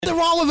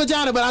wrong with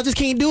vagina, but I just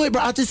can't do it,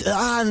 bro.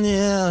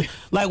 Yeah.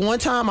 Like one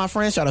time my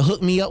friends tried to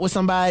hook me up with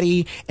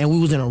somebody and we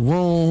was in a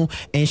room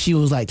and she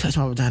was like, touch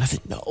my vagina. I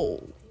said,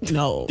 no.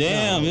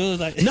 Damn, it was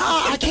like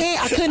I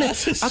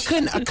can't. I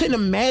couldn't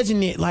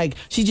imagine it. Like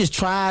she just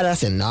tried. I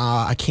said,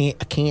 nah, I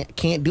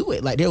can't do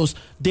it. Like there was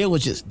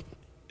just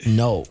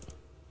no.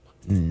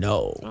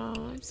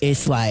 Oh,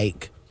 it's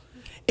like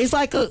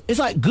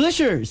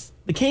Gushers,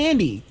 the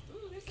candy.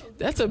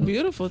 That's a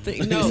beautiful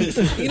thing. No,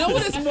 you know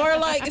what it's more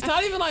like? It's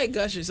not even like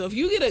Gushers. So if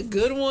you get a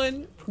good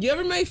one, you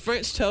ever made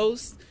French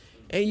toast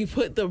and you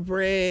put the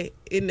bread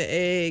in the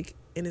egg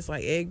and it's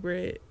like egg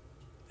bread?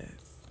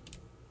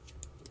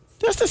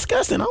 That's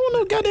disgusting. I don't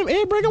know goddamn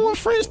egg bread. I want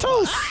French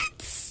toast.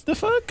 What? The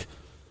fuck?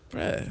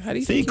 Bruh, how do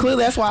you see?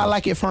 Clearly, that's why I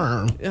like it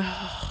firm.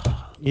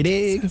 It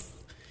is.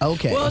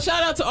 Okay. Well,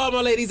 shout out to all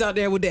my ladies out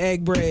there with the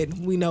egg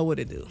bread. We know what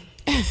to do.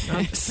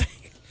 I'm just saying.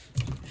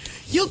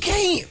 You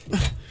can't.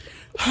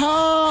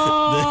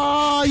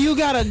 Oh, you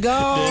gotta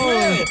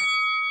go.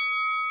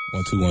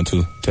 1 2 1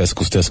 2.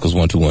 Testicles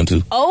 1 2 1 2.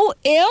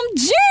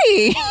 OMG.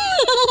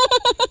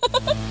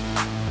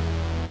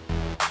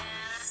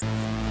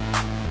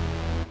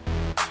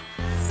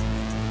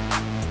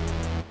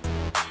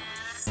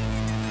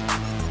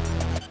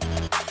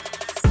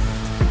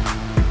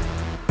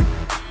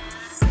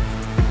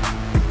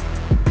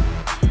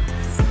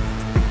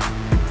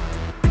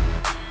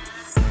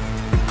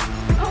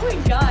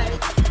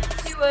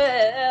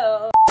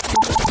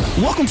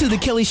 Welcome to the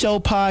Kelly Show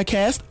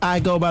podcast. I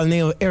go by the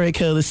name of Eric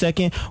Hill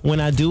II. When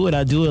I do it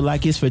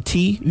like it's for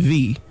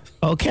TV.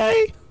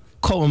 Okay?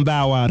 Colton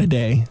Bow Wow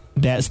today.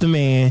 That's the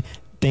man.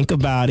 Think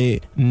about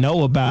it.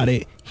 Know about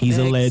it. He's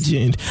a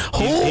legend.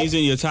 He's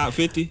in your top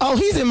 50? Oh,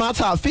 he's in my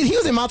top 50. He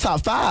was in my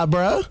top 5,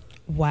 bro.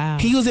 Wow.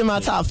 He was in my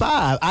top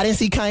 5. I didn't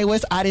see Kanye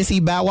West. I didn't see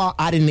Bow Wow.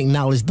 I didn't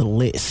acknowledge the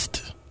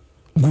list.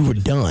 We were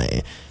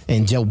done.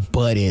 And Joe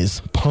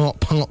Budden's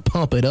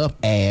pump it up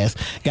ass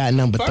got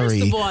number 3.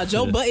 First of all,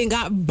 Joe Budden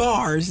got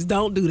bars.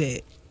 Don't do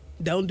that.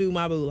 Don't do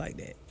my boo like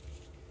that.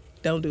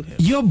 Don't do him.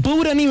 Your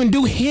boo doesn't even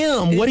do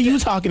him. What are you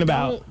talking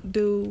about? Don't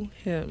do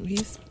him. He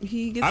gets.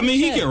 He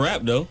can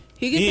rap though.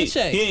 He gets a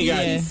check.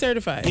 He's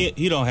certified.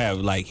 He don't have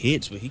like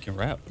hits, but he can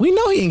rap. We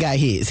know he ain't got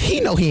hits.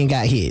 He know he ain't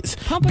got hits.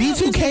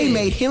 B2K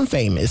made him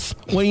famous.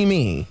 What do you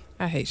mean?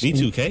 I hate you.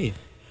 B2K.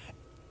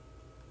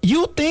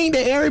 You think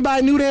that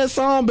everybody knew that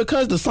song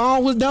because the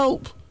song was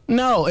dope?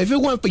 No. If it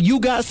wasn't for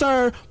You Got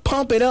Served,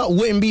 Pump It Up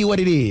wouldn't be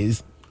what it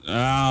is.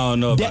 I don't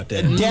know about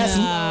that. That's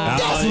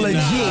legit.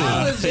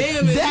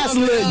 That's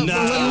legit.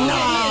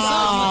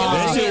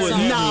 That shit was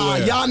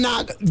everywhere. Y'all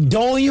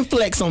don't even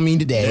flex on me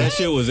today. That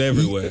shit was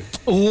everywhere.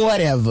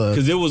 Whatever.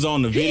 Because it was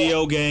on the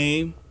video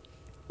game.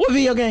 What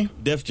video game?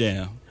 Def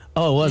Jam.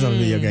 Oh, it was on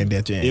video game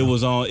Def Jam. It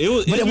was on.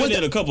 It's been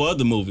in a couple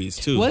other movies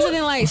too. Was it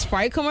in like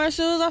Sprite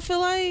commercials? I feel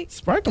like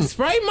Sprite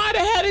might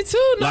have had it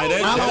too. No, I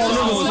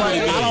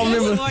don't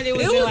remember. It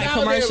was in like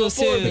commercials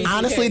too.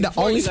 Honestly, the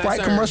only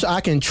Sprite commercial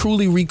I can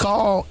truly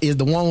recall is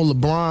the one with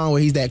LeBron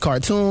where he's that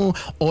cartoon,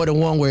 or the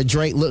one where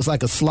Drake looks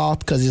like a sloth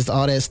because it's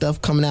all that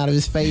stuff coming out of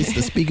his face,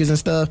 the speakers and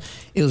stuff.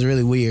 It was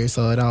really weird,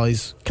 so it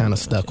always kind of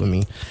stuck with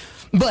me.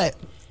 But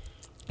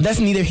that's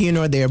neither here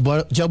nor there.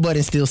 But Joe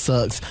Budden still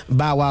sucks.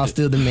 Bow Wow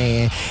still the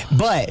man.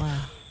 But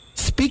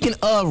speaking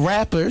of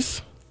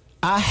rappers,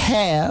 I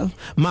have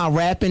my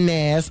rapping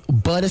ass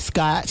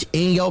butterscotch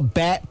in your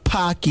back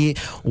pocket,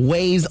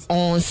 waves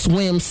on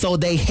swim so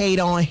they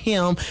hate on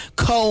him.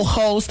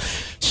 Co-host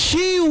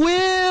She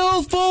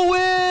Will for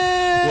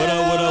Will.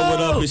 What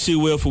up? It's She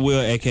Will for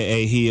Will,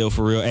 aka Heal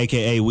for Real,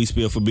 aka We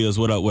Spill for Bills.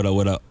 What up?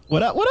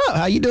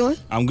 How you doing?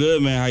 I'm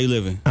good, man. How you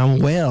living? I'm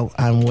well.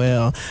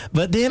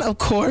 But then, of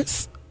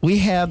course, we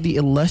have the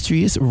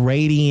illustrious,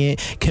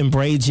 radiant, can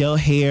braid your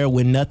hair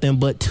with nothing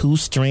but 2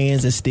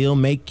 strands and still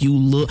make you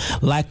look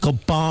like a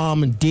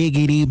bomb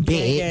diggity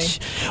bitch.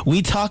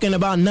 We talking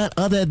about none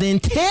other than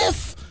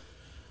Tiff,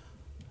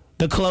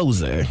 the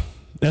closer.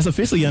 That's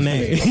officially your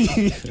name.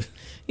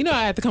 You know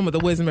I have to come with the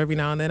wisdom every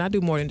now and then. I do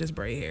more than just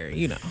braid hair,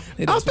 you know.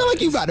 I feel like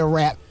you about to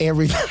rap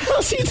every time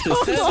she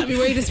talks. I be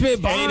ready to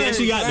spit bars. And then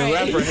she got the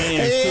rapper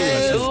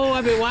hands too. Oh,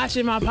 I've been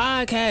watching my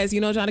podcast,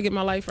 you know, trying to get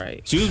my life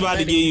right. She was about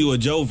to give you a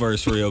Joe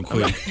verse real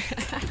quick.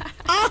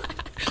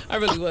 I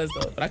really was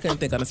though, but I couldn't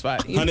think on the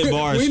spot. 100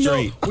 bars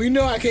straight. We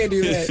know I can't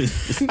do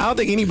that. I don't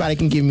think anybody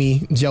can give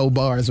me Joe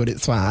bars, but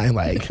it's fine.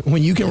 Like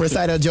when you can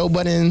recite a Joe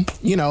Budden,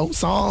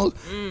 song,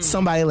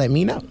 somebody let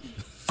me know.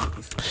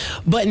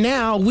 But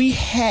now we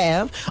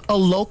have a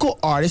local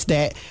artist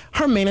that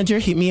her manager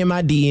hit me in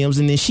my DMs,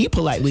 and then she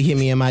politely hit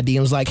me in my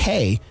DMs like,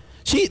 hey,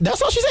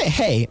 that's all she said.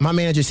 Hey, my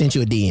manager sent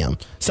you a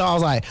DM. So I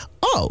was like,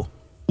 oh,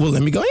 well,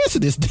 let me go answer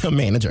this damn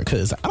manager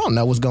because I don't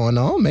know what's going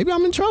on. Maybe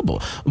I'm in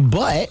trouble.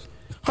 But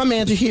her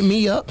manager hit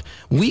me up.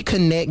 We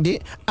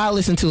connected. I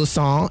listened to a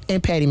song,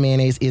 and Patty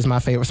Mayonnaise is my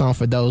favorite song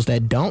for those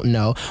that don't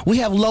know. We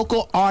have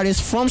local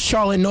artists from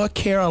Charlotte, North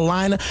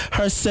Carolina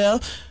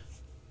herself.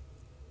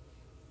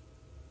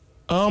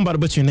 Oh, I'm about to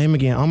butcher your name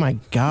again. Oh my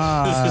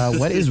God,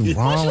 what is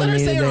wrong with her me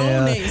say her today?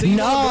 own name so you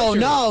won't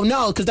butcher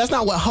No, because that's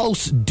not what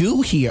hosts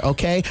do here.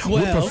 Okay,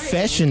 we're Well,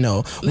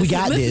 professional. We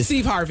got listen, this.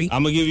 Steve Harvey.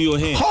 I'm gonna give you a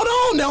hint.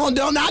 Hold on,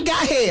 don't. I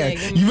got hair. Yeah,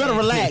 give me You better a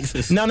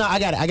relax. No, I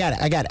got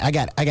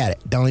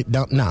it.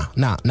 Don't.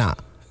 Nah.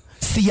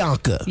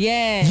 Sianka.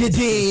 Yes. You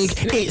dig?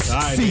 It's All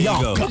right, there you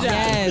go. Sianka.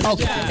 Yes.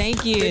 Okay.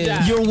 Thank you. Good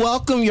job. You're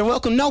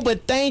welcome. No,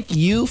 but thank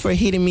you for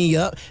hitting me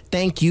up.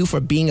 Thank you for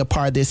being a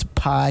part of this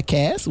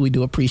podcast. We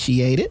do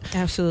appreciate it.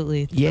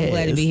 Absolutely. Yes. I'm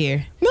glad to be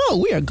here. No,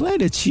 we are glad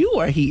that you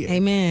are here.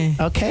 Amen.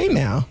 Okay,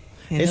 now.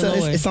 And the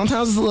Lord.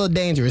 Sometimes it's a little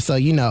dangerous. So,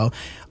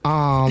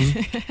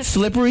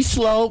 slippery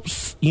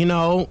slopes,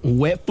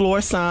 wet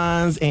floor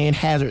signs and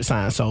hazard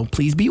signs. So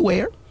please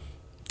beware.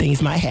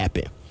 Things might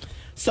happen.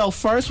 So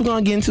first we're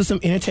going to get into some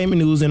entertainment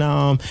news. And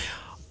I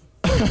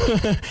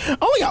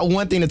only got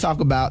one thing to talk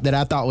about that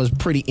I thought was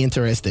pretty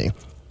interesting.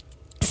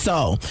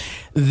 So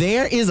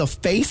there is a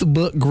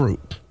Facebook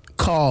group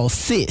called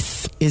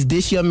Sis, Is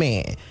This Your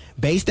Man?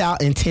 Based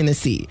out in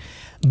Tennessee.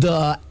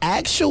 The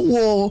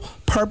actual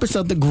purpose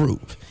of the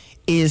group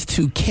is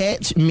to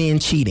catch men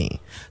cheating.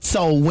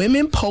 So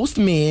women post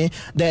men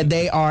that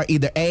they are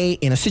either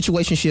in a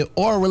situationship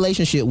or a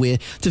relationship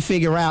with to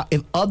figure out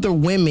if other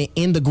women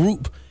in the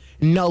group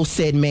know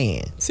said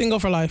man. Single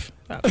for life.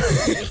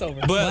 It's over.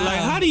 But like,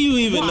 how do you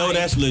even know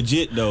that's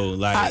legit though?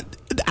 Like,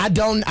 I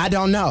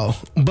don't know.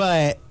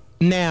 But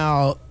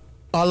now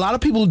a lot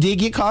of people did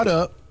get caught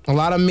up. A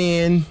lot of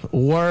men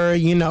were,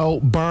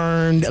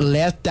 burned,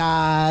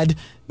 left-eyed,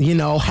 house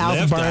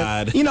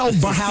Left-eyed.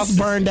 burned, house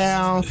burned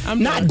down.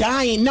 I'm not done.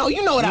 dying. No,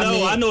 you know what I mean.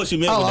 no, I know what you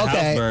meant with the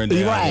house burned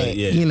down. Right. But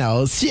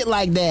yeah. Shit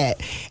like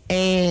that.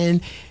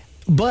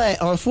 But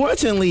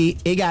unfortunately,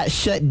 it got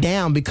shut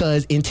down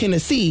because in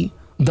Tennessee,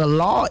 the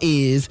law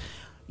is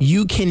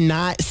you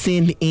cannot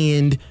send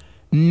in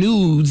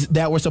nudes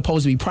that were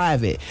supposed to be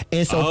private.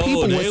 And so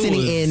people were they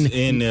sending was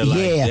in there like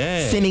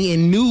that. sending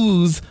in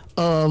nudes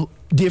of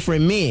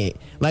different men.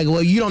 Like,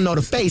 well, you don't know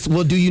the face.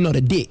 Well, do you know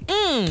the dick?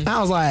 I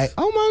was like,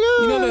 oh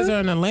my God. There's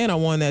an Atlanta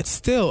one that's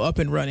still up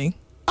and running.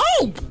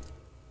 Oh,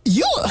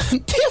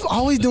 Tiff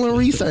always doing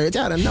research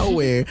out of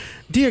nowhere.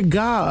 Dear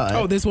God.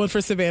 Oh, this one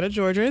for Savannah,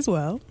 Georgia as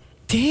well.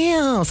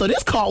 Damn. So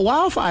this called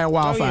wildfire.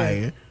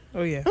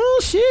 Oh, yeah. Oh,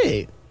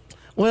 shit.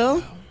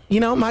 Well,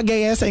 my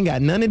gay ass ain't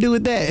got nothing to do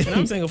with that. And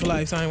I'm single for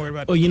life, so I ain't worried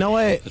about Well, it. you know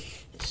what?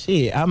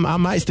 Shit, I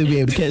might still be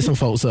able to catch some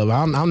folks up.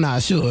 I'm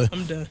not sure.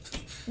 I'm done.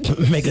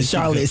 Make a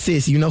Charlotte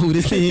sis, you know who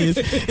this is?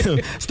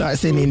 Start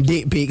sending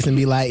dick pics and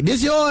be like,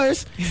 this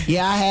yours?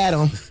 Yeah, I had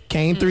them.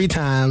 Came 3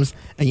 times.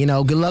 And,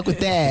 good luck with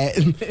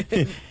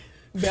that.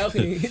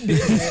 Balcony.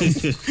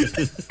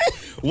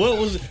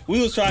 We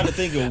was trying to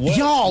think of what.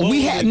 Y'all, what we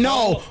was had it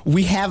called?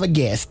 we have a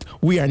guest.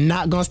 We are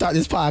not going to start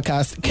this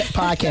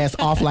podcast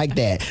off like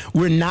that.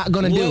 We're not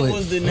going to do What it.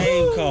 was the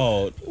name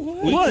called?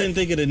 We What? couldn't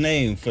think of the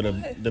name for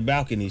the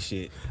balcony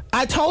shit.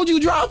 I told you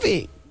drop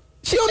it.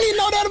 She don't even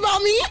know that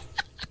about me.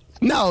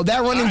 No,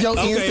 that running joke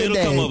ends Okay,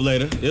 today.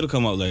 it'll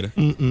come up later.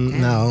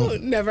 No.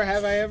 Never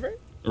have I ever.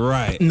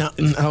 Right. No.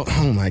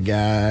 Oh my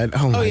God.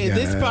 Oh my Oh, yeah. God.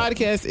 This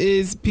podcast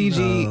is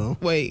PG. No.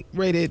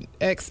 Rated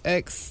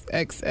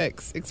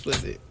XXXX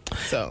explicit.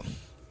 So.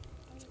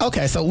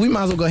 Okay, so we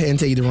might as well go ahead and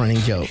tell you the running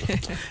joke.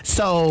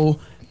 So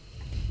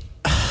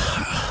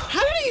How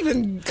did it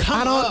even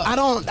come up? I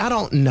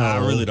don't know. I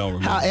really don't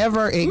remember.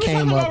 However, it We were came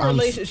talking up. about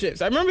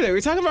relationships. I remember that. We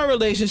were talking about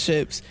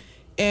relationships.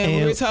 And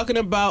we were talking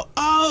about,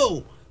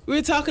 we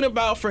were talking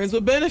about friends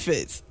with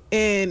benefits.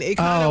 And it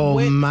kind of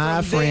went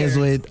my from friends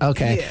there. with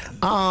okay.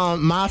 Yeah.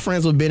 My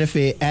friends with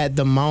benefit at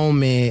the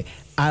moment.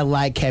 I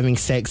like having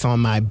sex on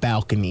my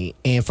balcony,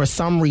 and for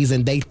some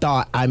reason they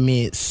thought I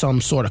meant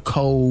some sort of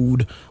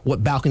code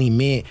what balcony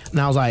meant, and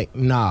I was like,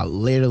 nah,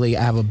 literally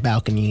I have a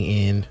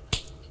balcony and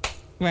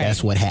Right.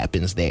 that's what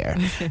happens there.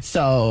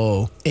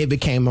 So it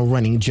became a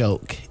running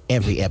joke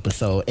every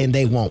episode, and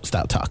they won't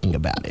stop talking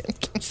about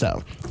it.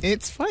 So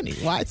It's funny.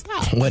 Why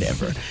stop?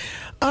 whatever.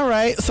 All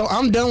right, so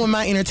I'm done with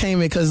my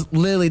entertainment because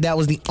literally that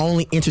was the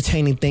only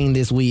entertaining thing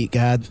this week.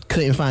 I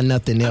couldn't find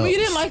nothing else. I mean, you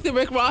didn't like the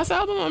Rick Ross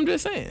album? I'm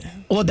just saying.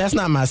 Well, that's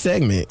not my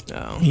segment.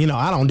 No.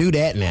 I don't do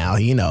that now.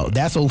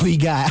 That's what we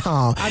got.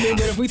 I mean,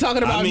 but if we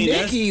talking about I mean,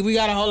 Nicki, we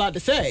got a whole lot to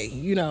say.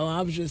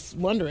 I was just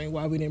wondering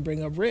why we didn't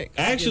bring up Rick.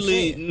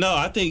 Actually, no,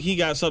 I think he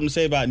got something to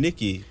say about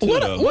Nicki too.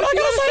 What though. I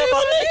gotta say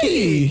about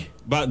Nicki?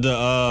 About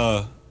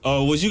the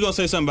was you gonna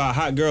say something about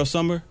Hot Girl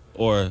Summer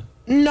or?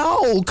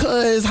 No,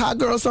 cause Hot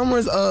Girl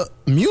Summer's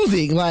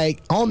music.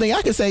 Like, only thing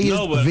I can say is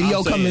No, but video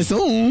I'm coming saying-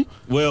 soon.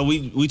 Well,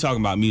 we talking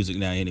about music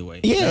now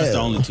anyway. Yeah. That's the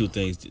only 2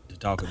 things to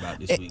talk about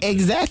this week.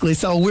 Exactly.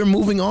 So we're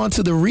moving on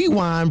to the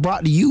rewind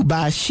brought to you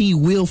by She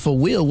Will for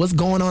Will. What's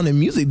going on in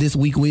music this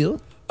week,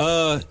 Will?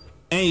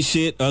 Ain't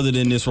shit other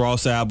than this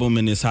Ross album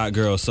and this Hot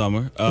Girl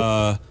Summer.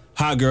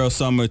 Hot Girl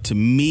Summer to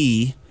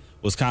me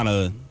was kind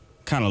of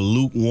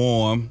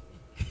lukewarm.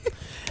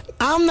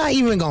 I'm not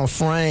even gonna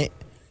front.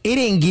 It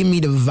didn't give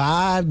me the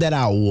vibe that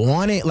I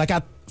wanted. Like,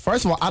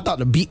 first of all, I thought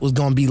the beat was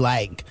gonna be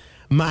like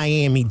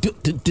Miami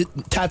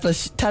type of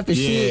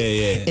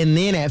shit. Yeah. And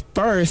then at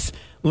first,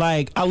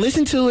 like, I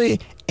listened to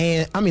it,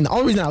 and I mean, the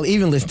only reason I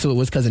even listened to it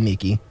was because of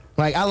Nicki.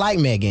 Like, I like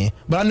Megan,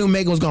 but I knew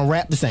Megan was gonna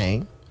rap the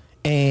same.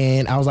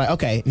 And I was like,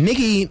 okay,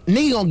 Nicki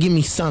gonna give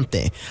me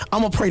something.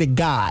 I'm gonna pray to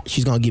God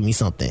she's gonna give me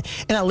something.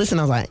 And I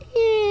listened, I was like,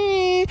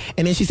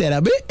 and then she said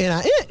a bit, and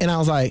I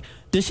was like,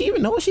 does she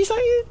even know what she's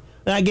saying?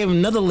 And I gave him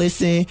another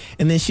listen,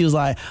 and then she was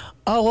like,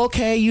 oh,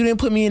 okay, you didn't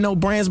put me in no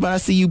brands, but I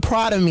see you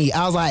proud of me.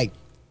 I was like,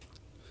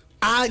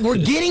 we're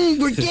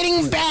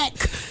getting back.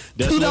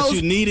 That's what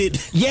you needed.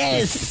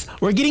 Yes,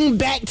 we're getting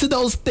back to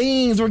those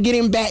things. We're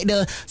getting back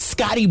to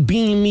Scotty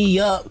beam me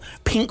up,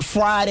 Pink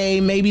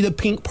Friday, maybe the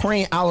Pink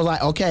Print. I was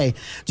like, okay,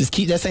 just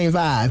keep that same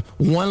vibe.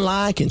 One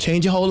line can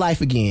change your whole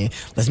life again.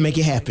 Let's make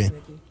it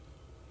happen.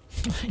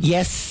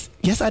 Yes,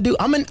 I do.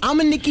 I'm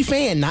a Nicki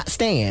fan, not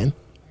Stan.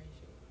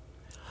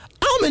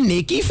 I'm a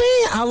Nicki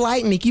fan. I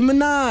like Nicki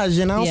Minaj,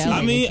 and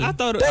I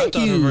thought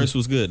the verse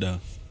was good though.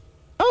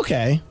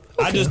 Okay.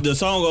 The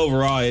song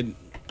overall, I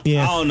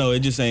don't know, it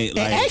just ain't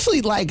like. And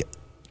actually, like,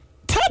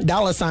 Ty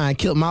Dolla $ign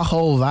killed my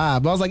whole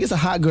vibe. I was like, it's a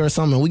hot girl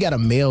summer. We got a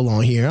male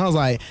on here. And I was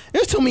like,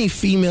 there's too many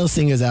female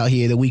singers out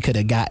here that we could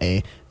have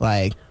gotten.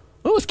 Like,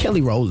 what was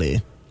Kelly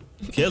Rowland?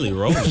 Kelly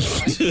Rowland.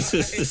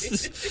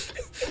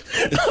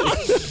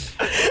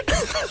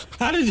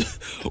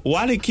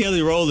 Why did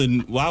Kelly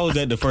Rowland? Why was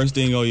that the first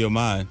thing on your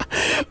mind?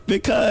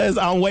 Because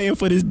I'm waiting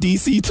for this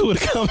DC tour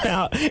to come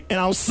out, and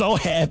I'm so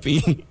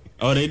happy.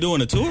 Oh, they doing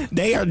a tour?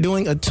 They are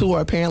doing a tour.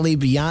 Apparently,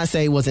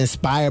 Beyonce was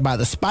inspired by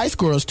the Spice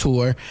Girls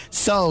tour,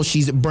 so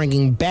she's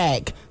bringing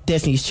back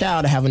Destiny's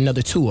Child to have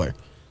another tour.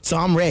 So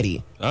I'm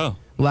ready. Oh.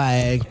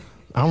 Like,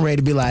 I'm ready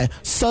to be like,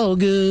 so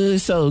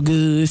good, so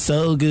good,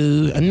 so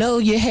good. I know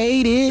you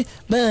hate it,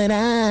 but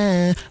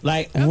I...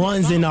 Like,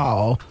 runs and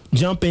all.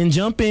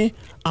 Jumping.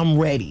 I'm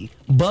ready.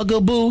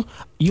 Bugaboo,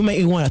 you make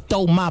me want to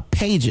throw my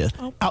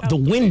pager out the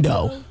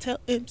window. Tell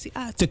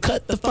MCI to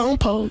cut the phone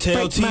pole.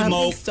 Tell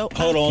T-Mobile.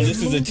 Hold on,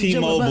 this is a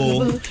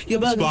T-Mobile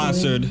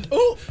sponsored.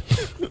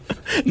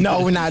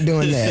 No, we're not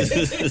doing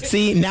that.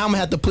 See, now I'm going to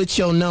have to put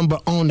your number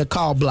on the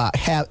call block.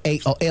 Have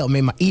AOL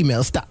make my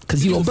email stop.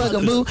 Because you a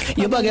bugaboo.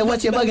 You're bugging.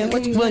 What you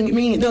bugging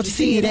mean? Don't you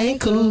see it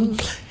ain't cool?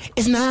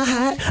 It's not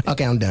hot.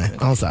 Okay, I'm done.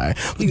 I'm sorry.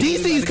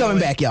 DC's coming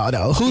back, y'all,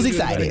 though. Who's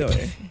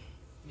excited?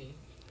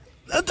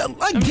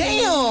 Like,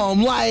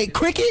 damn, like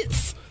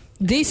crickets.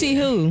 DC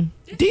who?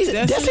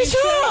 Destiny's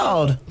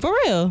Child. For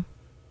real?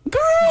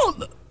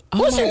 Girl.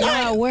 What's your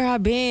God, where I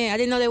been? I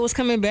didn't know they was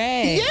coming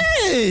back.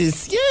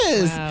 Yes.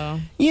 Wow.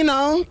 You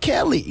know,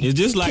 Kelly. Is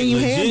this like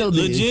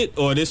legit,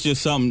 or this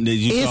just something that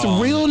you It's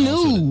saw real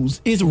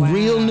news. It's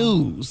real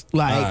news.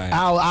 Like,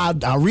 right.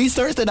 I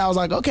researched it. I was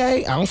like,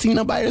 okay, I don't see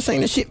nobody that's saying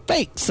this shit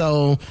fake.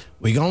 So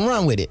we gonna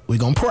run with it. We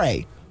gonna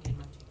pray.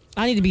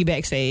 I need to be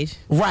backstage.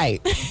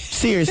 Right.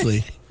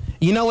 Seriously.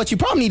 You know what? You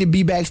probably need to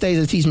be backstage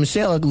to teach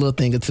Michelle a little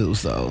thing or two.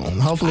 So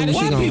hopefully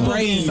she gonna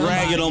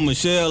ragging on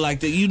Michelle like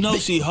that. You know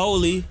she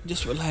holy.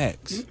 Just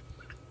relax.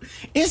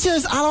 It's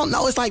just, I don't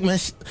know. It's like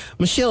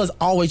Michelle is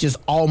always just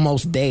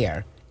almost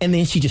there, and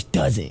then she just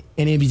doesn't,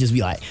 and then just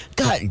be like,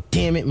 God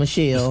damn it,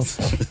 Michelle.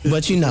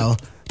 But you know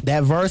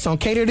that verse on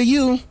 "Cater to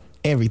You,"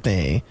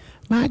 everything.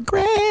 My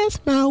grass,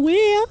 my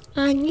will,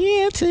 I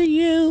give to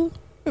you.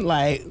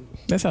 Like,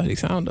 that's how she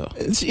sound though.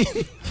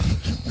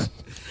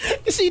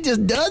 She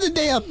just does the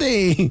damn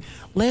thing.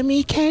 Let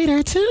me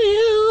cater to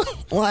you.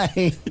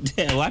 Like,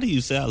 damn, why do you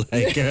sound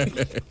like her?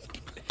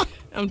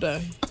 I'm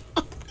done.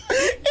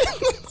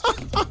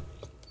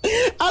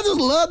 I just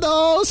love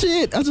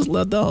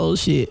the whole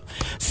shit.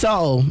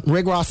 So,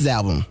 Rick Ross's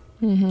album.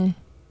 Mm-hmm.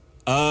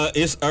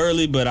 It's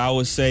early, but I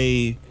would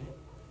say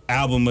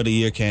album of the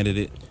year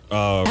candidate,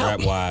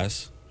 rap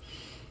wise.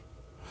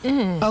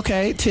 Mm-hmm.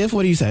 Okay, Tiff,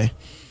 what do you say?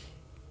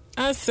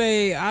 I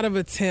say out of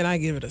a 10, I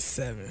give it a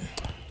 7.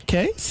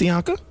 Okay,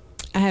 Sianka.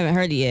 I haven't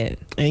heard it yet,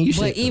 and you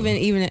should. But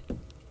even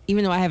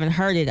though I haven't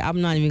heard it,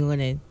 I'm not even going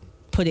to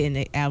put it in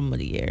the album of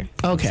the year.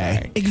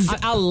 Okay,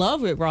 I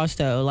love Rick Ross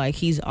though. Like,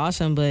 he's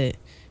awesome, but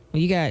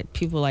when you got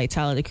people like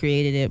Tyler the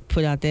Creator that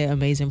put out that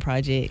amazing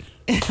project,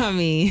 I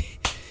mean,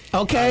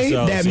 okay,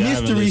 that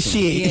mystery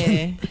shit.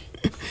 Yeah.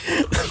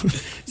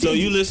 So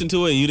you listened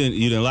to it, you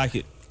didn't like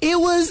it?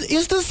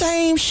 It's the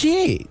same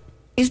shit.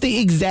 It's the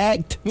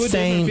exact with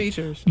same different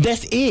features.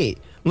 That's it.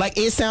 Like,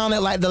 it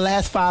sounded like the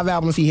last 5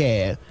 albums he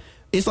had.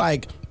 It's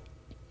like,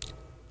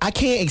 I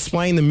can't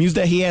explain the music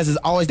that he has. Is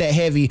always that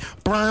heavy,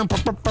 burn, and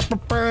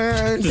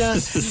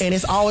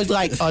it's always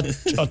like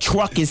a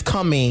truck is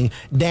coming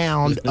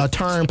down a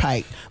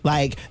turnpike.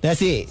 Like,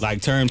 that's it.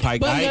 Like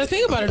Turnpike. But you gotta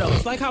think about it though.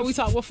 It's like how we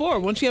talked before.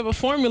 Once you have a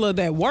formula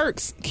that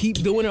works, keep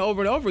doing it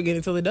over and over again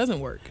until it doesn't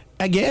work.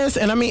 I guess,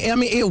 and I mean,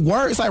 it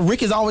works. Like,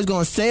 Rick is always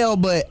going to sell,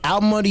 but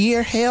album of the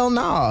year, hell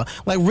nah.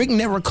 Like, Rick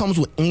never comes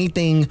with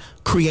anything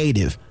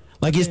creative.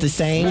 Like, it's the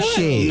same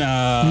shit.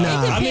 Nah.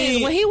 I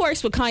mean, when he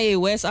works with Kanye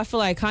West, I feel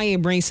like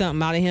Kanye brings something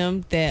out of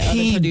him that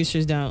other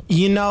producers don't.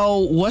 You know,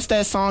 what's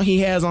that song he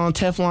has on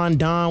Teflon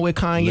Don with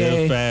Kanye?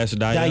 Live Fast,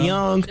 Die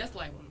Young. That's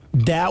like one of my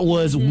That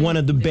was one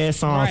of the best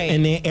songs. Right.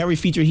 And then every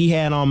feature he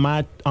had on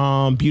my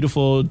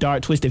Beautiful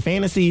Dark Twisted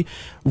Fantasy,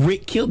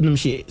 Rick killed them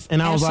shits.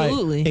 And I was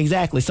Absolutely. like,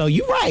 exactly. So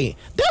you're right.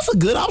 That's a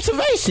good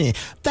observation.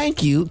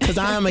 Thank you. Because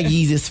I am a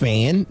Yeezus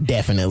fan,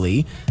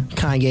 definitely.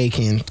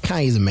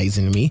 Kanye's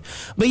amazing to me.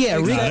 But yeah,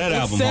 Rick. that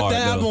album Except hard,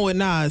 that though. album with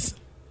Nas.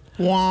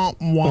 Womp,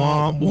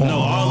 womp, womp. No,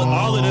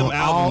 all of them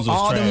albums was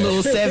all trash. them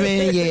little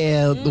 7,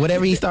 yeah,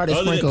 whatever he started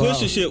Other than sprinkling.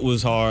 Pusha shit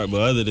was hard,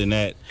 but other than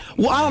that,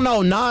 Well, I don't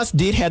know. Nas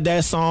did have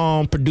that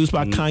song produced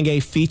by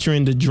Kanye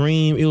featuring The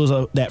Dream. It was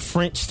that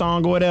French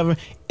song or whatever.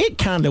 It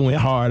kind of went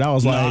hard. I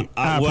was like,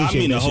 I appreciate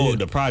mean that shit.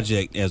 the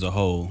project as a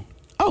whole,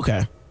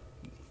 Okay.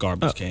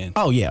 garbage can.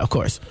 Oh yeah, of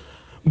course.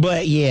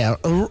 But yeah,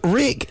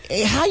 Rick,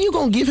 how you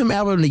gonna give him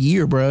album of the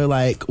year, bro?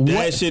 Like That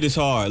what? shit is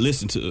hard.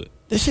 Listen to it.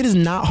 This shit is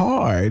not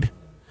hard.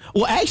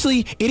 Well,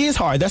 actually, it is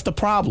hard. That's the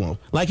problem.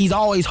 Like he's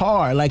always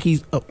hard. Like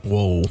he's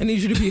whoa. I need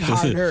you to be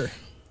harder.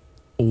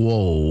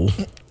 Whoa.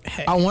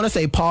 Hey. I want to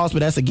say pause, but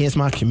that's against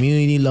my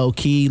community, low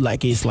key.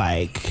 Like it's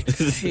like,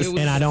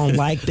 and I don't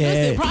like that.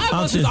 Listen, Pride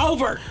Month is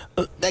over.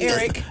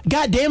 Eric,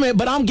 God damn it!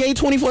 But I'm gay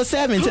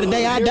 24/7 to the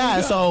day I Here we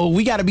die. go. So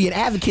we got to be an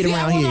advocate See, I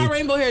around want my here.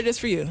 rainbow hair just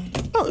for you.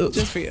 Oh,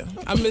 Just for you.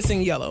 I'm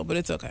missing yellow, but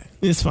it's okay.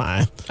 it's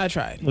fine. I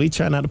tried. We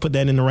try not to put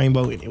that in the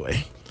rainbow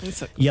anyway.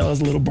 It's okay.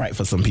 Yellow's a little bright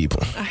for some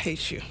people, I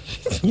hate you.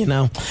 you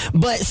know.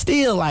 But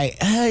still, like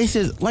it's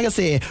just like I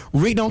said,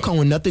 Rick don't come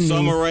with nothing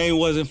Summer new. Rain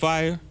wasn't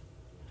fire.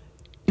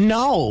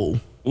 No.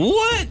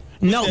 What?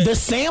 No, the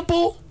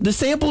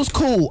sample's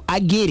cool. I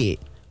get it,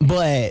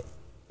 but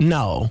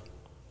no.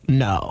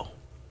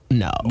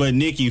 But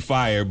Nicki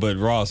fire, but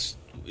Ross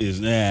is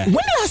nah. When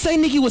did I say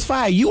Nicki was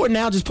fire? You are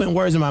now just putting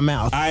words in my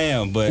mouth. I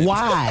am, but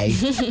Why?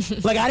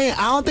 Like I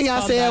don't think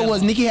I said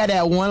was Nicki had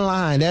that one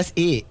line. That's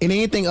it. And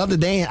anything other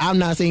than I'm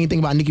not saying anything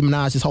about Nicki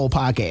Minaj this whole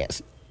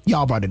podcast.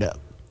 Y'all brought it up.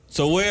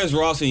 So where's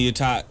Ross in your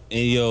top?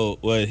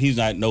 Well, he's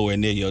not nowhere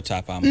near your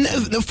top.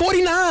 The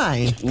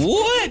 49.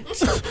 What?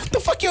 The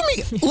fuck you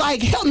mean?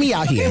 Like help me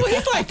out here. Well,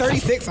 he's like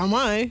 36 on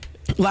mine.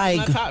 Like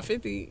My top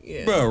 50.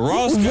 Yeah. Bro,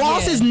 Ross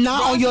Ross is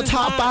not Ross on your is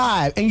top not.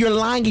 5, and you're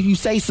lying if you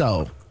say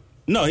so.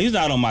 No, he's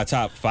not on my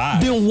top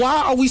 5. Then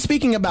why are we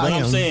speaking about But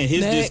him? I'm saying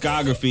his Next.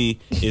 discography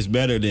is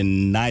better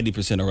than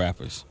 90% of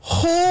rappers.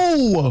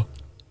 Who?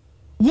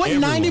 What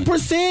Everyone.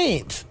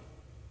 90%?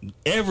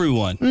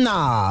 Everyone.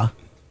 Nah.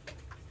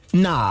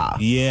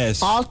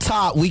 Yes. Off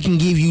top, we can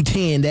give you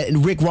 10 that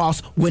Rick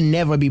Ross would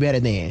never be better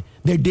than.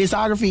 Their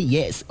discography,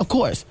 yes, of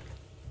course.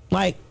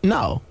 Like,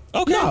 no.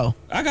 Okay. No.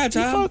 I got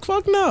time.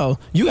 Fuck no.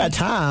 You got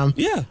time.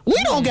 Yeah. We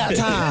don't got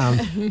time.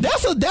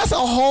 That's a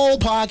whole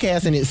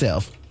podcast in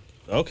itself.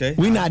 Okay.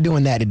 We're not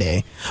doing that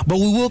today. But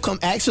we will come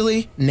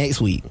actually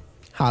next week.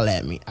 Holla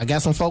at me. I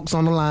got some folks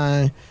on the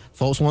line.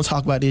 Folks want to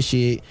talk about this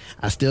shit.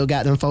 I still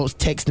got them folks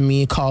texting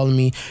me and calling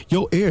me.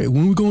 Yo, Eric,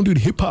 when we gonna do the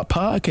hip hop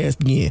podcast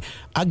again?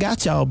 I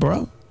got y'all,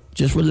 bro.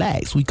 Just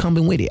relax. We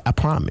coming with it. I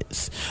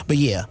promise. But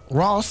yeah,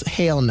 Ross,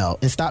 hell no.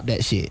 And stop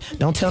that shit.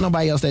 Don't tell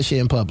nobody else that shit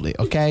in public,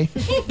 okay?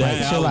 That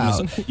Like, chill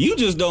album out. is- You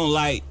just don't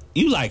like.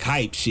 You like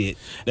hype shit.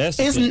 That's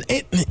the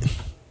thing.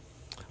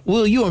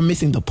 Will, you are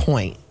missing the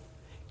point.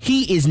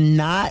 He is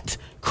not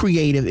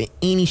creative in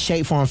any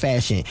shape, form,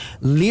 fashion.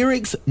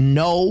 Lyrics,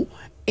 no.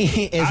 As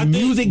think-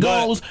 music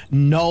but- goes,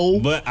 no.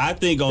 But I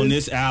think on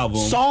this album,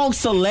 Song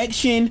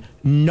selection,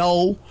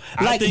 no.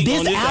 I Like think this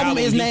on this album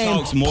album, is he named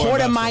talks more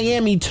Port of about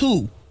Miami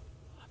 2.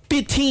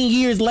 15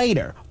 years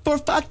later. For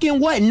fucking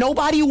what?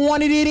 Nobody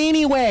wanted it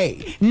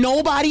anyway.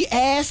 Nobody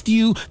asked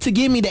you to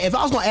give me that. If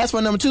I was gonna ask for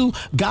a number 2,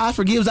 God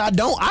forgives I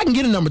don't, I can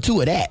get a number 2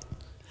 of that.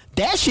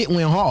 That shit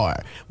went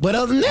hard. But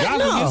other than that, God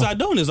no. Forgives I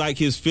Don't is like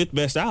his 5th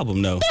best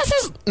album, though. That's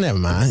just, never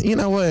mind. You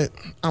know what?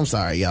 I'm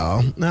sorry,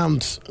 y'all.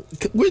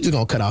 We're just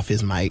gonna cut off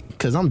his mic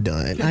because I'm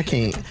done. I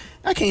can't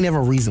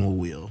ever reason with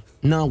Will.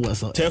 None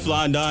whatsoever.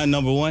 Teflon Don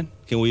number 1.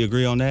 Can we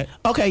agree on that?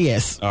 Okay,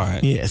 yes. All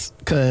right. Yes.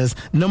 Cause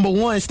number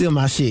 1 is still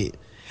my shit.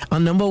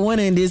 I'm number 1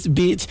 in this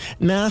bitch.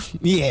 Nah,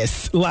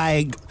 yes.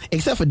 Like,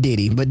 except for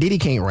Diddy, but Diddy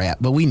can't rap,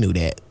 but we knew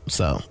that.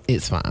 So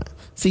it's fine.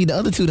 See, the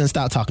other two done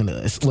stopped talking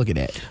to us. Look at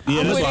that. Yeah,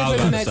 I'm that's waiting why I for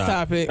was the about to next stop.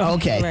 topic.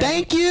 Okay, Right.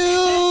 thank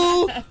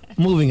you.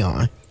 Moving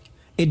on.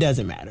 It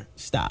doesn't matter.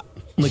 Stop.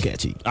 Look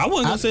at you. I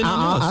wasn't gonna say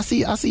nothing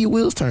else. I see your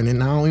wheels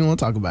turning. I don't even want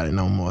to talk about it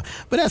no more.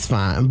 But that's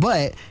fine.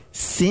 But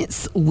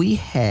since we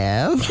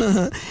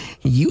have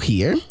you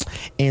here,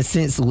 and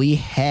since we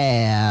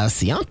have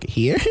Sianka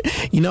here,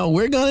 you know what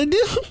we're gonna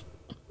do?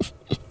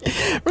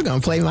 We're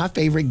gonna play my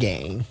favorite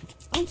game.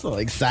 I'm so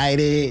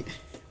excited.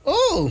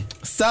 Oh,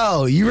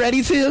 so you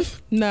ready,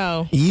 Tiff?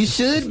 No. You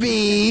should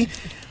be.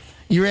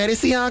 You ready,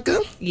 Sianka?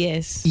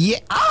 Yes. Yeah.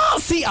 Oh,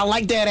 see, I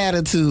like that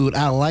attitude.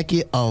 I like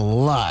it a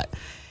lot.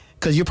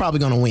 Because you're probably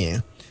going to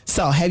win.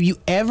 So, have you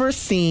ever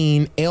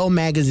seen Elle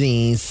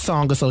Magazine's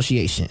Song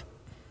Association?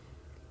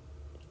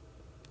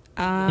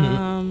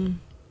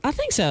 I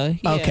think so.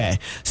 Yeah. Okay,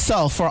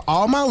 so for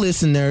all my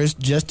listeners,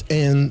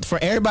 and for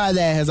everybody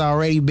that has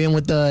already been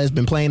with us,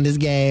 been playing this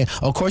game,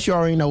 of course you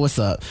already know what's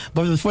up.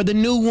 But for the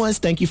new ones,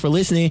 thank you for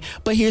listening.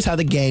 But here's how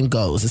the game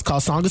goes. It's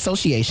called Song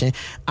Association.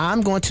 I'm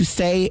going to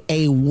say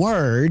a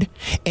word,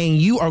 and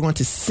you are going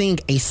to sing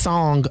a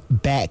song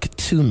back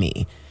to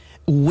me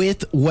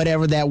with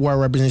whatever that word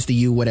represents to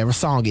you, whatever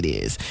song it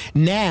is.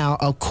 Now,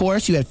 of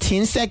course, you have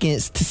 10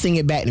 seconds to sing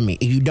it back to me.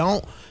 If you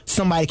don't,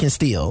 somebody can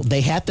steal.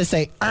 They have to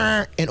say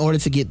in order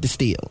to get the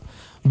steal.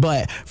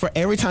 But for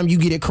every time you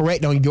get it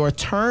correct on your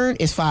turn,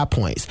 it's 5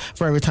 points.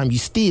 For every time you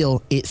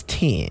steal, it's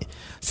 10.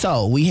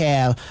 So we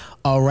have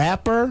a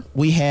rapper.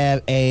 We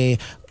have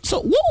so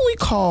what would we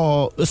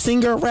call a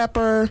singer,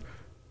 rapper?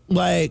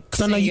 Like,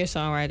 cause I know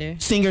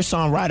Singer-songwriter.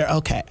 Singer-songwriter.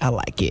 Okay, I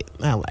like it.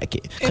 In a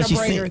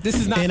braider. This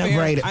is not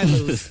fair. I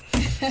lose.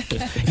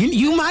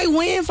 you might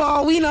win for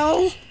all we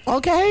know.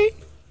 Okay,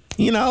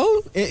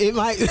 it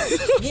might.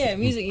 Yeah,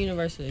 music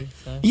university.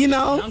 So.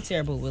 I'm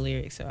terrible with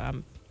lyrics, so I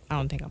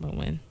don't think I'm gonna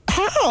win.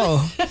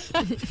 How?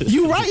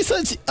 You write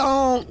such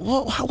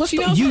what's she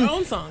knows her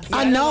own songs.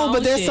 I know,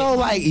 but they're so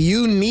like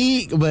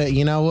unique. But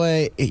you know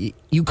what?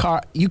 You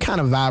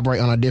kind of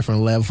vibrate on a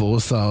different level,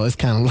 so it's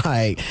kind of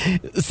like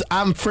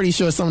I'm pretty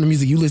sure some of the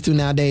music you listen to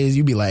nowadays,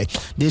 you'd be like,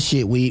 "This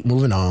shit weak."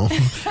 Moving on.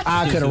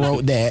 I could have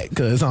wrote that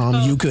because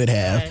you could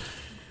have. Right.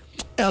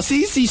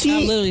 See, I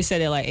literally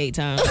said it like 8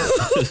 times.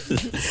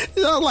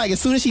 Like as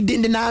soon as she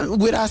didn't deny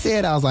what I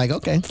said, I was like,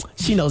 okay,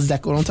 she knows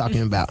exactly what I'm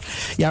talking about.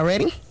 Y'all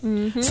ready?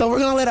 Mm-hmm. So we're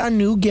gonna let our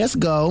new guest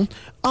go.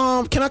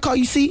 Can I call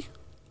you C?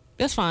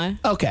 That's fine.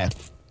 Okay.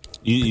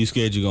 You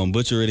scared you're gonna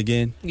butcher it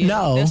again? Yeah,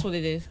 no, that's what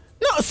it is.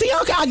 No, see,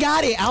 okay, I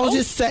got it. I was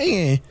just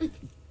saying.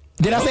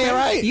 Did I say it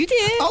right? You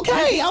did.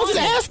 Okay, I was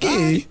just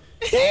asking.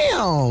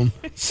 Damn.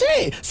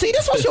 Shit. See,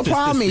 this what your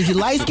problem is. You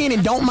light skinned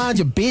and don't mind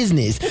your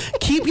business.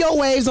 Keep your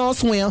waves on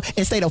swim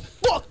and stay the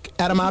fuck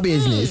out of my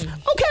business.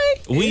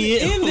 Okay. We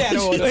in that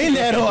order. In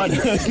that order.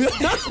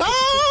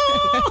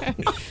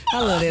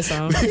 I love that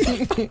song.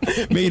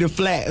 Be the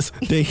flats,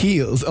 the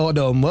heels, or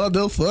the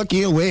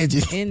motherfucking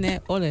wedges. In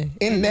that order.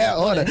 In that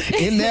order.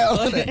 In that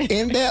order.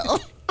 In that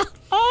order.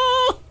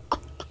 Oh.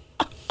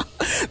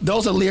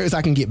 Those are lyrics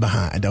I can get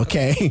behind,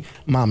 okay?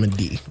 Mama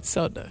D.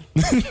 So done.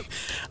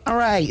 All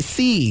right,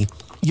 C.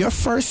 Your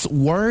first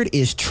word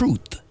is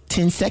truth.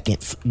 10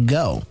 seconds.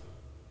 Go.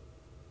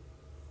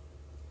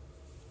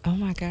 Oh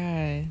my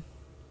God.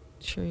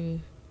 Truth.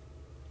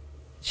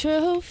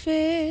 Truth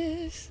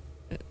is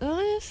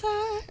on your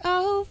side.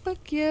 Oh,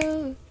 fuck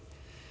you.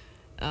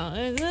 You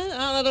there?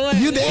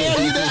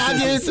 I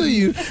did it to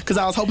you. Because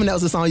I was hoping that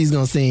was the song you was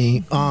going to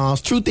sing.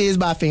 Truth Is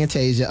by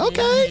Fantasia.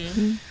 Okay.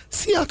 Mm-hmm.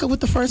 Siaka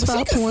with the first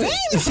 5 points.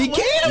 She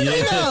can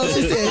sing though.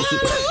 She said,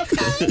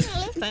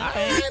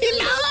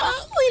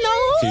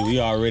 See, we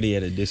already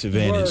at a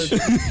disadvantage.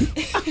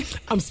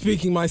 I'm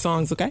speaking my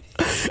songs, okay?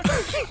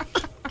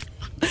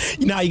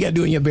 Now you got to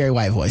do it in your Barry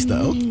White voice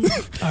though. All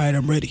right,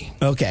 I'm ready.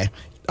 Okay.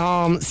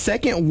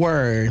 Second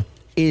word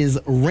is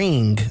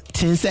ring.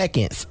 10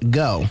 seconds.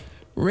 Go.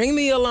 Ring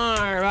the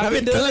alarm. I've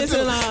been doing this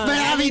a lot. But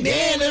I'll be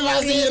damned if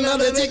I see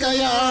another chick on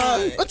your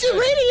arm. What you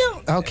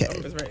radio?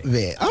 Okay.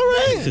 Man. All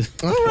right.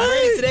 All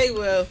right. Today,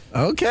 Will.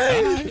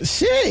 Okay.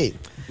 Shit.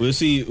 We'll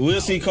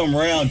see come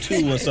round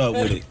 2 what's up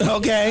with it.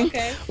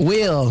 Okay.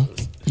 Will,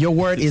 your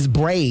word is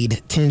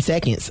braid. 10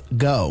 seconds.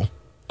 Go.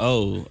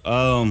 Oh,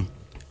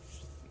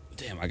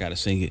 damn, I gotta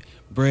sing it.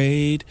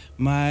 Braid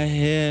my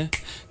hair,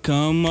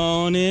 come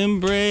on and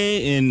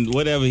braid, and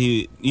whatever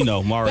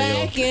Mario.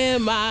 Back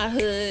in my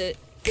hood.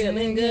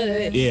 Feeling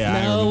good.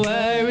 Yeah, no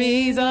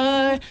worries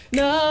or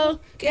no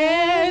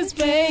cares,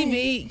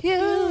 baby.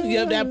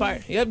 Yep, that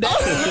part. Yep,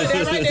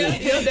 that right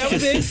there. Yep, that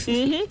was it.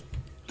 Mm-hmm.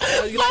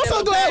 I'm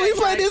so glad we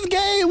played this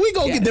game. We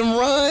gonna get them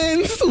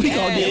runs. We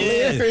gonna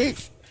get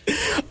lyrics.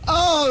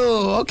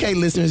 Oh, okay,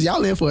 listeners.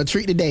 Y'all in for a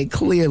treat today,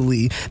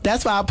 clearly.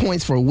 That's 5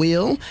 points for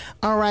Will.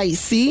 All right,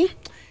 C.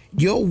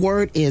 Your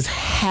word is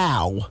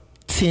how.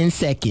 10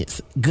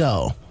 seconds.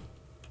 Go.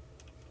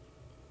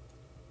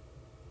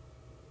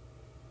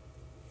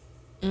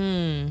 I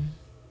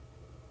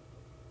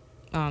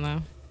don't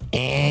know.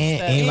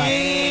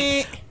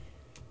 Anybody?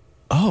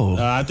 Oh.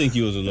 I think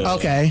you was a little.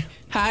 Okay.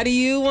 How do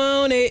you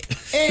want it?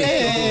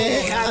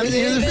 How does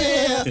it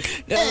feel?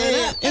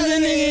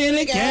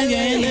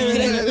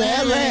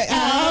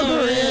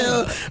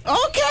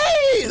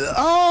 Okay.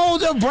 Oh,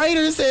 the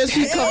braider says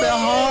she coming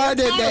hard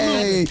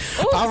today.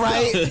 All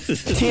right.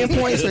 10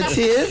 points for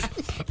Tiff.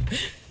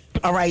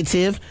 All right,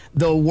 Tiff.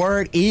 The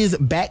word is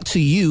back to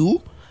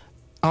you.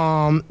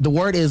 The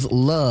word is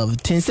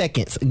love. 10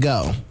 seconds.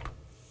 Go.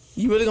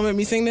 You really gonna make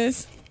me sing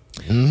this?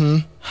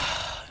 Mm-hmm.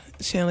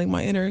 Channeling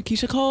my inner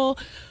Keisha Cole.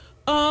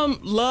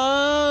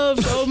 Love.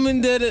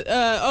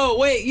 Oh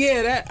wait,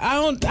 yeah. That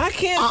I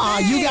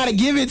can't. Sing. You gotta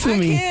give it to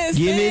me.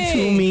 Give it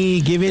to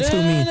me. Give it to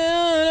me.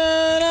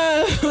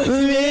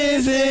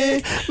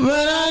 Missing,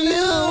 but I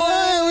knew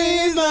what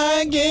we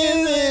like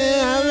kissing.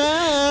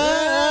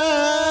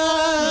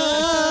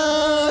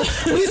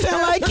 We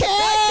sound like cats.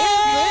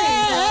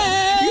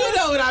 You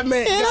know what I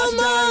meant. In a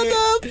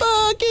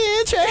motherfucking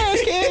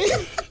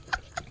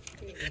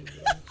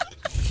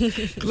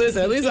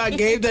Listen, at least I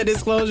gave that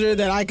disclosure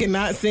that I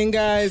cannot sing,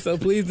 guys. So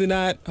please do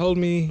not hold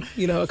me,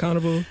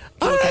 accountable.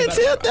 All right,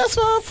 Tip. That's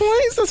 5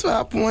 points. That's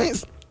 5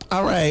 points.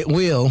 All right,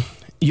 Will.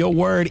 Your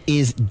word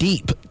is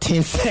deep.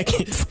 10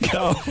 seconds.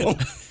 Go.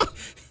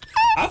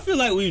 I feel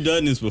like we've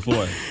done this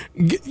before.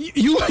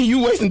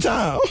 You wasting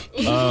time.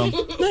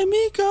 Let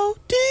me go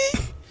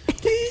deep.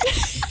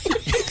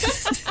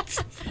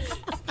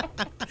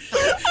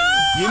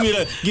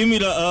 Give me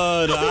the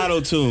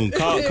auto tune.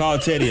 Call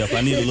Teddy up.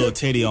 I need a little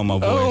Teddy on my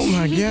voice. Oh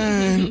my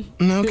god.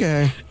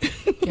 Okay.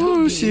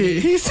 Oh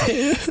shit. He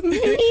said, "Let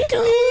me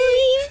go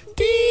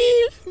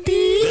deep,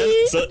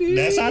 deep."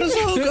 That's how the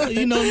song goes.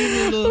 Give me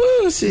a little.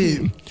 Oh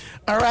shit.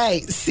 All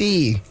right.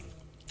 C.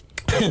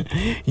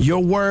 Your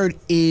word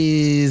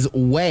is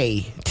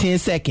way. 10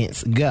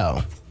 seconds.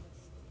 Go.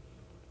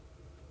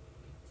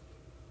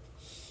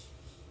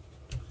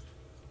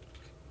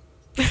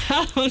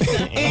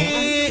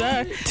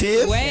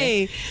 Tiff?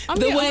 Way.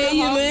 The way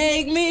you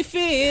make me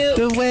feel.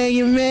 The way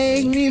you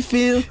make me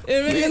feel. I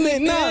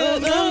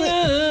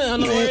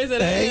don't know where is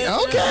it. Hey,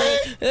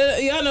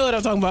 okay. Y'all know what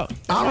I'm talking about.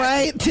 All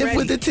right. Tiff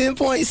with the 10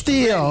 point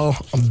steal.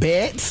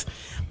 Bet.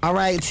 All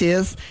right,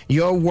 Tiff.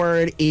 Your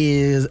word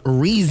is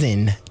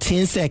reason.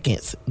 10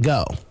 seconds.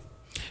 Go.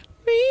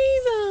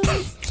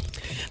 Reasons.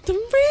 The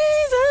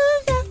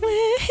reasons that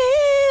we're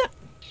here.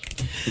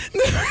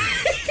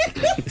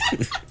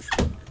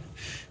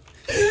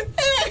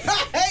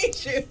 I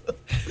hate you.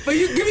 But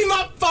you give me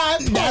my 5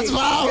 points. That's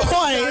 5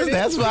 points.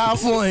 That's 5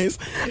 points.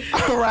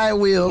 All right,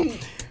 Will.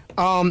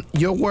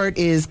 Your word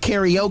is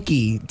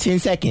karaoke. 10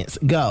 seconds.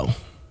 Go.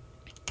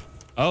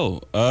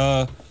 Oh,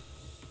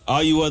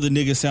 all you other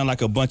niggas sound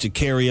like a bunch of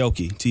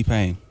karaoke.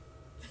 T-Pain.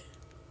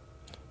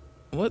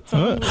 What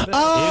song was that?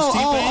 It's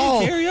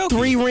T-Pain karaoke.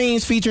 3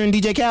 Rings featuring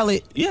DJ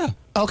Khaled. Yeah.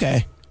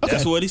 Okay.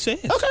 That's what he said.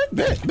 Okay.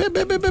 Bet.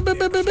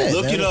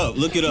 Look it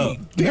up.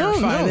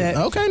 Verify that.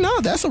 Okay,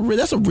 no, that's a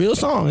real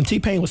song. And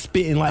T-Pain was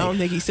spitting like. I don't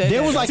think he said there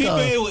that. was like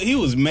T-Pain, he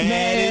was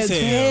mad as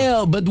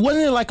hell. But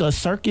wasn't it like a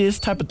circus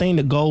type of thing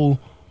to go?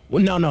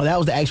 Well, no, that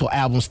was the actual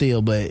album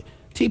still. But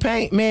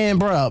T-Pain, man,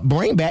 bro,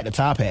 bring back the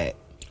top hat.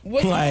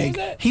 What song Like was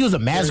that? he was a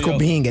magical Karaoke.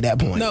 being at that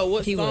point. No,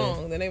 what He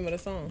song? The name of the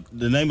song.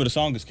 The name of the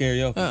song is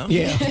karaoke. Oh.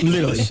 Yeah,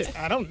 literally.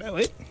 I don't know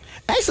it.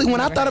 Actually, when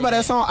I thought about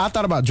that song, I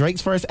thought about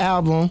Drake's first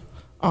album,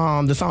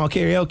 the song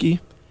Karaoke.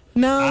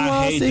 Now I'm I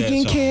all hate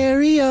singing that song.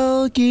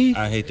 karaoke.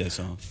 I hate that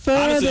song. Further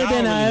Honestly, I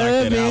than don't I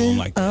really ever like that album been.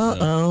 like that.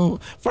 though.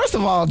 First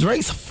of all,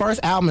 Drake's first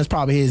album is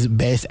probably his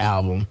best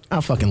album.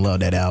 I fucking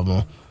love that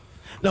album.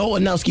 No,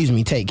 excuse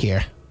me. Take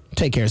Care.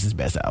 Take Care is his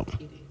best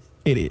album.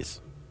 It is.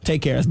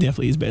 Take Care is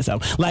definitely his best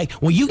album. Like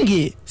when you can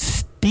get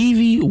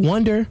Stevie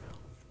Wonder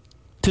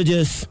to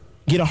just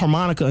get a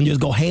harmonica and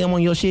just go ham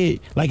on your shit,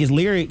 like his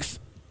lyrics,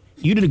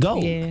 you to the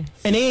go. Yeah.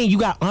 And then you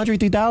got Andre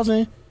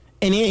 3000,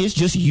 and then it's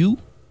just you,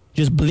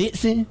 just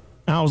blitzing.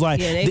 And I was like,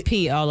 Yeah, they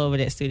pee all over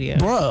that studio.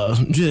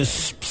 bruh,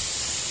 just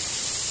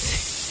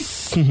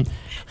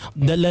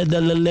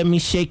let me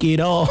shake it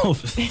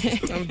off.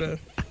 I'm done.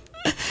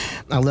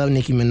 I love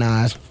Nicki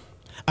Minaj.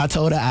 I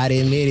told her I'd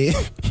admit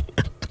it.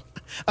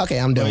 Okay,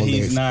 I'm done But with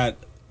he's lyrics. not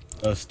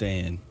a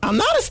stan. I'm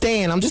not a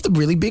stan. I'm just a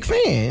really big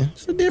fan.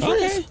 It's a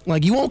difference. Okay.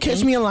 Like you won't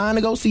catch me in line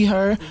to go see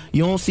her.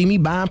 You won't see me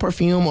buying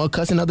perfume or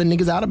cussing other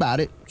niggas out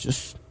about it.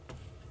 Just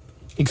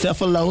except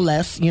for low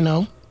less,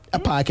 a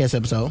podcast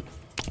episode.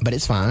 But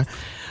it's fine.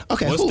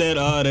 Okay. What's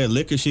that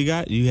liquor she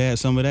got? You had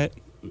some of that?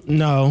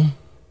 No.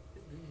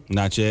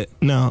 Not yet.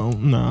 No.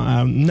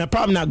 I'm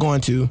probably not going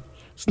to.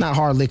 It's not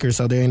hard liquor,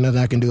 so there ain't nothing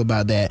I can do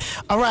about that.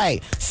 All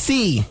right.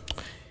 C.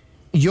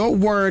 Your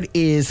word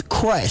is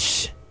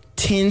crush.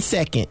 10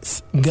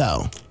 seconds.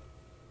 Go.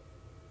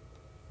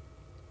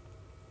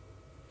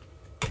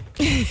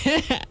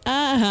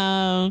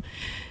 Donna,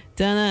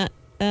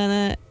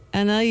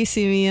 I know you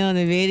see me on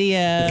the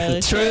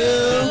video. True.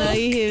 I know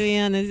you hear me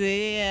on the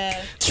video.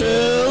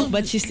 True.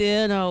 But you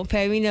still don't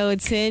pay me no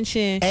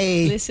attention.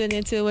 Hey.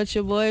 Listening to what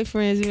your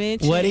boyfriend's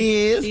mentioning. What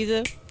he is?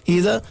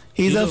 He's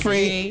He's a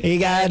freak. He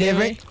got a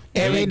different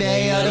every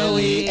day of the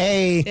week.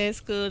 Hey.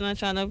 That's cool. I'm not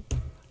trying to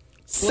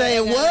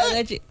Say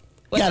what?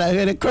 Got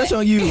a crush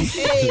on you.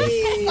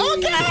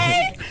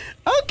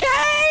 Okay.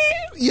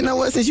 You know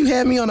what? Since you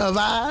had me on a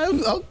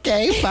vibe,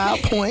 okay,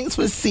 5 points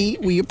for C.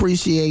 We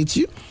appreciate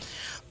you.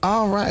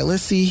 All right,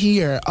 let's see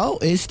here. Oh,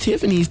 it's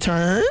Tiffany's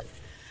turn.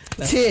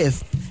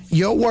 Tiff,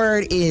 your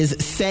word is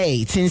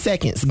say. 10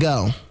 seconds.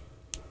 Go.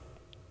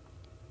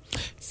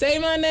 Say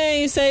my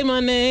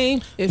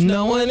name. If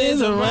no one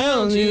is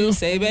around you,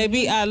 say,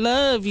 baby, I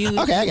love you.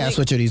 Okay, I gotta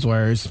switch to these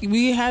words.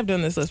 We have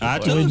done this list before. I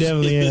told you.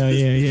 Definitely,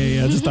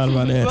 yeah. I just thought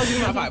about that. Well, give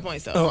me my 5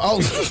 points, though. Oh.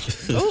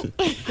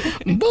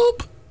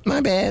 Boop. My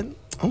bad.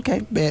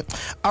 Okay, bet.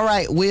 All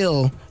right,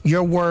 Will,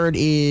 your word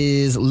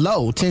is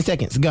low. 10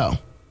 seconds. Go.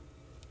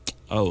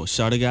 Oh,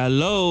 shawty got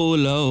low,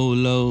 lot,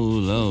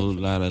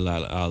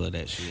 all of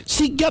that shit.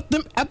 She got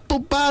them apple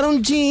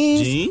bottom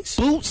jeans,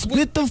 boots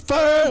with the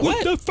fur.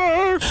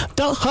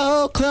 The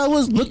whole club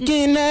was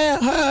looking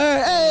at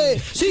her.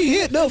 Hey, she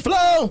hit the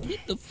floor.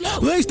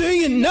 Next thing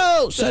you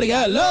know, shawty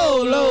got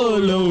low.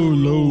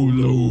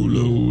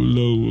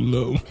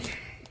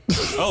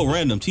 Oh,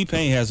 random.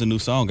 T-Pain has a new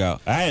song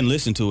out. I hadn't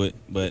listened to it,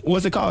 but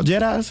What's it called?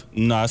 Jedi's?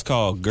 no, it's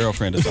called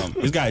Girlfriend or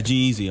something. It's got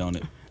G-Eazy on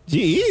it.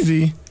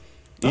 G-Eazy.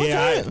 Yeah,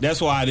 Okay.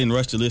 that's why I didn't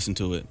rush to listen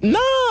to it. Nah,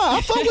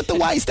 I fuck with the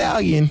White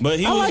Stallion.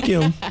 But I like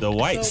him. The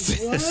whites.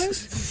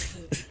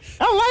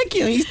 I like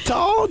him. He's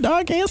tall,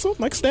 dark, handsome,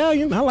 like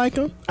Stallion. I like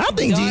him. I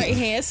think Dark,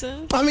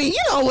 handsome. I mean, you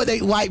know what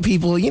white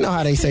people, you know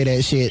how they say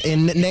that shit.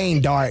 And name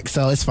dark,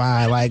 so it's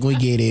fine. Like, we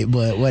get it,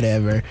 but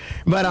whatever.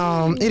 But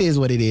it is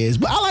what it is.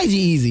 But I like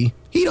G-Eazy.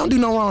 He don't do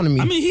no wrong to me.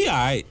 I mean, he all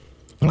right.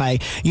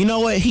 Like, you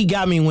know what? He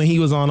got me when he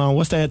was on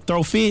what's that?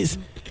 Throw Fits.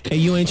 And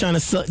you ain't trying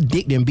to suck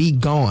dick, then be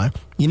gone.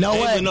 You know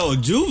what? But no,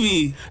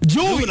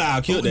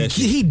 Juvenile killed that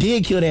shit. He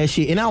did kill that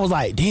shit. And I was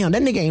like, damn,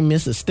 that nigga ain't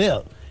missed a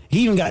step.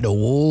 He even got the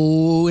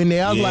whoa in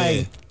there. I was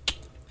like,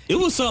 it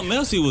was something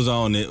else he was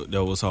on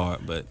that was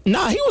hard, but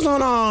nah, he was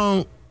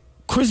on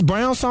Chris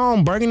Brown's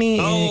song Burgundy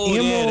and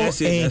Emerald that's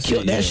and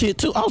killed that shit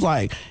too. I was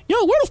like,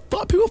 yo, where the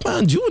fuck people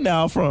find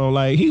Juvenile from?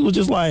 Like, he was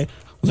just like,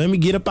 let me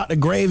get up out the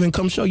grave and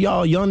come show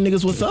y'all young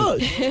niggas what's up.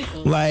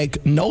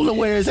 Like, Nola,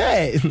 where is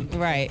that?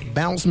 Right.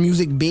 Bounce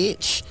music,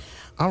 bitch.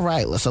 All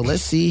right, so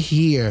let's see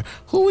here.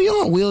 Who we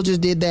on? Will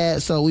just did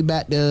that, so we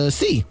back to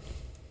C.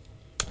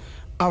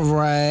 All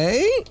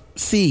right.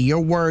 C, your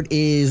word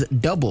is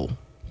double.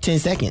 10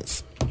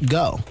 seconds.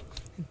 Go.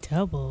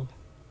 Double.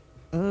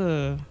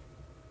 I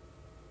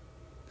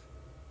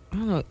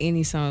don't know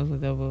any songs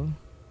with double.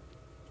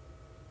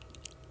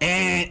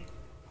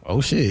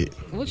 Oh, shit.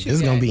 What you This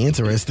is got? going to be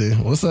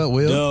interesting. What's up,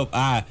 Will?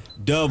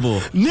 double.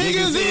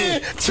 Niggas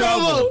in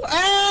trouble.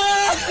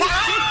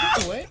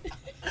 What?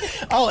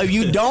 Oh, if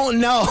you don't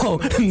know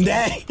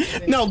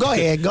that, no, go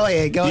ahead.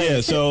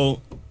 Yeah,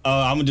 so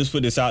I'm gonna just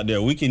put this out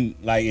there. We can,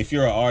 like, if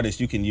you're an artist,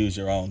 you can use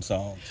your own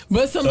song.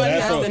 But somebody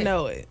that's has from- to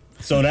know it.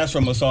 So that's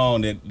from a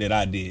song that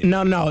I did.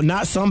 No,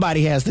 not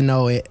somebody has to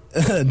know it.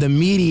 The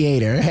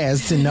mediator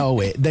has to know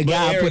it. The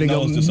guy Eric putting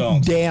knows the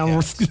song.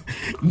 damn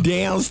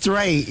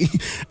straight.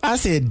 I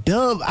said,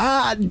 double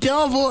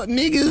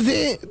niggas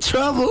in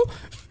trouble.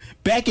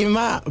 Back in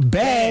my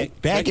bag,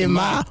 back in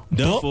my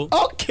duffel.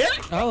 Okay.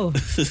 Oh.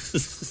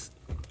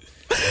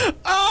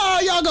 Oh,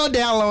 y'all go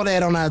download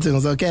that on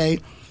iTunes, okay?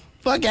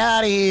 Fuck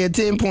out of here.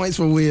 10 points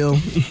for Will.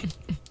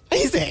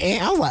 He said,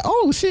 and I was like,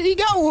 oh shit, he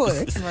got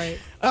one. Right.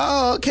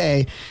 Oh,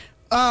 okay.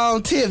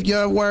 Tiff,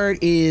 your word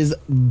is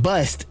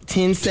bust.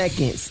 10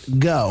 seconds.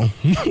 Go.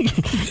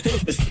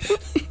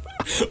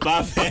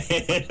 My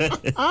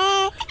bad.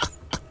 I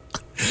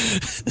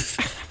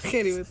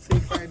can't even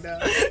think right now.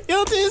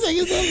 Yo, 10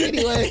 seconds up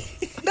anyway.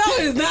 No,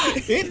 it's not.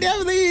 It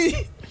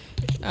definitely.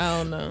 I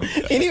don't know.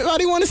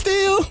 Anybody want to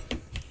steal?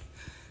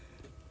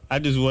 I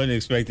just wasn't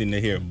expecting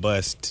to hear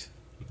bust.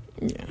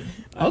 Yeah.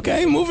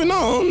 Okay, moving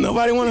on.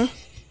 Nobody want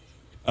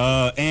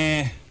to?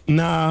 And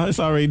Nah, it's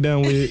already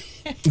done with.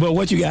 But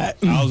what you got?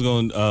 I was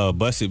gonna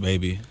bust it,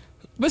 baby.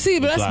 But see,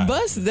 that's Reply.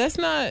 bust. That's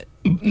not.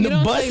 You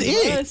don't Bust say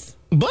it. bust.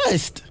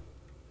 Bust.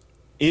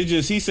 It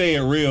just, he say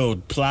it real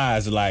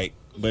plies like,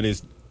 but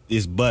it's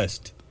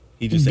bust.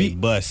 He just say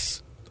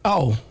bust.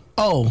 Oh.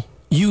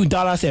 You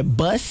thought I said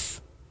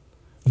bust?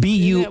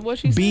 that what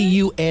she said?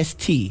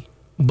 B-U-S-T.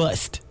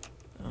 Bust.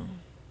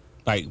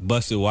 Like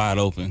busted wide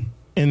open.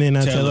 And then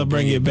I tell her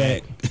bring it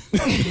back.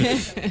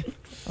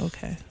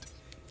 Okay.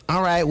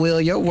 All right, Will,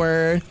 your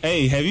word.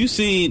 Hey,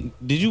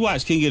 did you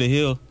watch King of the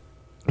Hill?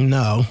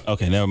 No.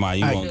 Okay, never mind.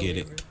 You won't get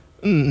it.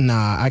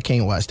 Nah, I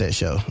can't watch that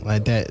show.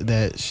 Like that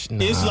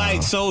nah. It's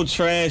like so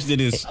trash that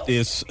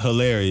it's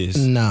hilarious.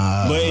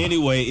 Nah. But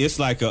anyway, it's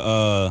like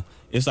a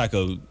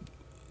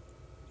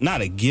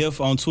not a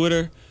GIF on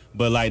Twitter,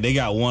 but like they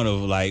got one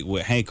of like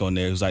with Hank on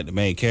there, who's like the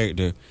main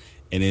character,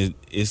 and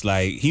it's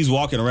like he's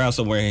walking around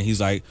somewhere and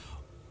he's like,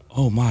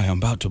 "Oh my, I'm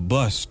about to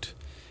bust."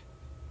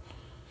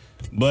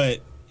 But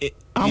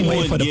I'm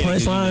waiting for the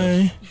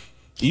punchline.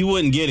 You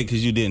wouldn't get it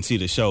because you didn't see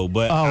the show,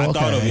 but I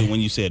thought of it when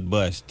you said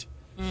bust.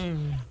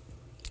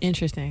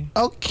 Interesting.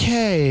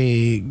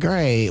 Okay,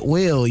 great.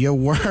 Will, your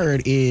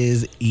word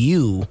is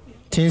you.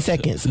 10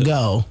 seconds,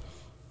 go.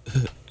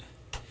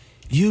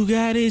 You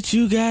got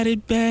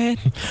it bad.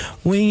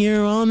 When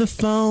you're on the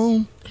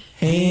phone,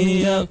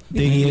 hang up,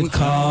 then you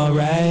call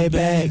right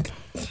back.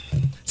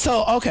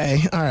 So, okay,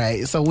 all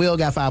right. So Will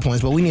got 5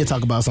 points, but we need to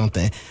talk about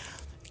something.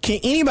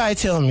 Can anybody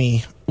tell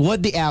me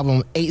what the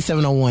album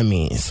 8701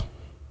 means?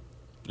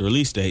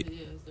 Release date.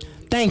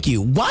 Thank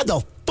you. Why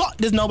the fuck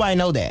does nobody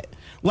know that?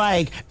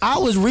 Like, I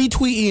was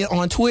retweeting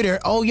on Twitter,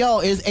 oh, yo,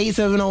 it's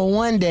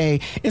 8701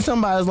 day. And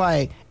somebody's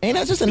like, ain't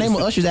that just the name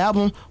of Usher's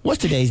album?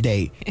 What's today's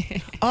date?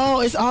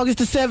 Oh, it's August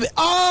the 7th.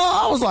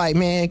 Oh, I was like,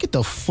 man, get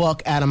the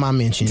fuck out of my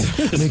mentions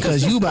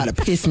because you about to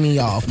piss me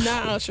off.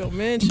 Not out your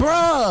mention.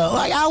 Bruh,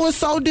 like, I was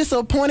so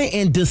disappointed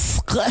and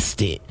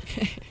disgusted.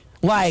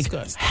 Like,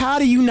 Disgusting. how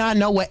do you not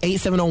know what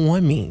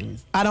 8701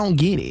 means? I don't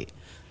get it.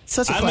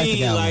 Such a I classic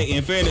mean, album. like,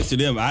 in fairness to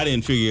them, I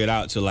didn't figure it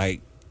out till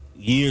like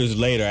years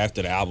later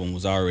after the album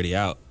was already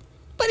out.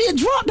 But it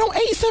dropped on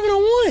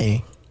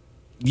 8701.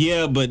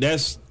 Yeah, but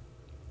that's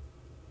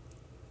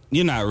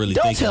you're not really.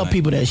 Don't thinking tell like,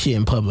 people that shit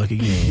in public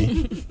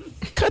again.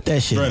 Cut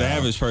that shit Bro, out. the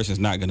average person's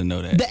not gonna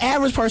know that. The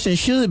average person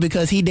should,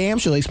 because he damn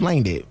sure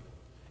explained it.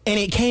 And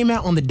it came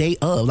out on the day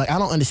of. Like, I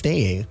don't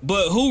understand.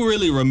 But who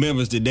really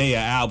remembers the day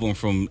an album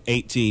from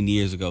 18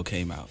 years ago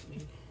came out?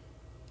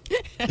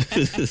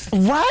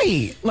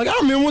 Right. Like, I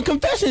remember when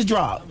Confessions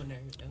dropped.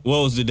 What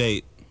was the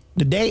date?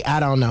 The date, I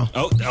don't know.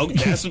 Oh,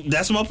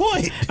 that's my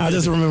point. I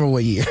just remember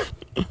what year.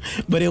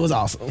 But it was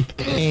awesome.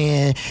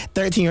 And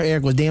 13-year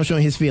Eric was damn sure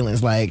in his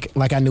feelings. Like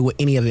I knew what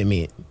any of it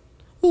meant.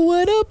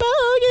 What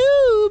about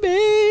you,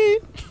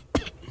 babe?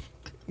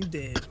 You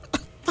dead.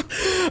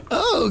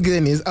 Oh,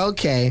 goodness.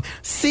 Okay.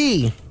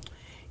 C,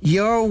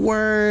 your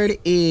word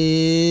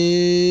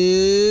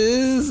is...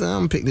 I'm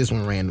going to pick this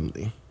one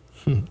randomly.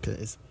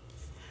 Because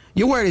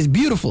your word is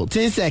beautiful.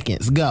 10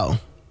 seconds. Go.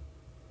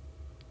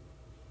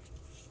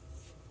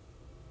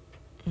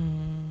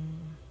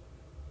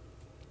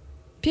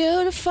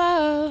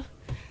 Beautiful.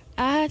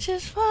 I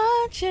just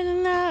want you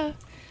to know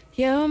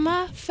you're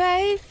my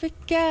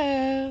favorite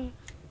girl.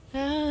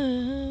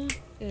 Yeah.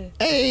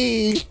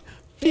 Hey,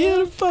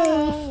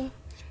 beautiful.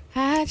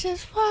 I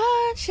just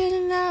want you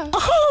to know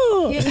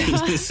Oh. you're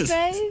my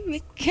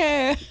favorite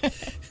girl.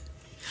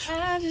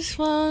 I just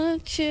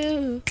want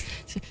you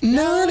to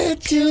Know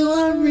that you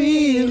are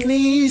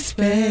really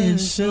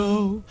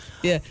special.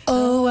 Yeah.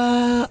 Oh,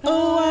 wow.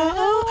 Oh,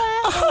 wow.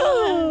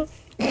 Oh.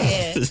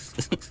 Yeah.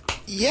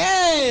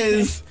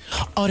 Yes.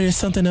 Oh, there's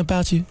something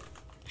about you.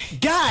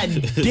 God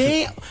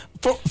damn.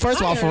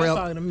 First of all, I for heard that real,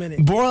 song in a minute.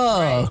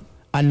 bruh,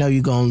 I know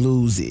you're gonna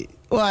lose it.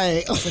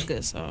 Like, It's a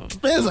good song.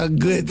 that's a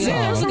good song.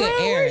 Yeah, it's a good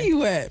era. Where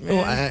you at, man?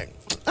 Like, I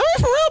mean,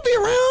 Pharrell be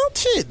around.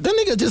 Shit, that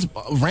nigga just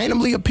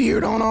randomly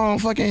appeared on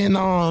fucking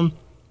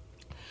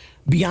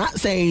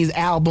Beyonce's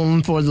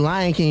album for the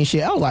Lion King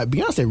shit. I was like,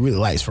 Beyonce really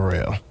likes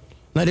Pharrell.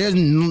 Like,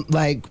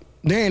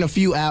 there ain't a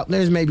few out.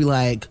 There's maybe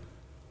like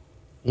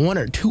 1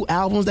 or 2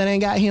 albums that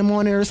ain't got him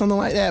on it or something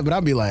like that. But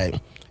I'll be like,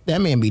 that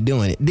man be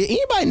doing it. Did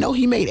anybody know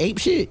he made Ape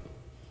Shit?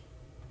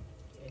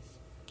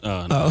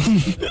 No.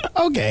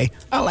 Okay,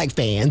 I like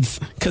fans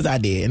because I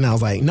did, and I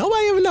was like,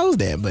 nobody ever knows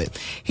that, but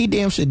he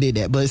damn sure did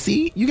that. But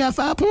see, you got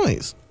 5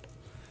 points.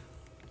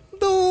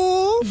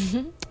 All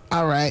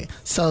right,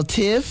 so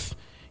Tiff,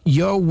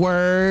 your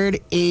word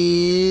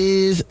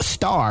is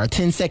star.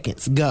 10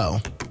 seconds, go.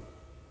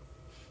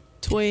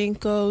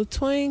 Twinkle,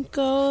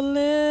 twinkle,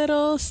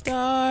 little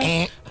star,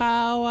 Eh.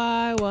 how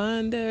I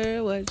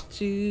wonder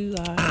what you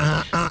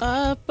are.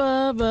 Up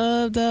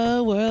above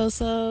the world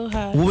so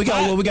high. What we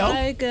got? What we got?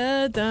 Like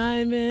a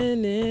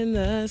diamond in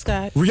the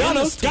sky.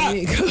 Rihanna, stop.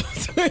 Twinkle,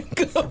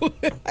 twinkle.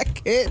 I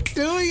can't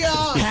do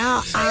y'all.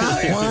 How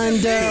I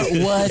wonder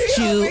what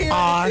you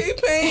are.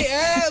 T-Pain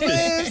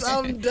ad-libs.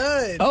 I'm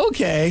done.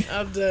 Okay,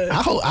 I'm done.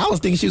 I was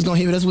thinking she was gonna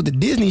hit us with the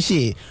Disney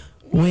shit.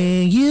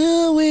 When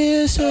you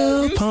wish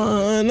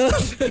upon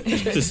us. Too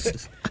many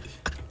notes.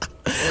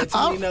 Too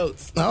many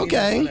notes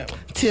Okay. on that one.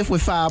 Tiff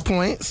with 5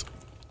 points.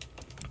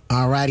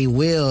 Alrighty,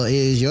 Will, it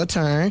is your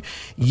turn.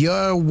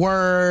 Your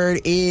word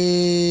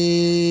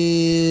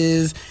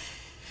is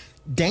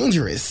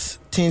dangerous.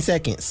 10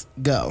 seconds.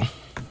 Go.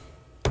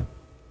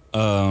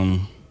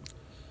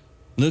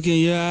 Look in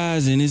your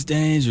eyes and it's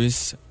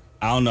dangerous.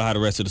 I don't know how the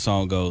rest of the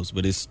song goes,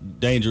 but it's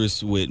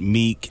dangerous with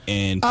Meek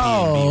and P&B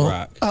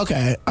Rock.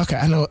 Okay.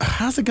 I know.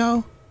 How's it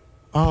go?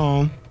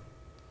 Something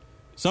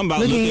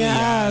about Look in your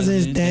eyes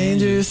is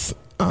dangerous.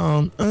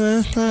 I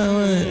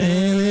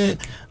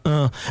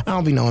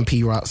don't be knowing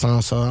P Rock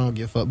songs, so I don't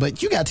give a fuck.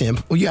 But you got 10.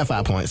 Well, you got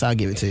 5 points. I'll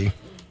give it to you.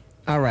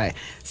 All right.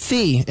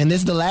 C, and this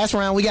is the last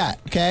round we got.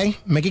 Okay,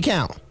 make it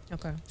count.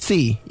 Okay.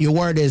 C, your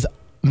word is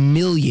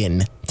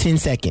million. 10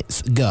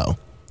 seconds. Go.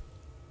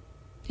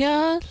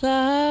 Your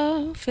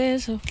love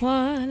is a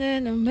 1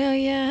 in a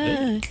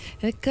million.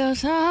 It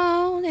goes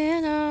on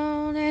and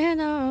on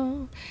and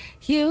on.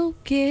 You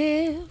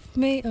give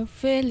me a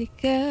really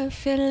good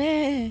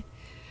feeling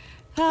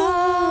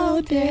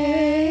all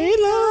day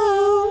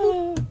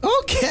long.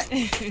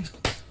 Okay.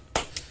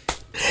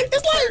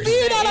 It's like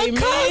being at a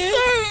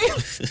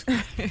concert.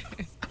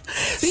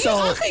 See,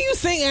 how can you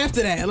sing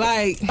after that?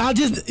 Like,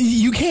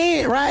 You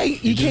can't,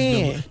 right? You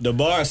can't. The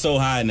bar is so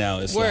high now.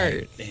 It's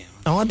Word. like, damn.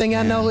 The only thing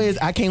I know is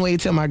I can't wait to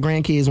tell my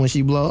grandkids when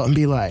she blow up and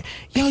be like,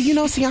 yo,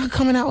 Siaka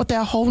coming out with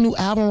that whole new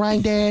album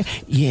right there.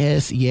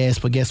 Yes,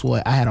 but guess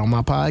what? I had on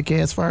my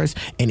podcast first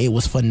and it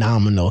was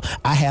phenomenal.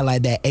 I had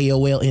like that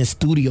AOL in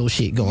studio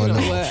shit going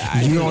on.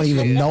 what? You don't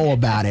even know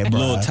about it,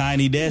 bro. Little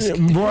tiny desk.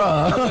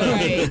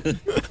 Bruh. Right.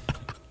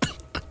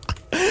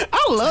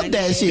 I love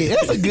that shit.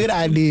 That's a good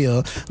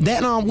idea.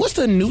 That what's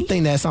the new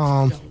thing that's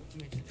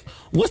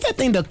what's that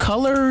thing? The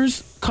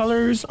colors.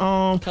 Color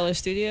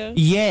Studio?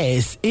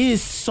 Yes,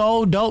 it's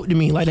so dope to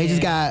me. Like they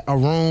just Yeah. got a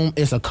room.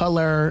 It's a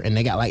color, and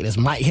they got like this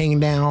mic hanging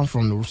down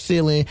from the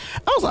ceiling.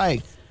 I was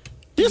like,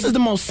 This is the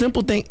most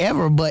simple thing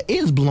ever, but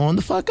it's blowing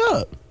the fuck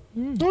up.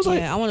 I was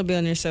like, I want to be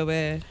on there so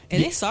bad.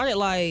 And it started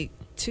like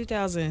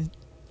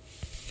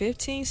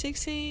 2015,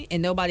 16,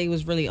 and nobody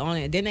was really on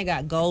it. Then they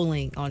got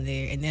GoldLink on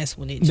there, and that's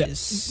when it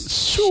just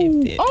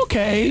shifted.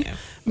 Okay. Yeah.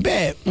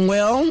 Bet.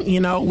 Well,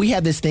 we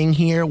have this thing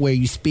here where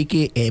you speak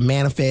it and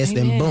manifest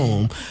and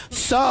boom.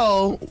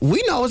 So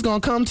we know it's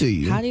gonna come to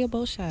you. How do you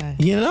both shy?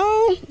 Hey,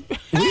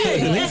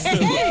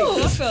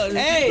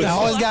 I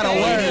always got a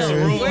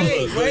word.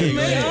 Wait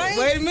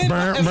a minute.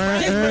 I was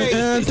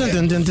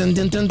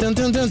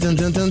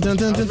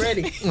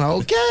ready.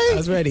 Okay. I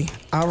was ready.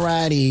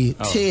 Alrighty.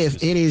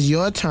 Tiff, it is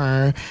your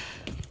turn.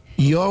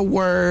 Your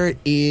word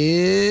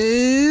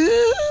is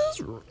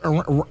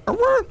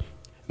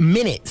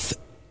minutes.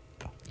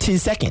 10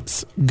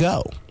 seconds.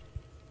 Go.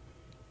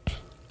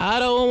 I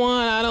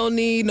don't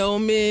need no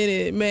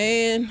minute,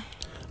 man.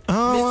 Missy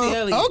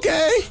Elliott.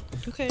 Okay.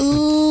 Okay.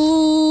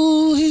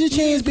 Ooh, here's your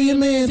chance, be a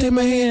man, take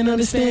my hand,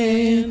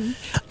 understand.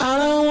 I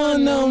don't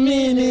want no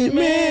minute,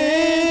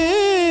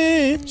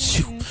 man.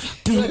 Shoot.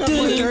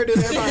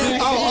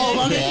 Oh,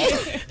 my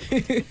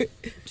bad.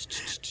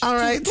 All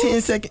right,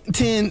 10 seconds.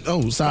 10.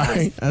 Oh,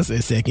 sorry. I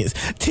said seconds.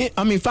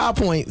 5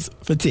 points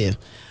for Tiff.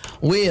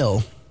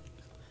 Will.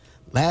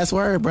 Last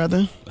word,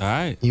 brother. All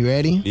right. You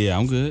ready? Yeah,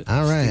 I'm good.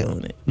 All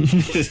right.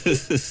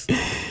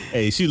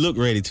 Hey, she looked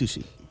ready too.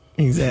 She.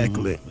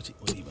 Exactly. What you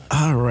about?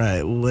 All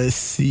right. Let's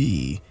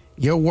see.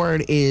 Your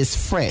word is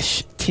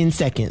fresh. 10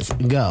 seconds.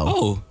 Go.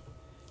 Oh,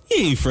 you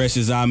ain't fresh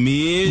as I'm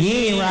is. You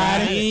ain't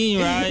riding. You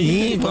ain't riding.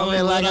 You ain't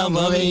bumping like I'm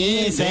bumping. You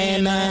ain't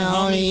saying nothing,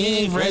 homie. You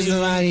ain't fresh as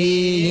I'm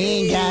here. You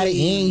ain't got it.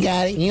 You ain't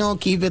got it. You don't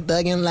keep it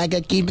thugging like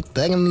I keep it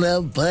thugging,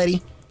 little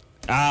buddy.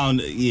 I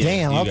don't. Yeah.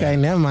 Damn. Okay.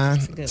 Never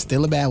mind.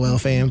 Still a Badwell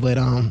fan, but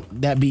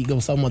that beat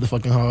goes so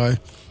motherfucking hard.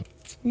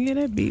 Yeah,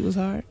 that beat was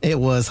hard. It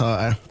was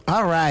hard.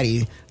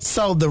 Alrighty.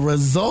 So the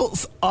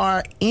results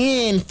are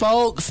in,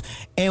 folks,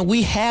 and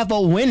we have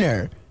a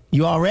winner.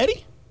 You all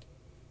ready?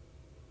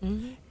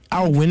 Mm-hmm.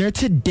 Our winner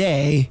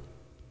today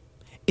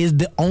is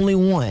the only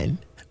one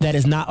that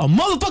is not a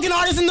motherfucking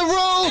artist in the room.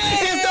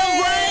 It's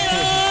the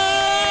Raiders.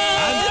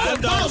 I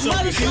thought so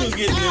because she was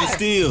getting them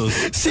steals.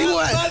 See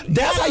what?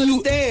 That's how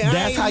you.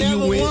 That's how you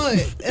win. Won,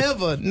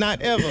 ever,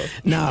 not ever.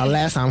 Nah,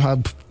 last time her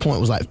point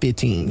was like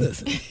 15.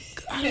 Listen,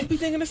 I didn't be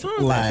thinking the song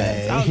Like,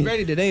 that fast. I was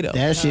ready today though.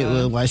 That shit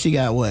was like, she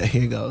got what?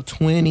 Here you go.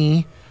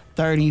 20,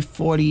 30,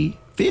 40,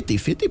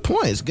 50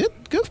 points. Good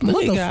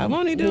Look at God,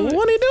 won't he do it?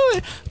 Won't he do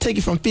it? Take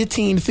it from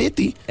 15 to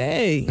 50.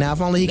 Hey. Now,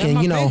 if only he that's can,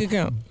 my you know, bank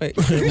account. Wait.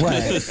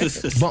 right,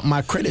 bump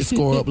my credit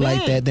score up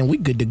like that, then we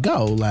good to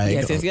go. Like,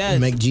 Yes.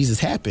 make Jesus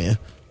happen.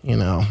 You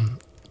know,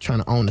 trying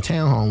to own a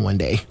townhome one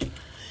day,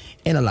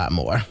 and a lot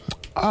more.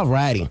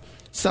 Alrighty,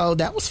 so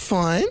that was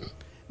fun.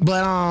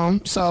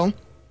 But so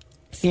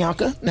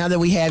Bianca, now that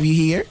we have you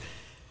here,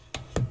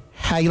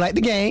 how you like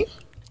the game?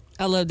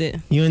 I loved it.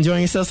 You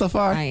enjoying yourself so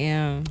far? I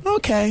am.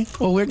 Okay.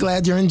 Well, we're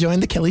glad you're enjoying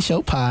the Kelly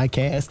Show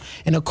podcast.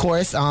 And of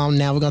course, now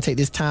we're going to take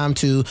this time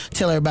to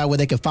tell everybody where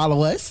they can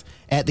follow us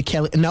at the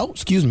Kelly. No,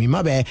 excuse me.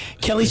 My bad.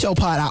 Kelly Show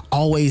Pod. I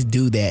always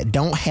do that.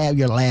 Don't have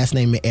your last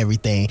name in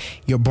everything.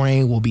 Your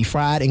brain will be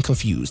fried and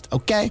confused.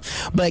 Okay.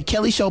 But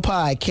Kelly Show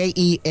Pod,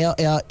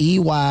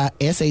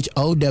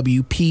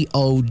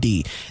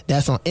 KELLEYSHOWPOD.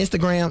 That's on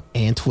Instagram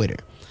and Twitter.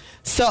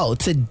 So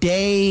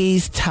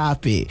today's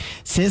topic,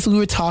 since we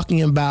were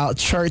talking about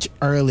church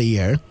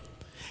earlier,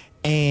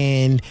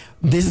 and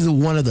this is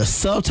one of the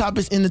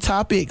subtopics in the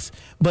topics,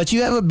 but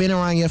you ever been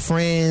around your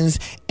friends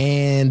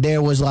and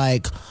there was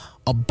like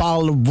a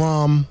bottle of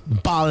rum,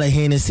 bottle of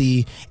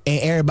Hennessy, and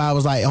everybody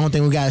was like, I don't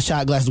think we got a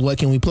shot glass. What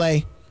can we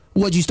play?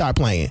 What'd you start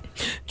playing?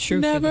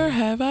 Never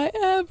have I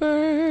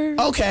ever.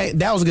 Okay,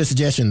 that was a good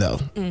suggestion though.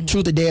 Mm-hmm.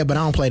 Truth or Dare, but I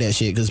don't play that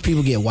shit because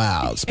people get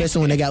wild, especially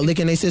when they got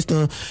liquor in their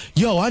system.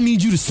 Yo, I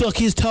need you to suck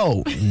his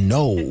toe.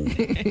 No,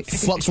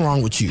 fuck's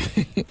wrong with you?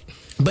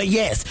 But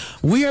yes,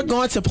 we are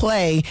going to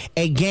play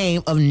a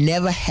game of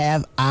Never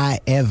Have I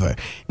Ever.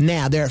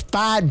 Now, there are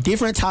 5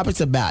 different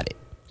topics about it.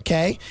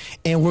 Okay,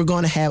 and we're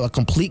going to have a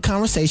complete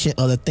conversation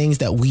of the things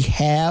that we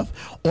have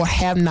or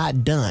have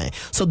not done.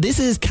 So this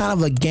is kind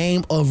of a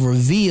game of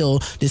reveal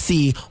to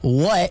see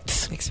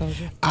what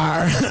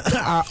our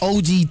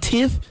OG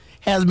Tiff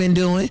has been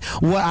doing,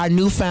 what our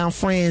newfound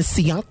friend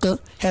Sianka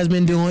has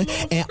been doing,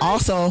 and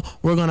also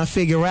we're going to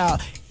figure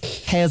out,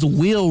 has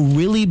Will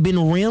really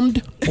been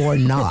rimmed or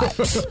not?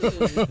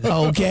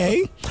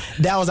 Okay,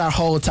 that was our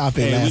whole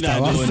topic last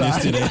time. We're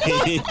not doing this today.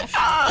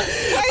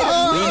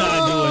 We're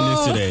not doing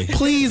this today.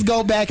 Please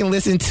go back and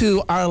listen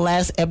to our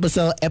last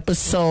episode,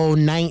 episode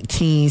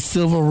 19,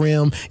 Silver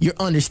Rim. You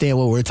understand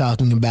what we're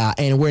talking about,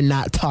 and we're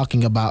not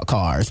talking about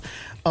cars.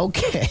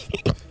 Okay.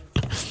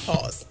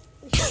 Pause.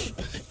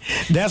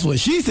 That's what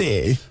she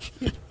said.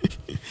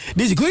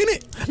 Did you clean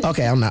it?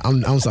 Okay,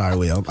 I'm sorry,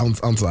 Will. I'm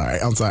sorry.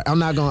 I'm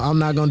not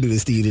gonna do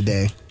this to you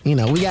today. You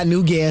know, we got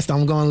new guests.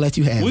 I'm gonna let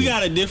you have it. We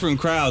got a different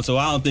crowd, so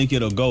I don't think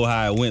it'll go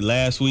how it went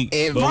last week.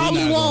 It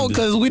probably won't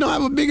because we don't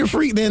have a bigger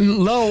freak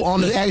than Lo on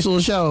the actual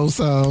show.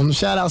 So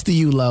shout outs to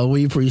you, Lo.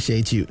 We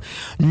appreciate you.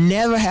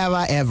 Never have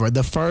I ever.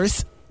 The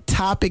first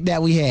topic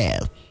that we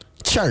have.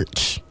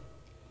 Church.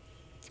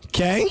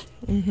 Okay?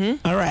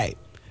 Mm-hmm. All right.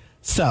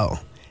 So,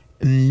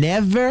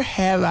 never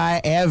have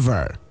I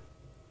ever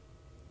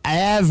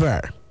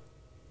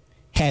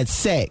had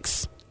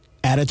sex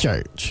at a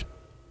church.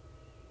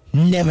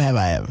 Never have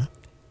I ever.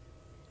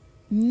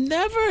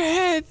 Never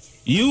had.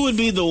 You would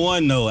be the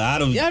one though.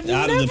 Out of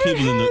the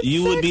people,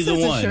 you would be the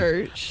one.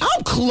 Church.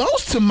 I'm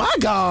close to my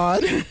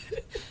God.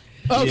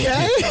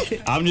 Okay.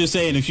 Yeah. I'm just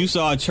saying, if you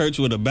saw a church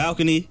with a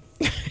balcony,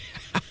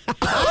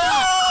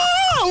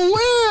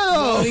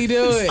 Won't he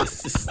do it?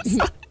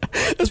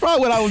 That's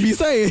probably what I would be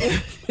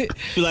saying.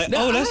 you're like,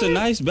 that's a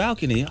nice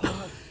balcony.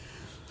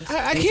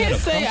 I can't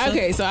say.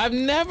 Okay, so I've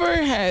never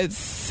had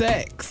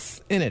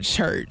sex in a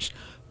church.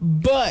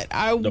 But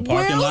I will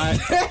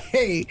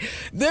say,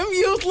 them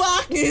youth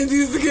lock-ins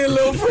used to get a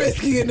little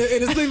frisky in the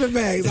sleeping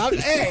bags. I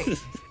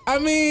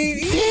mean,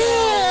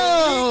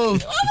 damn. I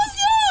was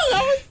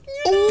young.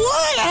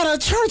 What? At a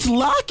church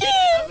lock-in?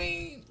 I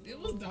mean, it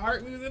was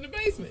dark. We was in the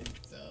basement.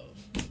 So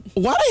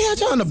why they had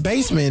y'all in the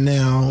basement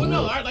now? Well,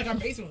 no, our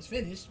basement was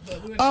finished.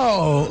 But we went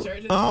to the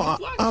church.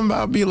 I'm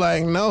about to be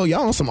like, no,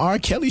 y'all on some R.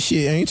 Kelly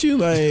shit, ain't you?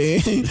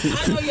 Like, I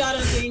know y'all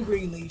done seen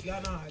Greenleaf.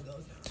 Y'all know how it goes.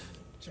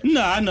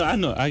 No, I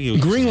know. I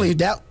get Greenleaf.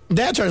 That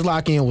church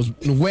lock-in was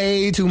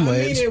way too much.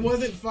 I mean, it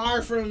wasn't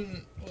far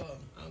from. Well,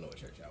 I don't know what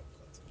church y'all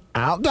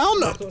I don't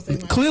know.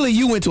 Clearly,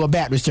 you went to a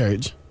Baptist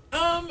church.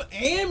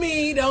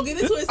 Amy, don't get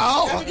into it.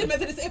 African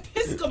Methodist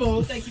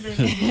Episcopal. Thank you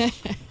very much.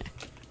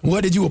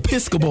 What did you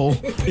Episcopal?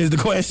 Is the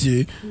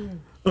question.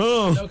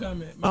 No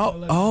comment.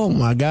 Oh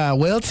my God.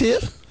 Well,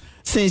 Tiff,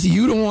 since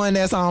you the one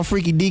that's on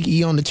freaky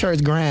deaky on the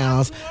church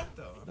grounds,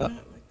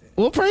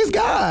 well, praise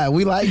God.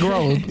 We like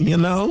growth, you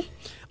know.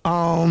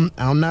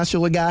 I'm not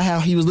sure how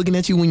he was looking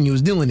at you when you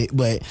was doing it,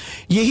 but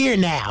you're here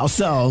now,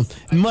 so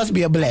it must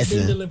be a blessing.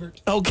 Been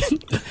delivered. Okay.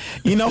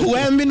 You know who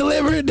hasn't been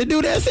delivered? The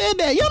dude that said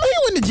that. Y'all know he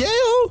went to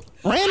jail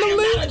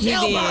randomly.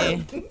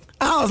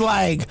 I was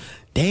like,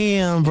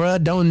 damn, bro,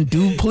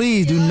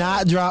 please do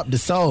not drop the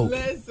soap.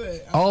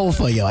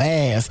 For your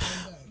ass.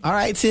 All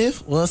right,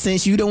 Tiff. Well,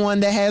 since you the one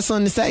that has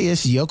something to say,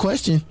 it's your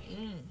question.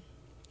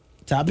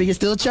 Topic is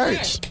still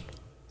church. Okay.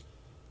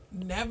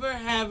 Never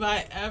have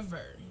I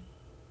ever.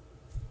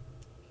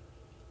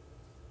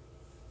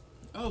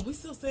 Oh, we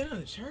still staying at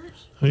the church?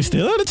 We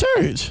still at the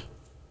church.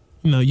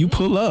 You know, you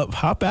pull up,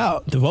 hop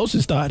out,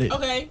 devotion started.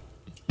 Okay.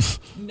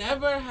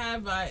 Never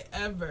have I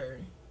ever.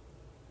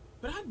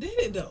 But I did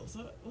it though.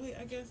 So wait,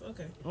 I guess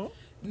okay. Oh.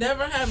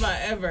 Never have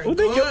I ever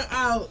gone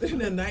out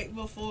the night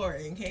before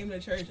and came to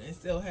church and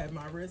still had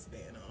my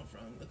wristband on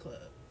from the club.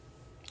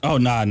 Oh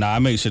nah, I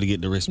make sure to get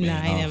the wristband.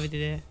 Nah, I never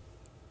did that.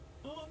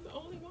 Oh, I'm the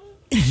only one.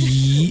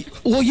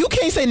 Well, you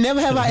can't say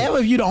never have I ever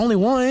if you the only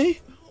one.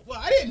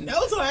 Well, I didn't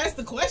know till I asked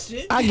the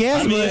question. I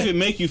guess. I mean, if it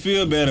make you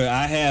feel better,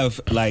 I have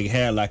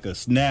had a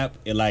snap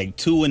at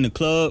 2 in the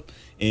club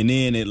and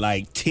then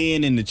at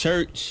 10 in the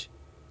church.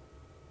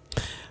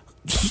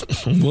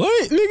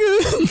 What,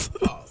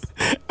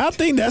 nigga? I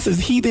think that's as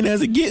heathen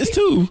as it gets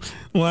too.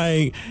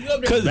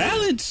 Cause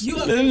balance.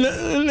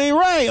 They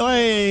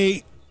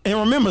right. And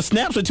remember,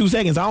 snaps are 2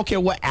 seconds. I don't care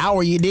what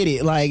hour you did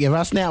it. If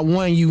I snap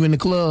one, you in the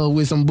club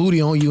with some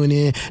booty on you, and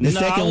then the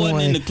second one. I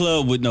wasn't in the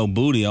club with no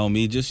booty on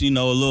me. Just, a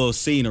little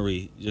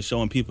scenery. Just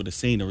showing people the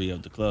scenery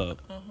of the club.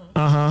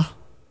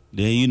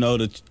 Then,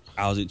 I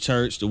was at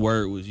church. The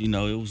word was, it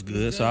was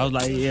good. So I was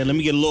like, yeah, let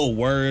me get a little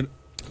word.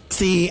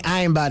 See,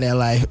 I ain't about that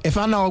life. If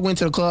I know I went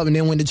to the club and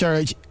then went to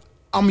church,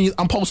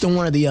 I'm posting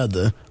one or the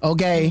other,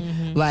 okay?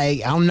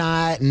 I'm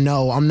not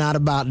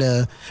about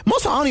the.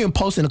 Most time I don't even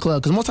post in the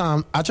club because most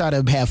time I try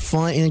to have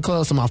fun in the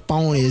club, so my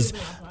phone is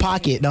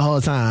pocket the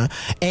whole time.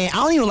 And I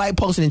don't even like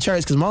posting in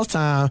church because most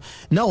time,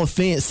 no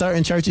offense,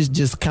 certain churches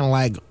just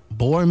kind of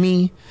bore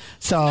me.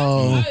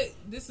 So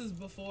this is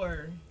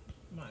before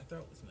my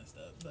throat was messed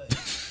up, but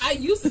I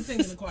used to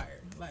sing in the choir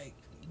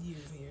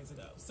years and years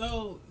ago.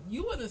 So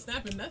you wasn't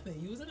snapping nothing.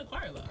 You was in the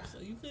choir lounge, so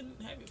you couldn't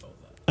have your phones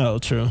up. Oh,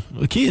 true.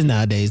 Well, kids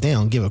nowadays, they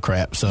don't give a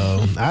crap.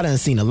 So I done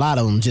seen a lot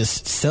of them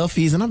just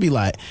selfies, and I'll be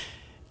like,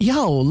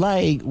 yo,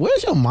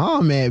 where's your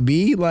mom at,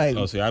 B?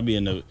 See, I be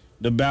in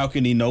the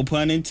balcony, no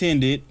pun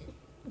intended.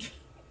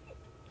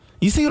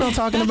 You see what I'm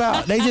talking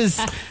about? They just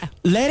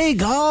let it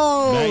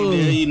go. Back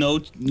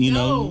there,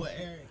 No,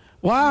 Eric.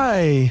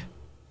 Why?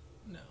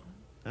 No.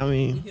 I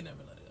mean, you can never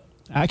let it go.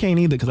 I can't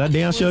either because I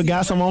damn sure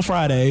got some on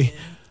Friday.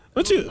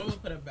 I'm gonna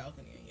put a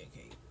balcony in your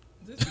cake.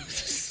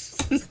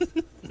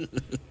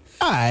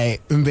 All right,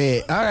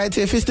 bet. All right,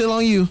 Tiff, it's still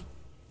on you.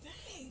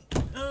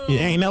 Dang.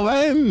 Ain't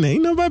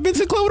nobody been to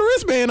the club with a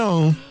wristband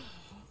on.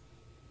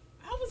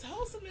 I was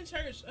wholesome in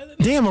church.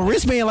 Damn, a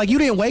wristband, you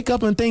didn't wake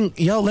up and think,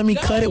 yo, let me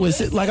cut it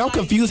with. I'm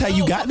confused how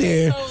you got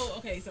there.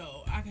 So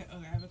I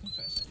have a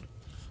confession.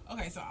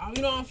 Okay, so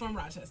I'm from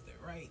Rochester,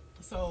 right?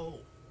 So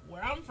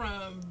where I'm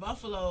from,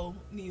 Buffalo,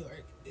 New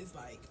York, is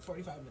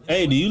 45 minutes.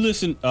 Hey, do you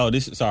listen? Oh,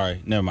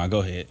 sorry, never mind. Go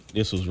ahead.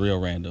 This was real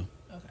random.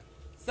 Okay,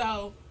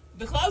 so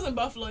the clubs in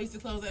Buffalo used to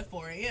close at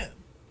 4 a.m.,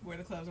 where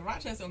the clubs in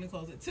Rochester only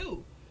close at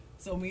 2.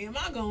 So me and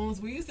my goons,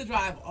 we used to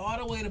drive all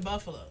the way to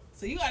Buffalo.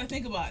 So you got to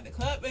think about it. The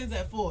club ends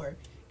at 4.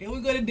 Then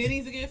we go to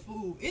Denny's to get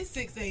food. It's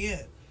 6 a.m.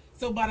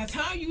 So by the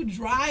time you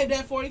drive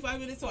that 45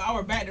 minutes to an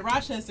hour back to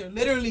Rochester,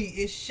 literally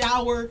it's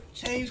shower,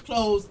 change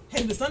clothes,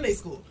 head to Sunday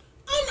school.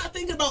 I'm not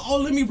thinking about, oh,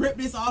 let me rip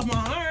this off my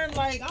arm.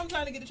 Like, I'm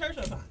trying to get to church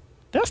on time.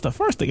 That's the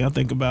first thing I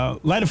think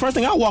about. Like the first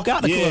thing I walk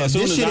out the club,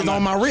 this shit is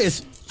on my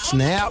wrist.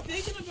 Snap. I'm not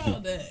thinking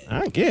about that.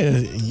 I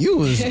guess you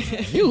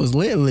was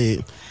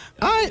lit.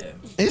 All right,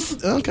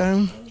 it's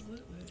okay.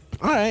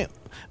 All right.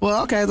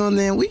 Well, okay. So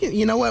then we can.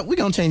 You know what? We're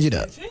gonna change it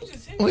up.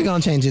 We're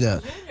gonna change it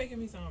up. You're making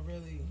me sound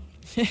really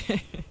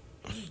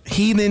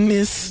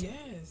Heathenness. yes.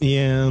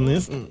 Yeah.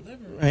 This.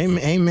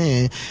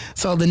 Amen.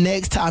 So the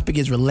next topic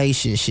is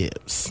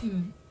relationships.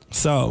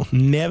 So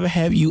never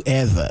have you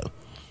ever.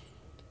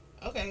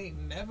 Okay,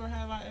 never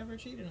have I ever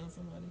cheated on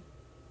somebody.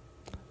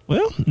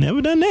 Well,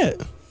 never done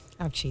that.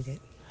 I've cheated.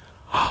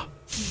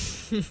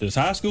 Does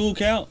high school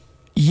count?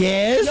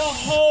 Yes. The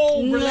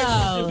whole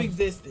relationship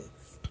existence.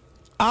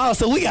 Oh,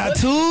 so we got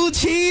 2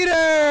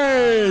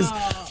 cheaters.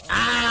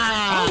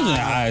 I was in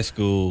high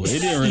school. It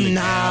didn't really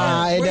Nah,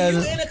 count. it Were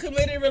doesn't. you in a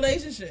committed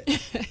relationship?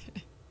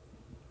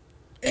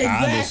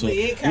 Exactly.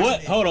 It counted.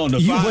 What? Hold on.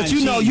 Define But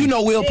cheating. you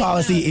know will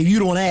policy. If you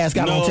don't ask,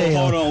 I don't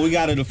tell. Hold on. We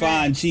got to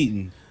define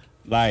cheating.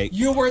 Like,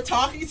 You were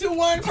talking to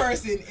one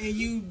person and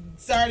you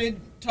started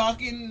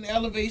talking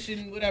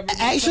elevation, whatever. with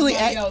Actually,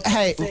 somebody else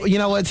hey, at the same you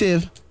know what,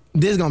 Tiff?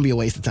 This is gonna be a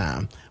waste of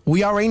time.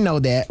 We already know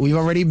that. We've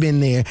already been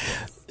there.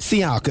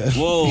 Sianka.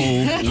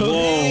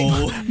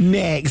 whoa.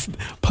 Next,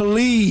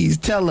 please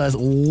tell us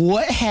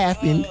what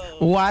happened.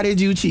 Why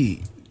did you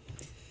cheat?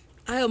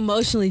 I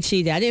emotionally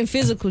cheated. I didn't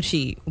physical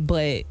cheat,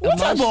 but What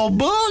type of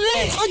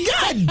bullshit? Oh,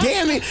 God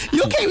damn it.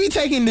 You can't be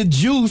taking the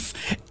juice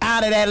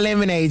out of that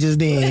lemonade just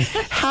then.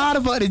 How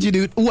the fuck did you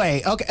do?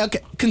 Wait, okay.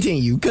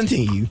 Continue.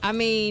 I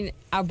mean,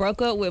 I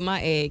broke up with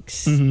my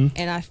ex, Mm-hmm.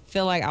 and I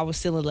feel like I was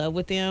still in love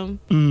with them,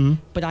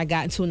 but I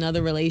got into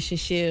another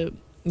relationship,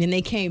 and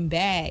they came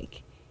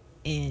back,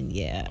 and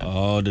yeah.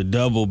 Oh, the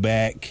double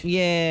back.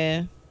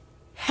 Yeah.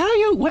 How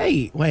you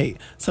wait.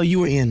 So you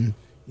were in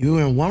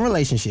one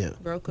relationship.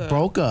 Broke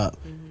up.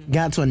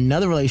 Got to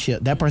another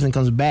relationship. That person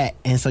comes back,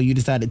 and so you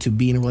decided to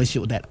be in a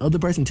relationship with that other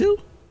person too?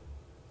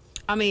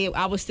 I mean,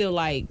 I was still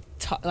like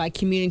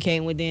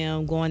communicating with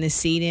them, going to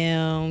see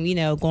them,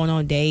 going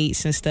on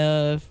dates and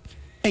stuff.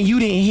 And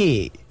you didn't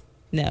hit,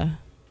 No.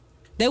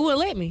 They wouldn't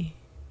let me.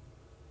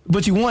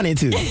 but you wanted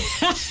to.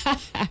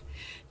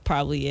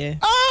 Probably, yeah.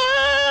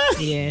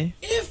 Yeah.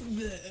 If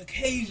the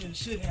occasion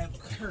should have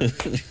occurred,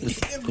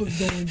 it was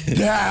going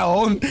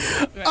down. Down.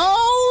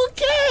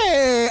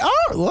 Okay.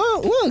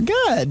 Oh, well,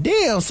 god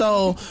damn.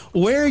 So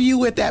where are you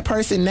with that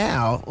person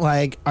now?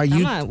 Like, are I'm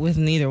you not with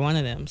neither one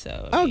of them,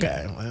 so. I mean,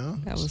 okay? Well,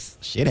 that was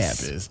shit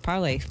happens.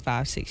 probably like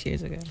 5-6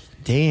 years ago.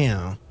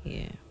 Damn.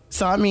 Yeah.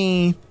 So I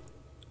mean,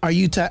 are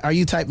you type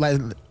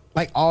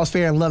like all's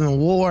fair in love and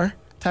war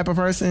type of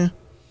person?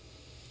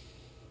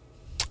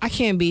 I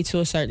can be to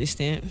a certain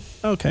extent.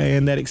 Okay,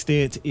 and that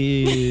extent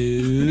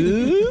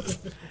is.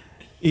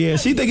 Yeah,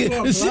 she thinking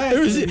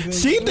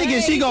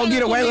she gonna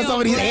get away with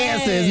some of these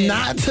answers.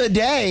 Not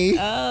today.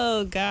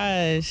 Oh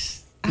gosh.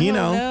 I You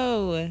don't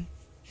know. know.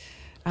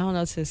 I don't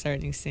know to a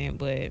certain extent,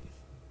 but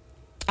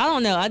I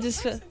don't know. I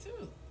just feel. Person,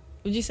 too.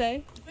 What'd you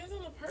say? Depends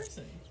on the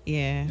person.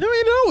 Yeah. I mean,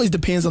 it always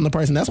depends on the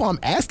person. That's why I'm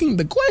asking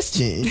the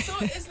question. So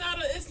it's not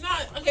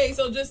okay.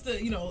 So just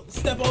to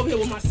step over here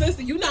with my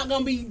sister, you're not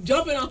gonna be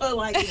jumping on her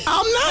like this.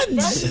 I'm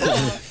First of not.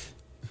 all,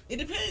 it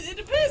depends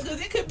because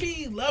it could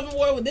be love and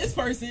war with this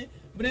person,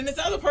 but then this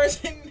other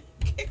person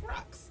kick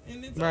rocks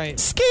and it's Right.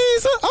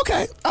 Skis.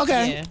 Okay.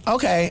 Yeah.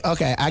 Okay.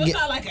 I It's get.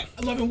 not like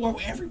a love and war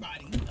with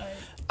everybody. Like,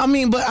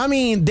 I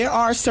mean, there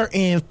are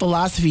certain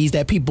philosophies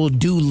that people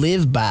do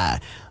live by,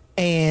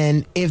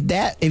 and if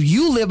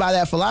you live by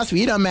that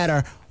philosophy, it doesn't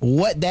matter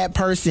what that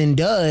person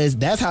does.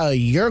 That's how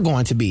you're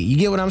going to be. You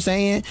get what I'm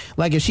saying?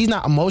 Like if she's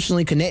not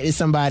emotionally connected to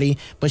somebody,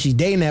 but she's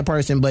dating that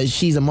person, but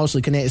she's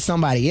emotionally connected to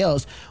somebody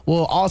else.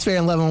 Well, all's fair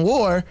in love and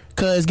war.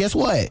 Because guess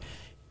what?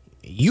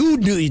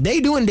 They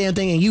doing damn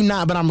thing and you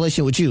not, but I'm in a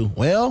relationship with you.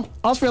 Well,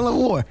 all's fair in love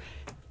and war.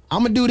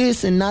 I'm gonna do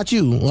this and not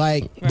you.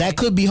 Like that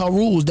could be her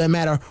rules. Doesn't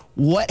matter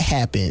what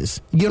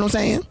happens. You get what I'm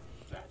saying?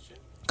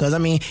 Because I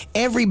mean,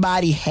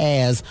 everybody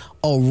has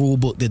a rule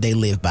book that they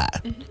live by.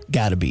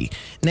 Gotta be.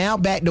 Now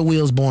back to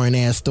Will's boring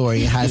ass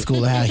story in high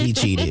school of how he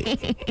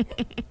cheated.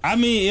 I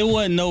mean, it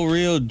wasn't no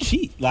real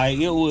cheat. Like,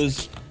 it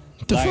was.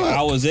 Fuck?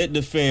 I was at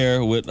the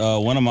fair with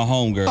one of my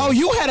homegirls. Oh,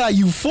 you had a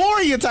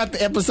Euphoria type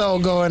of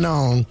episode going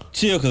on.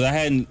 Chill, because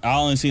I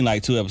only seen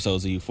like 2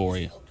 episodes of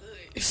Euphoria.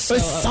 It's so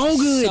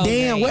good. so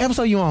Damn, great. what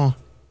episode you on?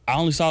 I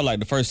only saw like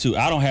the first 2.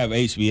 I don't have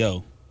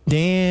HBO.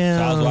 Damn.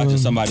 So I was watching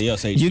somebody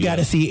else HBO. You got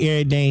to see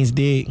Eric Dane's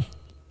dick.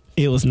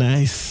 It was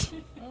nice.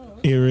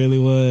 It really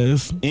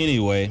was.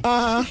 Anyway.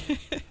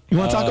 You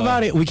want to talk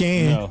about it? We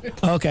can. No.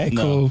 Okay,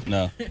 cool.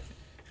 No.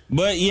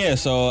 But yeah,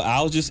 so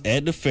I was just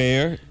at the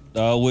fair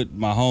with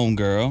my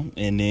homegirl,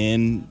 and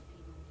then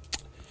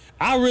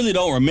I really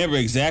don't remember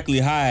exactly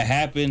how it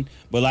happened,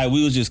 but like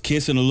we was just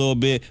kissing a little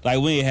bit. Like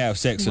we didn't have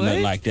sex or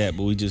nothing like that,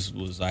 but we just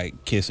was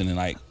like kissing and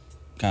like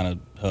kind of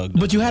hugged.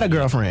 But you had a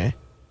girlfriend.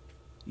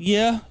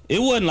 Yeah, it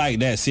wasn't like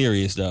that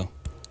serious though.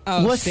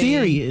 Oh, What's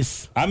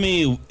serious? I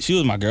mean, she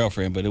was my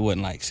girlfriend, but it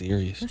wasn't like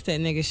serious. What's that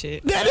nigga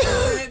shit?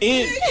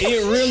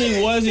 It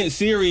really wasn't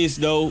serious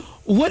though.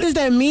 What does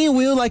that mean,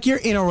 Will? Like you're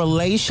in a 'Cause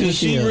relationship?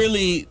 she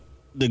really,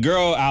 the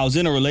girl I was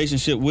in a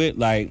relationship with,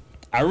 like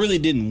I really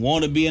didn't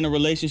want to be in a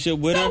relationship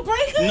with her.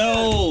 break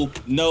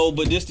up. No,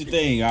 but this the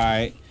thing, all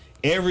right.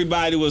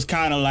 Everybody was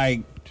kind of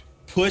like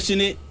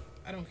pushing it.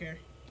 I don't care.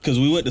 Because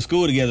we went to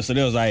school together, so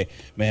they was like,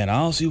 man, I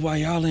don't see why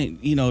y'all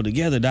ain't,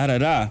 together,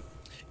 da-da-da.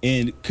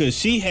 And because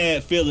she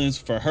had feelings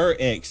for her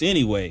ex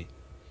anyway.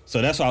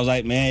 So that's why I was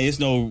like, man, it's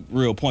no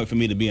real point for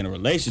me to be in a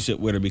relationship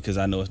with her because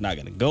I know it's not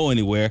going to go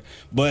anywhere.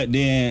 But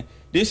then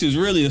this is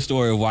really a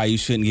story of why you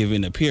shouldn't give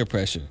in to peer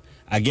pressure.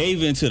 I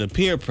gave in to the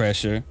peer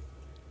pressure,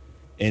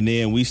 and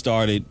then we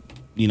started,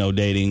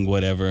 dating,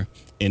 whatever.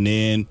 And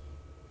then,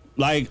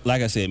 like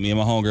I said, me and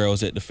my homegirl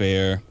was at the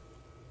fair.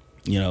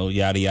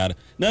 Yada, yada.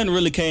 Nothing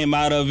really came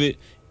out of it.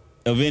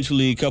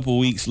 Eventually, a couple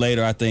weeks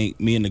later, I think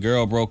me and the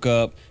girl broke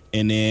up.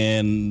 And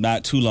then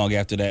not too long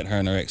after that, her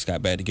and her ex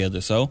got back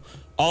together. So,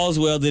 all's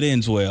well that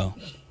ends well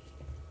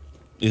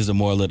is the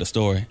moral of the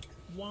story.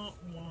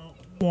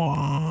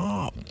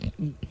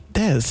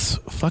 That's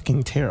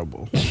fucking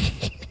terrible.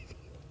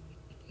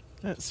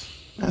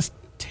 That's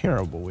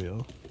terrible,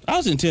 Will. I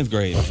was in 10th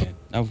grade, man.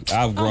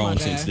 I've grown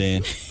since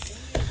then.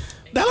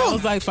 That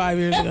was like 5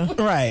 years ago.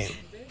 Right.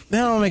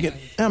 That don't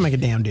make a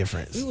damn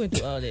difference. We went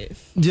through all that.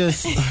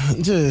 Just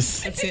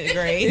 10th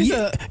grade.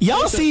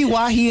 y'all see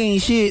why he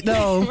ain't shit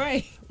though.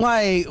 Right.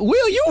 Like,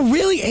 Will, you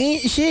really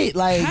ain't shit.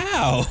 Like,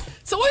 How?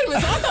 So wait a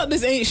minute. So I thought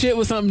this ain't shit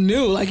was something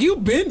new. Like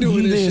you've been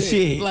doing this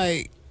shit.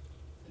 Like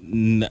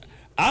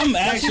I'm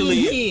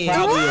actually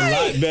probably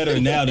a lot better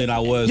now than I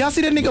was. y'all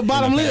see that nigga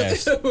bottom lip?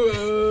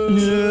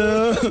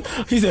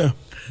 Yeah. He said,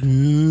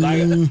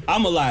 Like,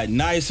 I'm a lot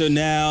nicer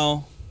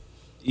now.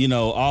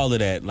 All of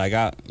that. Like,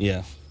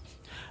 yeah.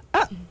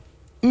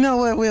 you know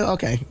what, Will?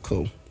 Okay,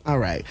 cool. All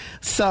right.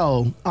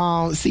 So,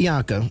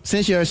 Sianka,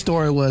 since your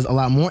story was a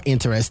lot more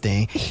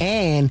interesting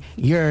and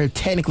you're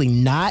technically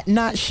not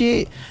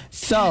shit,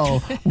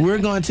 so we're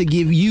going to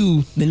give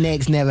you the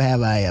next Never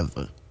Have I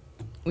Ever.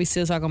 We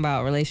still talking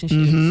about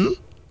relationships?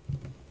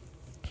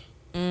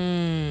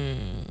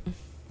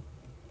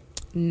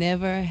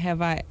 Never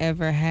have I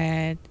ever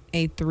had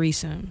a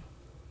threesome.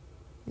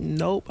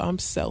 nope, I'm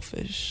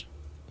selfish.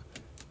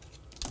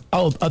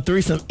 Oh, a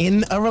threesome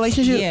in a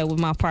relationship? Yeah, with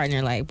my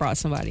partner, like brought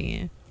somebody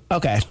in.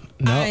 Okay.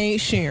 No. I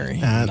ain't sharing.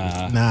 Nah,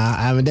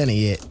 I haven't done it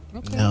yet.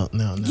 Okay. No.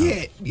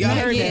 Yet. Y'all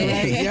heard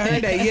that, right? Y'all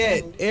heard that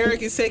yet.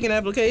 Eric is taking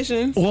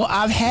applications. Well,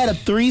 I've had a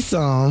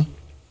threesome,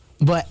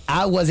 but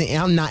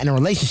I'm not in a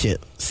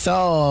relationship.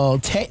 So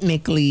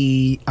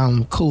technically,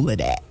 I'm cool at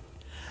that.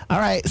 All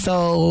right,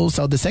 so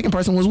the second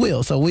person was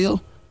Will. So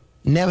Will,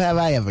 never have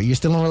I ever. You're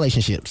still in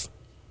relationships.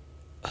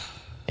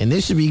 And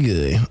this should be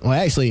good. Well,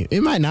 actually,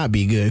 it might not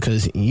be good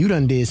because you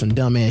done did some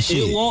dumb ass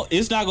shit. It won't.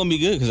 It's not gonna be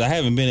good because I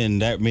haven't been in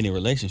that many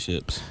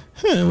relationships.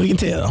 We can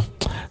tell.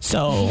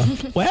 So,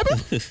 what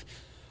happened?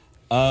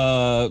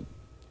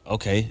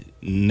 Okay.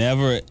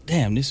 Never.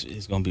 Damn, this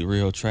is gonna be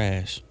real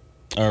trash,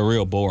 or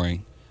real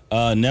boring.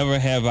 Never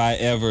have I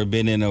ever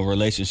been in a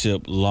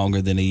relationship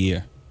longer than a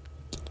year.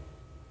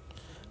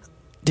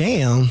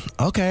 Damn.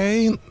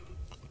 Okay.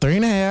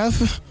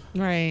 3.5.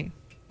 Right.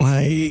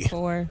 Like,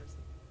 4.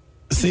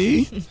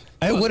 see,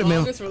 it would have been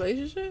Longest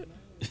relationship?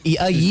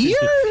 a year.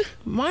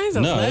 Mine's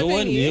No, 11 it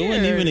wasn't. years. It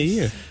wasn't even a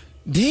year.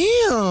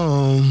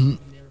 Damn.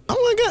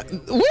 Oh my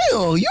God,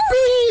 Will,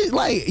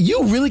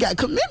 you really got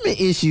commitment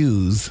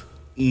issues.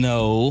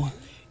 No.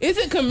 Is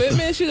it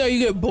commitment issues or you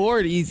get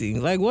bored easy?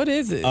 Like, what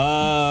is it?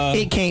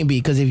 It can't be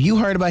because if you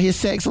heard about his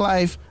sex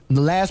life,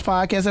 the last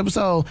podcast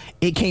episode,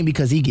 it can't be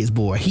because he gets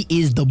bored. He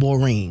is the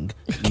boring.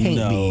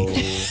 Can't be.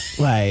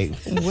 Like,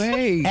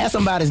 Wait. ask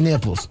him about his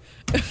nipples.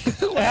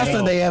 Ask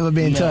him they ever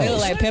been They look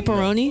touched. like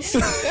pepperonis.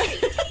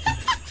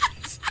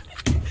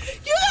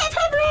 You got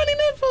pepperoni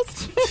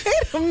nipples?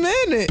 Wait a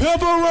minute.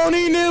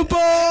 Pepperoni nipple.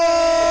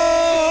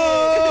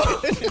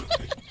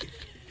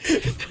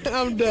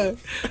 I'm done.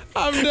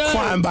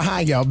 Crying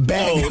behind your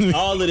back. So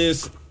all of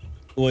this,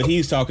 what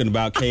he's talking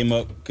about, came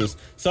up because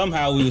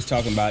somehow we was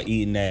talking about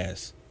eating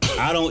ass.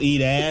 I don't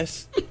eat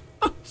ass,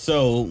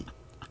 so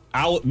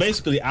I was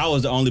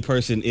the only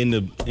person in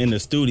the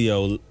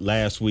studio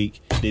last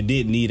week that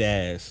didn't eat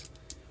ass.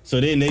 So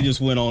then they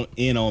just went on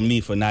me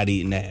for not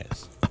eating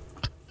ass.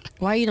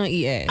 Why you don't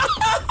eat ass?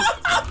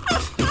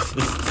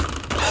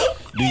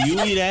 Do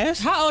you eat ass?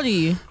 How old are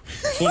you?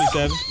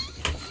 27.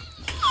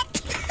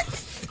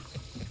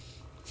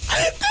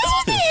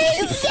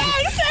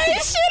 Exact same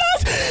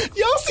shit.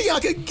 Y'all see, y'all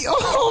can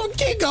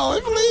keep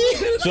going,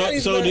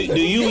 please. So do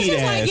you It's eat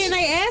just like ass? getting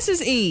their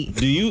asses eat.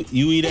 Do you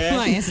eat I'm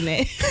not ass? answering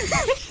that.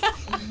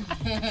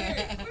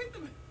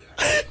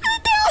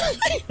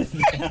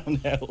 Down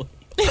that way.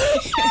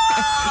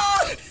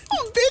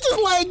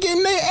 bitches like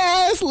getting their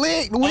ass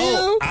licked, Will.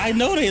 Oh, I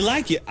know they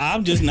like it.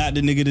 I'm just not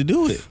the nigga to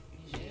do it.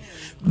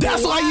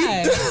 That's why you.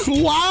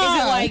 Why?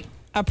 Is it like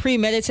a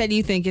premeditated?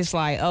 You think it's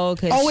like,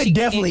 because it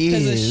definitely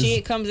because the is.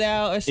 shit comes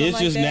out or something It's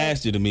like just that?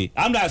 nasty to me.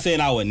 I'm not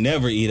saying I would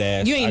never eat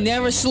ass. You I ain't just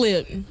never don't.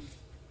 slipped.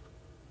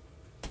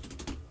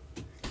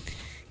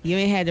 You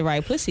ain't had the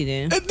right pussy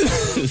then. Talk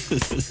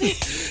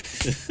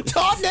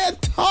that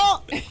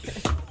talk.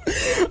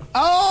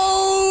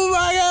 Oh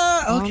my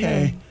God.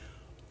 Okay.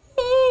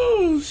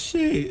 Oh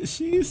shit.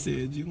 She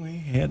said you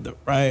ain't had the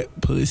right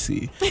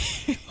pussy.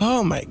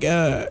 Oh my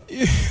God.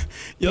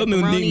 Your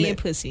new Pepperoni nickname. and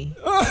pussy.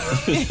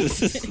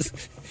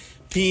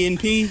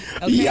 P&P.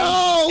 Okay.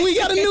 Yo, we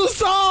got a new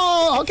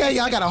song. Okay,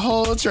 y'all got a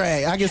whole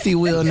track. I can see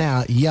Will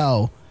now.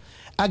 Yo,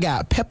 I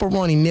got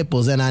pepperoni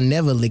nipples and I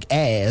never lick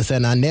ass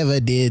and I never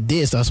did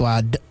this. That's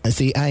why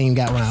I ain't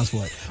got rhymes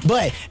for it.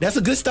 But that's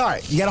a good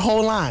start. You got a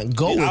whole line.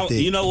 Go with it.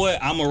 You know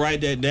what? I'm gonna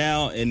write that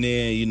down and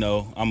then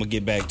I'm gonna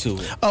get back to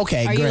it.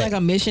 Okay, Are great. you like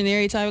a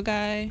missionary type of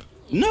guy?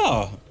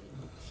 No.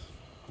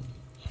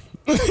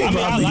 I mean, I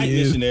Probably like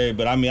is. missionary,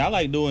 but I mean, I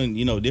like doing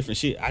different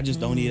shit. I just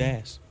don't eat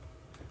ass.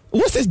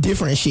 What's this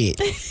different shit?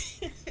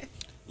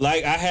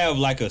 Like I have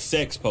like a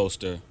sex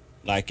poster,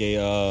 like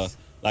a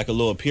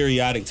little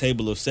periodic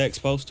table of sex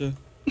poster.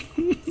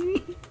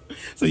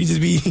 So you just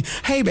be,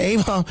 hey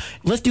babe,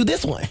 let's do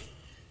this one.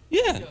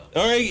 Yeah,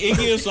 or it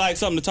gives like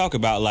something to talk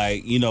about.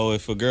 Like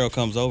if a girl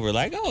comes over,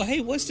 like, oh hey,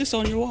 what's this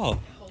on your wall?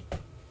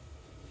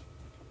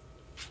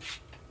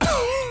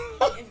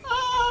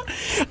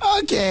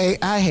 Okay,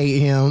 I hate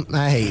him.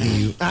 I hate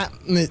you.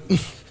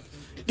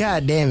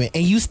 God damn it.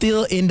 And you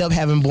still end up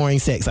having boring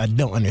sex. I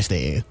don't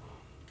understand.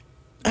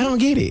 I don't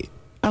get it.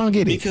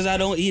 Because I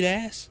don't eat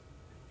ass.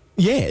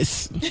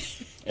 Yes.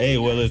 Hey,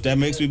 well, if that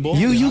makes me bored,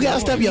 You gotta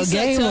step your Suck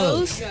game up.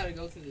 toes?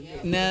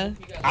 No.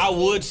 I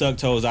would suck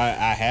toes. I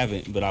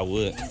haven't, but I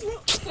would.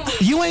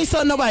 You ain't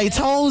suck nobody's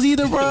toes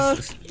either, bro.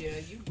 Yeah,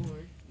 you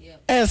bored. Yeah.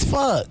 As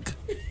fuck.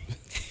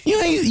 You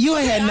ain't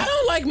had I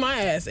don't like my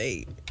ass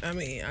ate. I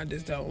mean, I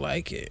just don't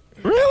like it.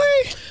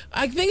 Really?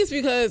 I think it's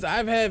because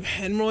I've had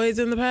hemorrhoids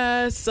in the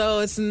past, so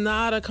it's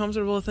not a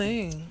comfortable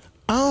thing.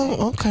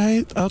 Oh,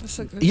 okay.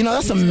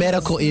 That's a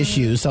medical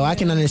issue, so I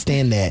can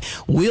understand that.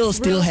 Will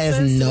still Real has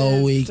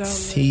no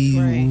sensitive, he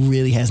Right.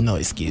 really has no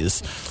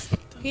excuse.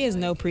 He has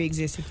no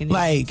pre-existing condition.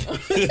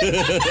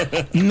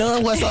 Like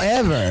none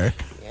whatsoever.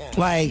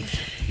 Like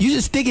you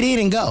just stick it in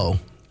and go.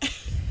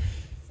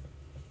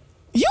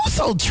 You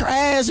so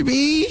trash,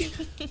 B.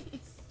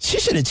 She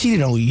should have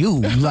cheated on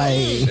you.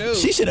 Like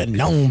she should have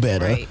known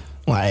better. Right.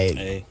 Like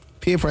Hey,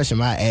 peer pressure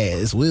my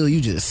ass. Will you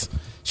just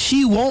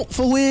she won't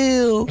for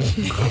Will.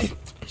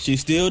 she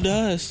still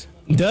does.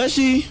 Does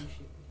she?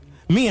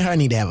 Me and her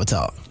need to have a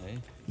talk. Hey.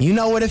 You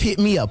know what? If hit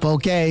me up,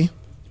 okay?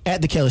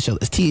 At the Kelly Show.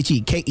 It's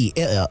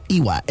TheKelleyShow.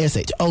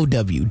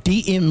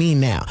 DM me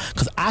now.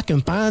 Cause I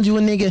can find you a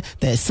nigga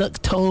that sucks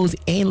toes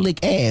and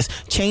lick ass.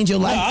 Change your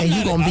life No, and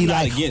you gonna be I'm not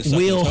like, against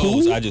sucking Will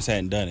toes. who? I just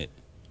hadn't done it.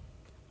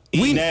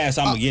 Eating ass,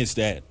 I'm against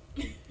that.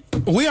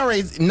 We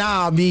already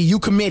B, you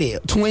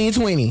committed.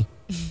 2020.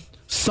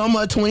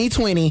 Summer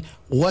 2020.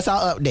 What's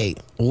our update?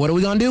 What are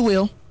we gonna do,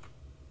 Will?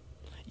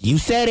 You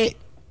said it.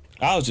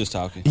 I was just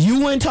talking.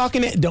 You weren't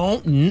talking it.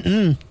 Don't.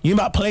 You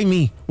about to play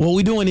me. What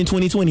we doing in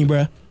 2020,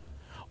 bruh?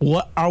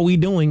 What are we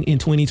doing in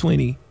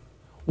 2020?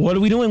 What are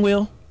we doing,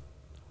 Will?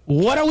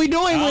 What are we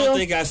doing, I Will? don't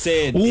think I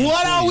said.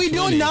 What are we 2020.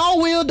 doing? No,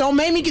 Will. Don't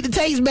make me get the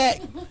tapes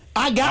back.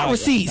 I got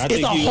receipts. I It's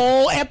think a you-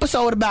 whole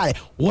episode about it.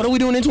 What are we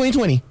doing in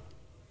 2020?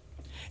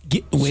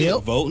 Shit,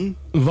 Will. voting.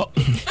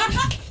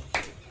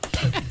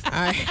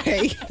 I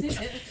hate.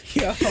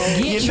 Yo.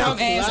 Get Trump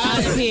ass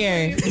out of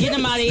here. Get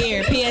him out of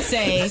here.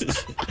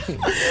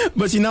 PSA.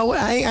 But you know what?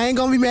 I ain't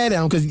gonna be mad at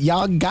them because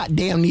y'all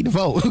goddamn need to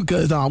vote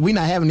because we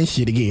not having this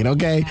shit again,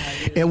 okay?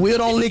 And Will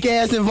don't lick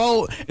ass and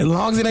vote. As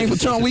long as it ain't for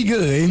Trump, we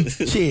good.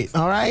 Shit,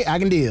 all right? I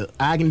can deal.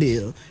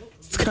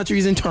 This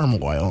country's in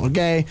turmoil,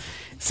 okay?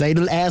 Say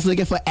the ass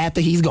licking for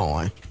after he's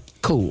gone.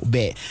 Cool,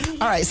 bet.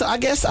 All right, so I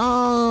guess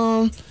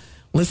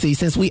let's see.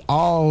 Since we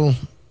all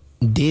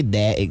did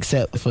that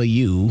except for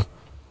you.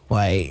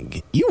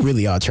 Like, you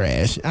really are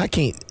trash. I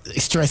can't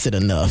stress it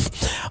enough.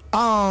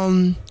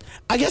 I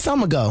guess I'm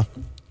gonna go.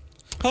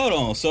 Hold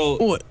on. So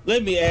What?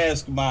 let me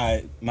ask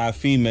my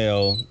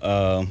female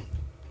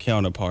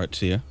counterparts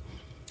here.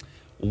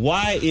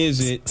 Why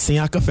is it? See,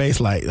 I can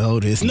face like, oh,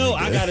 this No, nigga.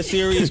 I got a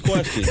serious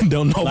question.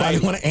 Don't nobody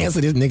Like, want to answer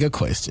this nigga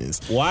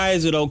questions. Why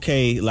is it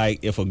okay, like,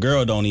 if a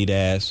girl don't eat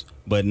ass,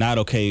 but not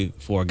okay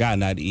for a guy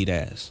not to eat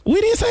ass?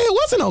 We didn't say it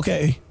wasn't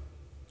okay.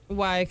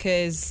 Why?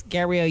 Because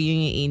Gabrielle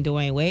Union eating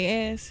Dwayne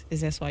Wade ass?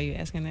 Is that why you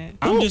asking that?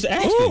 I'm just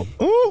asking.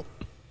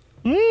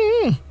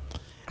 I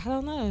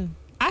don't know.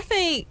 I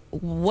think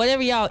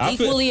whatever y'all I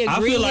feel- equally I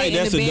agree feel like with in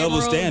that's the a double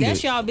bedroom, standard.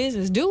 that's y'all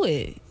business. Do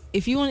it.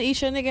 If you want to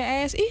eat your nigga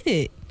ass, eat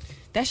it.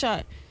 That's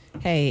y'all.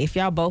 Hey, if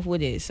y'all both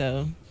with it,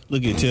 so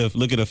Look at Tiff.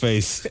 Look at her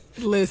face.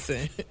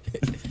 Listen.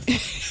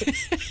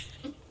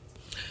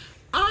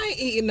 I ain't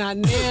eating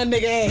that damn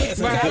nigga ass.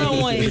 bro, I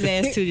don't want his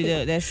ass tooted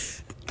up.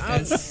 That's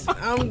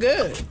I'm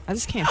good. I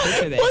just can't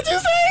picture that. What you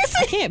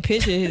say? I can't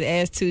picture his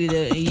ass tooted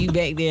up and you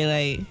back there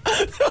like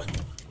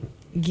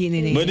getting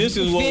it in. But this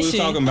is what we were Fishing.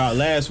 talking about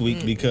last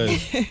week because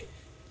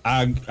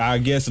our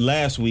guest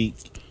last week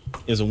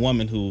is a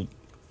woman who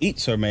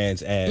eats her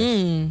man's ass.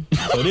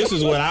 So this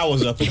is what I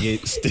was up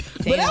against.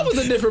 But that was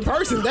a different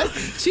person.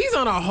 She's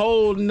on a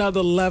whole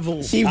nother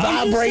level. She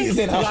vibrates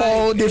in a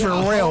whole different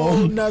Whole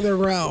realm. nother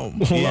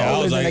realm. Yeah, I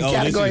was in like, a oh,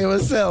 category this of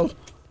is, herself.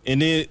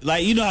 and then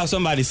like you know how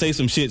somebody say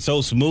some shit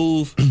so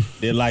smooth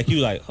that like you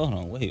like, hold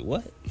on, wait,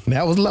 what?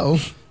 That was low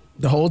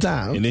the whole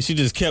time. And then she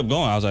just kept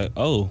going. I was like,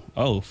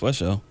 oh, for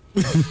sure.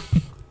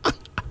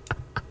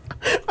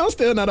 I'm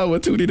still not over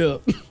tooted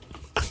up.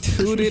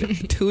 Tooted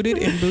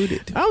and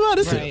booted. I'm about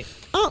to say. Right.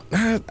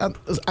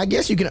 I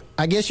guess you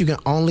can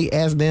only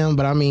ask them,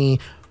 but I mean,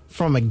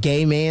 from a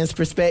gay man's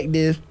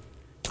perspective,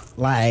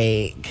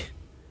 like,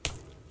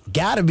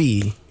 gotta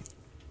be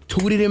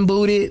tooted and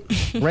booted,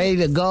 ready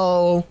to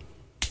go.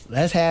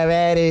 Let's have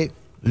at it.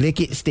 Lick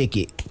it, stick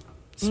it.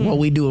 It's what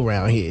we do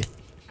around here.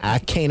 I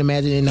can't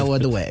imagine it no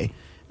other way.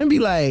 And be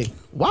like,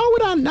 why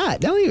would I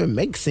not? That don't even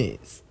make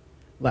sense.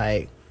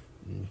 Like,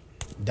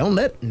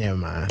 never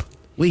mind.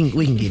 We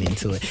can get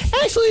into it.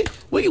 Actually,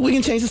 we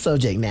can change the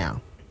subject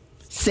now.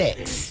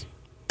 Sex.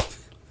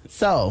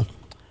 So,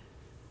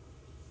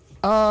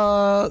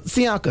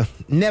 Sianka,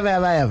 never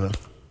have I ever.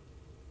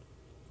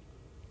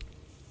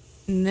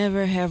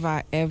 Never have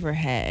I ever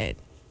had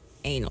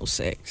anal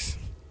sex.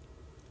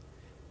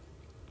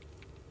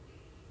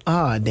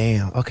 Oh,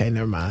 damn. Okay,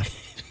 never mind.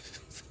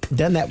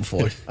 Done that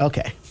before.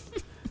 Okay.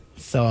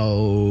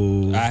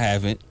 So, I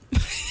haven't.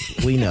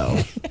 we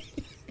know.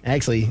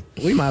 Actually,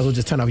 we might as well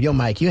just turn off your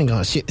mic. You ain't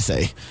gonna shit to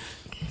say.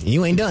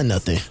 You ain't done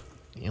nothing.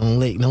 You don't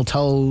lick no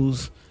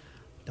toes.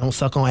 Don't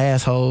suck on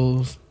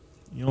assholes.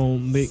 You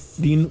don't lick.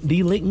 Do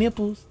you lick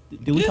nipples?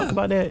 Did we talk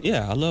about that?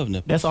 Yeah, I love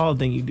nipples. That's all the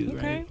thing you do,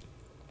 Okay. right?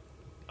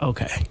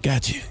 Okay,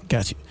 got you.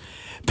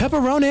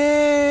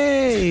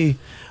 Pepperoni.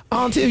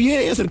 Tiff, you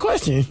didn't answer the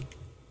question.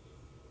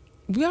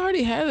 We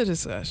already had a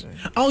discussion.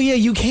 Oh yeah,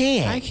 you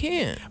can. I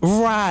can't.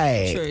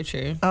 Right.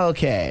 True.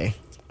 Okay.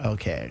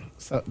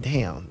 So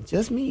damn,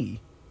 just me.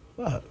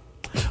 Fuck.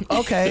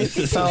 Okay.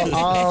 So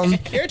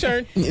Your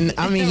turn.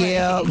 I mean,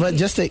 yeah, but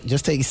just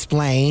to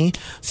explain.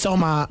 So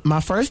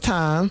my first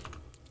time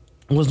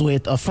was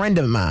with a friend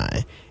of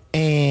mine,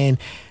 and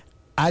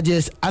I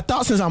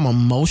thought since I'm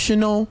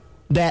emotional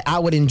that I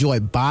would enjoy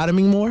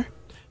bottoming more.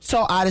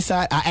 So I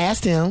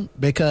asked him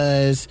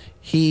because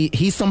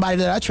he's somebody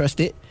that I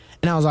trusted,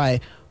 and I was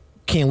like,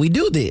 "Can we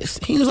do this?"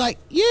 He was like,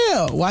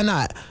 "Yeah, why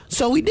not?"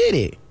 So we did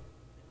it.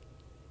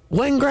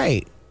 Wasn't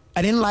great.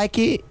 I didn't like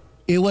it.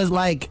 It was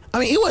like, I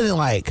mean, it wasn't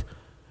like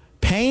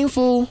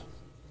painful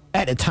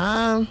at the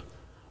time,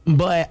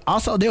 but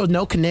also there was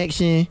no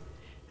connection.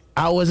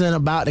 I wasn't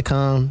about to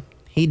come.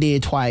 He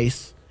did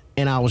twice,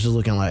 and I was just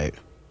looking like,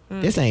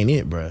 this ain't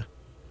it, bruh.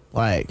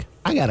 Like,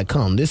 I gotta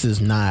come.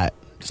 It's not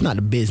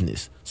the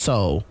business.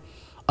 So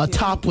a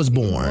top was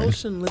born.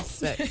 Emotionless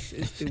sex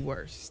is the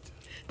worst.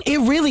 It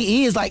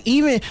really is. Like,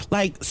 even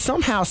like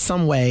somehow,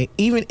 some way,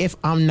 even if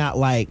I'm not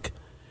like,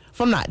 if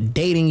I'm not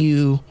dating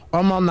you or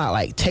I'm not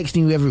like texting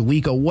you every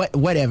week or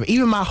whatever,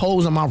 even my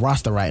hoes on my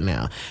roster right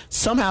now,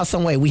 somehow,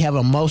 some way we have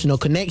an emotional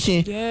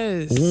connection.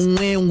 Yes.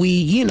 When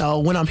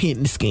when I'm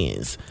hitting the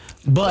skins.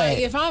 But Like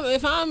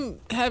if I'm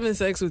having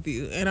sex with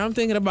you and I'm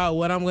thinking about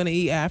what I'm gonna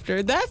eat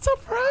after, that's a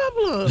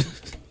problem.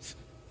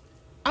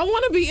 I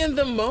want to be in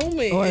the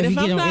moment. Or and if if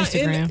you get I'm on not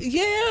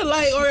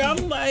Instagram. or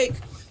I'm like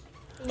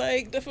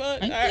the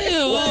fuck. All right.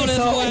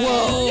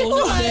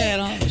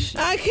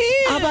 I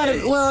can't. how about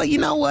it? Well, you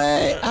know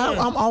what?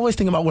 I'm always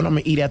thinking about what I'm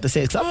gonna eat after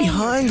sex. I'll be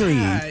hungry.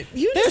 God.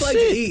 You just That's like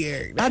it. to eat,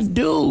 Eric. I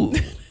do.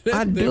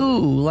 I do.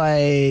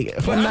 Like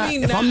if But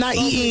I'm not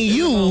focused eating in the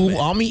you, moment.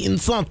 I'm eating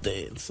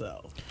something.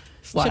 So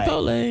it's like,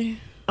 Chipotle.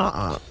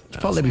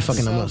 Chipotle be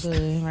fucking them so up.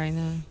 good right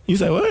now. You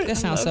say what? That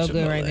sounds love so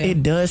good right Chipotle. now.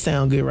 It does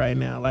sound good right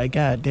now. Like,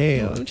 god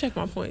damn. Let me check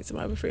my points. Am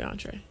I have a free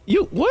entree?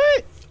 You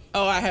what?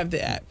 Oh, I have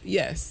the app.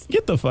 Yes.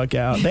 Get the fuck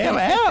out. They have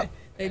an app.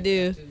 They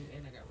do.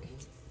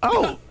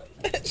 Oh,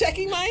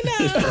 Checking mine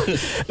now.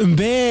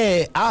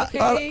 bad.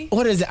 Okay.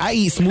 What is it? I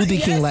eat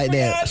Smoothie King like free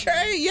that.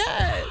 entree.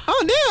 Yes.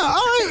 Oh damn!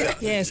 All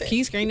right. Yes, can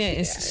you screen that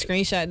and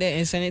screenshot that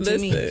and send it to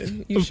me?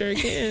 Listen, you sure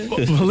can.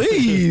 You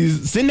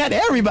Please send that to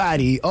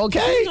everybody.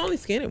 Okay. can only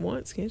scan it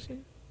once, can't you?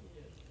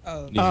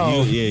 Oh.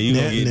 You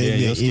gonna get there.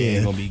 Your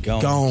skin gonna be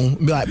gone.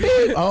 Be like,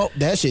 beep. Oh,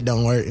 that shit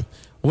don't work.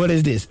 What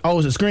is this? Oh,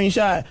 it's a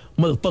screenshot,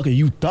 motherfucker.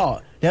 You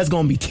thought that's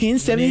gonna be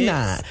 $10.79,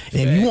 Yes.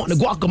 and if you want the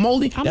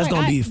guacamole, I'm that's like,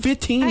 gonna be I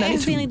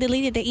accidentally $15.92.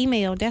 deleted the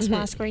email. That's why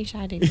I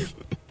screenshotted it.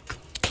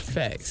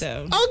 Facts.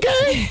 So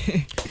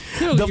Okay.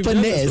 The The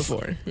finesse.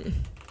 Before.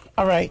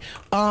 All right.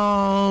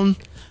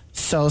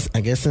 So I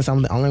guess since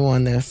I'm the only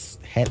one that's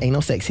had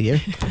anal sex here,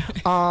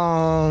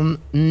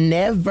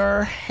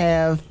 never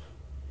have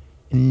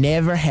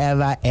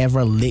I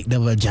ever licked a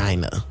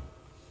vagina.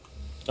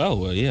 Oh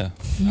well, yeah,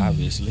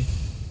 obviously.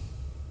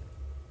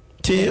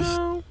 Tiff.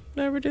 No,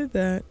 never did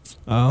that.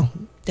 Oh.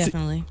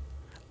 definitely.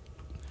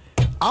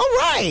 All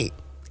right.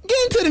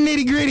 get into the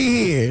nitty gritty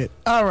here.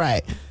 All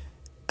right.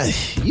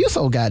 You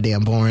so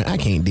goddamn boring. I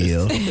can't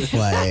deal.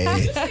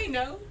 Like, Say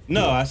no.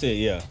 No, I said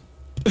yeah.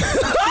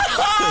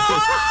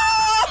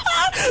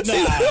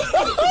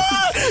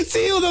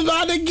 she was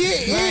about to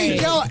get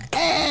in your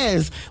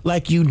ass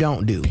like you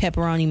don't do.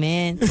 Pepperoni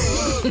man.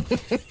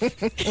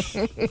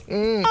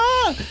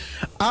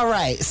 All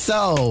right,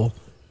 so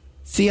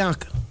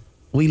Sianka,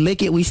 we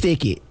lick it, we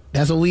stick it.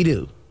 That's what we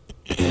do.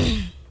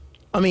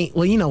 I mean,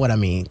 well, you know what I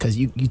mean, because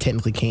you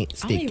technically can't I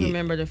stick don't even it.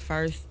 remember the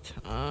first.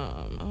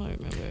 I don't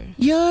remember.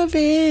 Your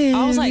very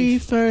I was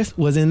like- first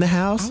was in the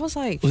house. I was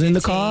like, Was in the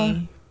 15.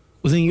 car.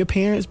 Was in your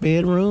parents'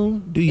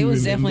 bedroom. Do you? It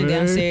was remember? definitely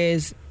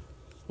downstairs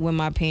when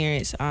my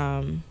parents.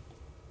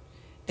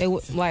 They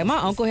like my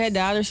uncle had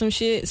died or some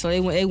shit, so they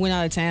went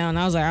out of town.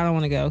 I was like, I don't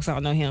want to go because I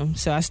don't know him,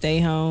 so I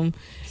stayed home.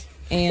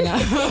 And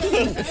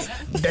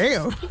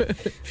Damn.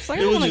 like,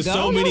 It was just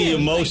so many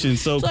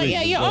emotions so It's quick. like,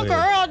 yeah, your Go Uncle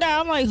ahead. Earl died.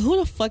 I'm like, who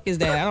the fuck is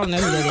that? I don't know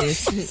who that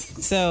is.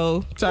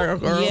 So Sorry,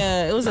 Uncle Earl.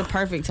 yeah, it was a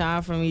perfect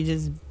time for me to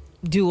just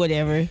do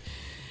whatever.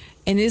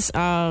 And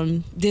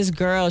this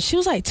girl, she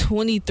was like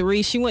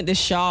 23. She went to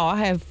Shaw. I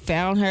have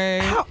found her.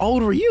 How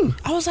old were you?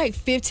 I was like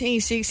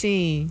 15,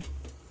 16.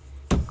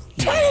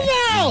 Time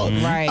out.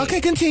 Right.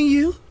 Okay,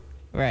 continue.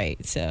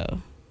 Right. So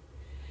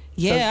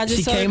yeah, So I just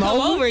she told her came come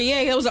over? over. Yeah,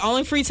 it was the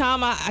only free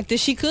time that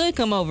she could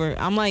come over.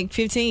 I'm like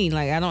 15.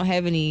 Like I don't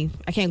have any.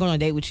 I can't go on a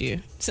date with you.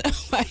 So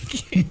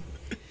like, and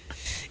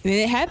then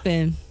it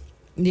happened.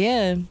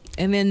 Yeah,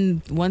 and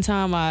then one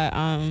time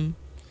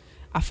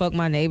I fucked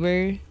my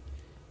neighbor.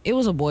 It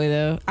was a boy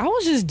though. I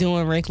was just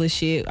doing reckless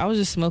shit. I was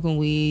just smoking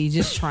weed,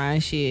 just trying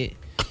shit.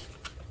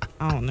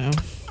 I don't know,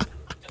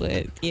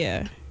 but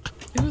yeah.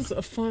 It was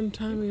a fun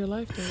time of your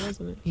life, though,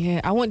 wasn't it?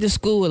 Yeah, I went to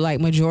school with like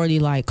majority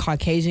like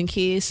Caucasian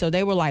kids, so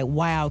they were like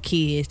wild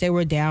kids. They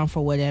were down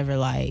for whatever,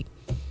 like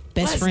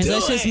best friends.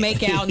 Let's just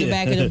make out in the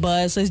back of the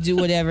bus. Let's do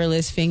whatever.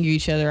 Let's finger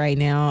each other right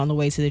now on the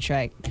way to the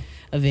track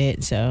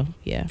event. So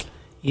yeah,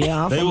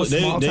 Yeah, I'm They from a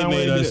small they town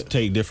made where us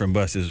take different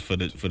buses for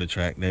the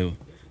track.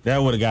 That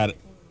would have got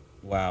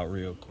wild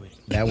real quick.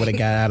 that would have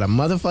got out of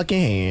motherfucking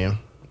hand.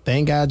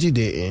 Thank God you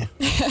didn't.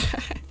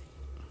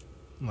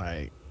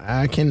 Like,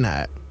 I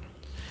cannot.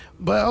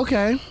 But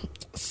okay,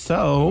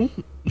 so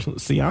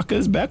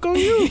Sianka's back on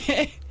you.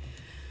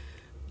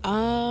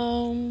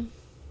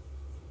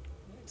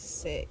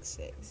 six.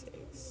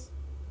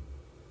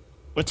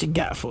 What you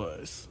got for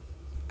us?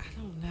 I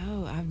don't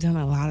know. I've done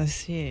a lot of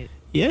shit.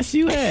 Yes,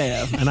 you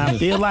have, and I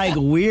feel like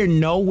we're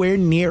nowhere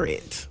near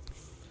it.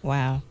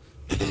 Wow.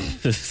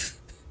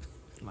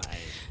 Like,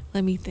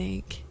 Let me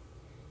think.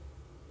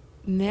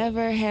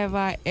 Never have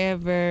I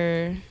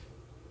ever.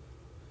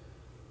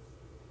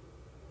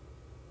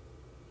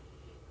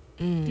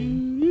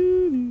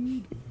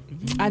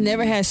 I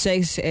never had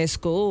sex at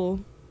school,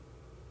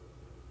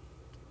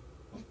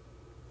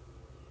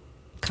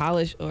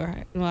 college, or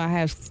well, I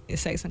have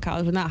sex in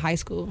college, but not high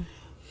school.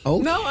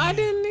 oh, No, I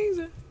didn't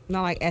either.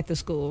 Not like at the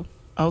school.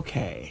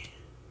 okay.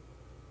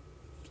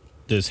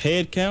 Does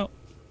head count?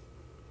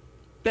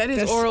 That is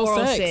That's oral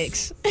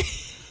sex.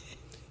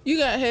 You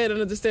got head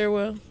under the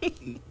stairwell.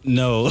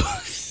 No.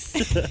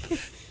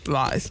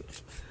 Lies.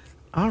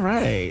 All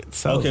right.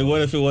 So Okay,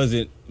 what if it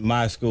wasn't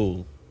my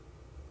school?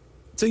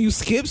 So you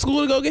skip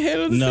school to go get head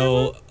under the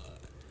No, stairwell?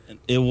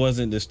 it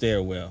wasn't the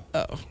stairwell.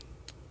 Oh.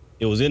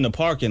 It was in the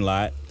parking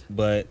lot,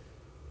 but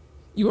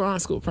You were on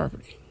school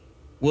property.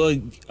 well,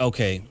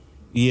 okay,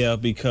 yeah,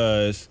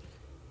 because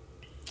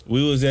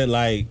we was at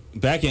like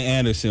back in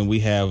Anderson, we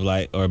have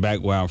like, or back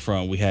where I'm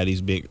from, we had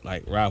these big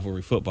like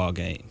rivalry football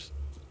games.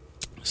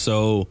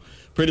 So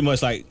pretty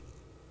much like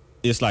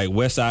it's like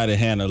West Side and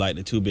Hannah, like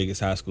the two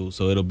biggest high schools.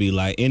 So it'll be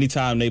like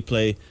anytime they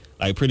play,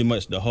 like pretty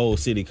much the whole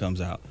city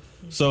comes out.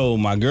 So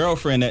my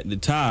girlfriend at the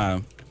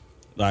time,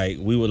 like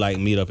we would like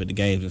meet up at the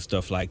games and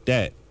stuff like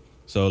that.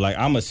 So like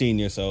I'm a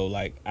senior, so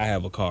like I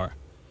have a car.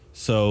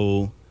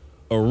 So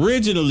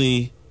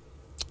originally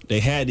they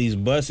had these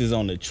buses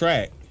on the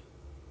track,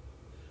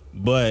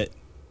 but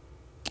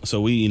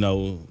so we, you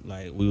know,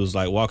 like we was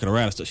like walking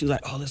around and stuff. She was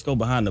like, "Oh, let's go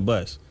behind the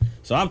bus."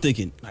 So I'm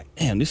thinking like,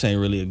 damn, this ain't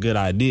really a good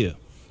idea.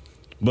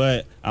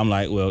 But I'm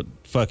like, well,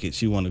 fuck it.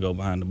 She want to go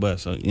behind the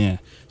bus. So, yeah.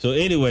 So,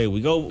 anyway,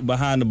 we go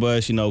behind the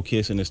bus, you know,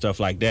 kissing and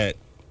stuff like that.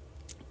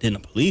 Then the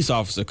police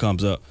officer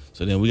comes up.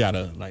 So, then we got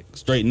to, like,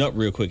 straighten up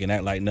real quick and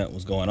act like nothing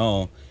was going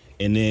on.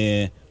 And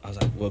then I was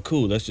like, well,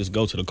 cool. Let's just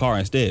go to the car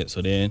instead.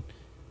 So, then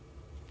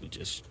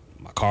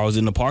my car was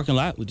in the parking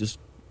lot. We just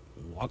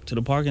walked to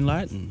the parking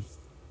lot. And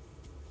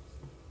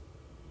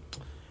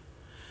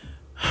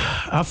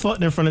I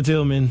fucked in front of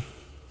Tillman.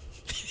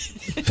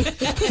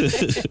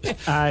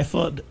 I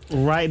fucked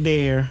right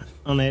there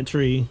on that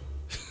tree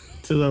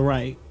to the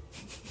right.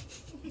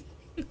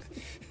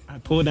 I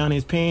pulled down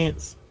his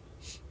pants.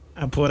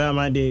 I pulled out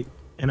my dick,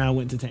 and I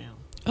went to town.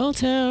 Old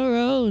Town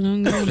Road,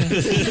 I'm going.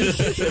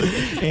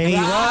 And he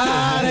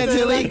ride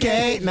until he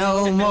can't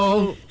no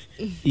more.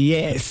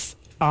 Yes.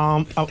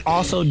 I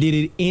also did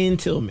it in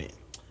Tillman.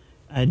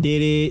 I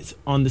did it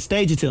on the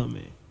stage of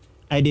Tillman.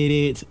 I did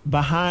it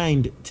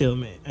behind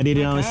Tillman. I did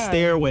it on a God.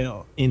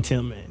 stairwell in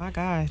Tillman. My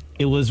God.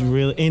 It was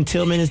really, and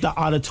Tillman is the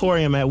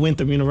auditorium at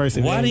Winthrop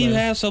University. Why do you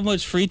have so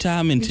much free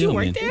time in Did you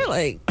work Tillman? there?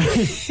 Like,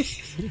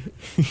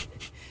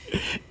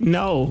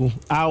 No,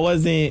 I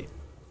wasn't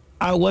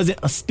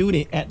a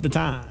student at the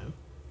time.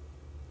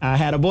 I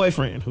had a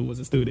boyfriend who was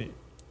a student.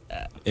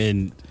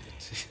 And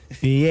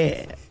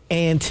Yeah.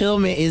 And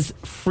Tillman is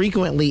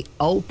frequently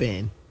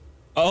open.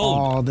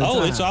 All the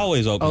time. it's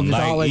always open. It's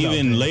Like always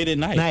even open. late at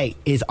night. Night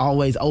is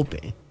always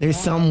open. There's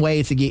some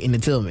way to get into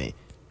Tillman.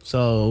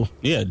 So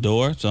Yeah,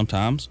 door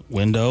sometimes,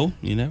 window.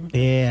 You never.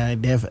 yeah, I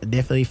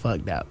definitely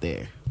fucked out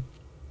there.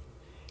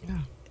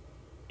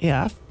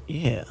 Yeah.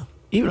 Yeah.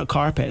 Even a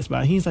car passed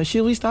by. He's like,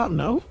 "Should we stop?"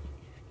 No.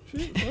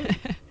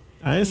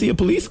 I didn't see a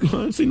police car.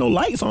 I didn't see no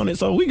lights on it,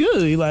 so we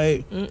good. He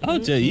like, Oh,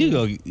 Jay, you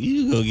go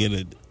get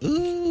a.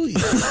 Ooh,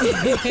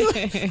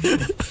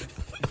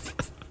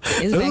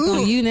 It's back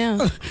on you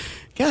now.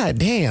 God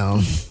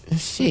damn,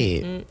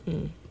 shit.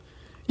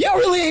 Y'all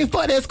really ain't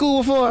fucked at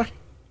school before?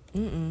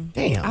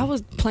 Damn. I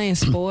was playing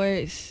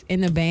sports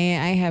in the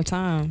band. I ain't have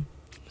time.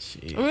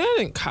 I mean, I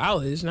was in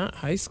college, not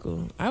high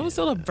school. I was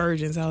still a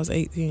virgin since I was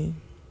 18.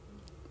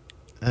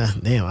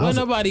 Damn. I Wasn't was,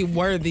 nobody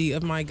worthy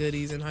of my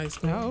goodies in high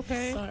school. Oh,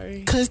 okay.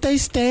 Sorry. Cause they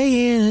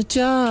stay in a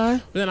jar.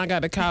 But then I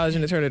got to college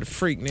and it turned into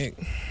Freaknik.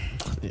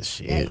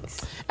 Shit.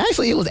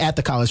 Actually, it was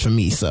after college for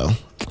me, so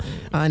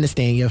I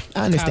understand your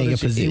College,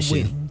 position.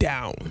 It went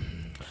down.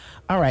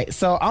 All right,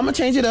 so I'm gonna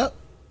change it up.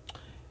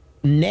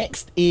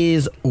 Next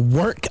is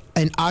work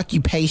and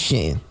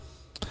occupation.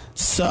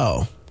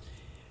 So,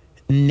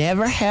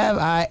 never have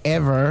I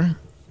ever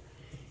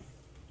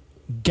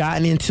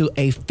gotten into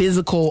a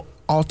physical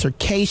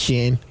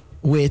altercation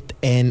with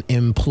an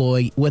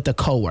employee, with a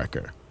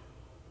coworker.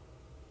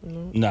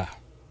 nah.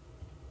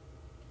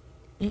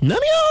 None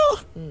of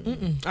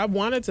y'all? I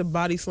wanted to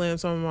body slam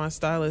some of my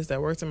stylists that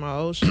worked in my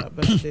old shop,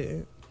 but I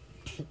didn't.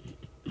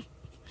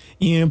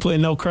 You didn't put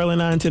no curling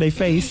iron to their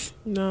face.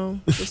 No,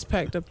 just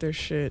packed up their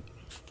shit.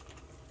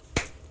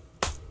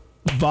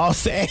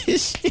 Boss ass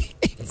shit.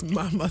 It's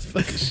my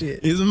motherfucking shit.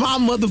 It's my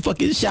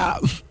motherfucking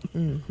shop.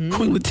 Queen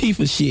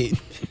Latifah shit.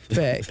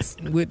 Facts.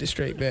 With the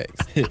straight backs.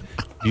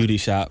 Beauty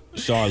shop,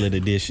 Charlotte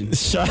edition.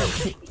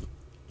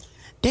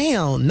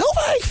 Damn,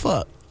 nobody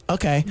fuck.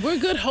 Okay. We're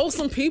good,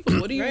 wholesome people.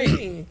 What do you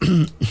mean?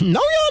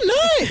 No, y'all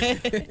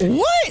not.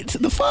 What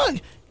the fuck?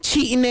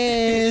 Cheating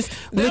ass,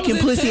 licking was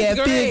in pussy 10th at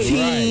grade.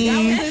 15.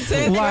 That was in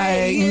 10th grade.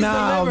 Like, Years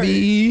nah, remember.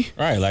 B.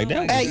 Right, like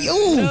that. Hey,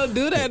 you. Don't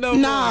do that no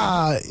more.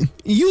 Nah,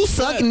 you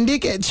sucking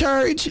dick at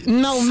church?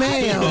 No, Wait a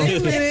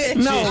ma'am. minute.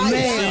 No, I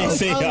ma'am.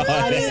 Say all I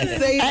that. didn't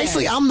say that.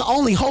 Actually, I'm the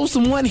only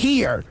wholesome one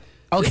here.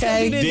 You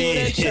Okay? didn't do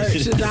that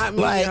church. Does not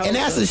mean Like, you're and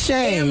that's a wholesome.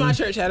 shame. And my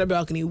church had a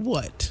balcony.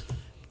 What?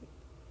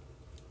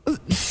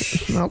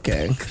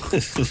 Okay.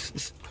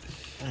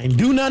 I ain't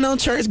do nothing on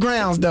church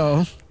grounds,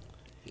 though.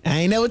 I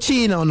ain't never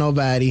cheated on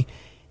nobody.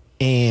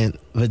 And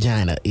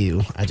vagina,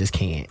 ew. I just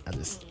can't.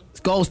 It's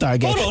Gold Star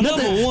game. Hold on,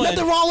 number one.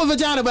 Nothing wrong with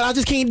vagina, but I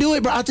just can't do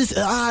it, bro.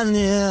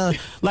 Yeah.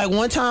 Like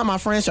one time my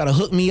friends tried to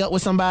hook me up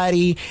with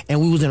somebody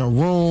and we was in a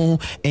room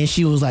and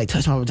she was like,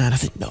 touch my vagina. I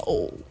said,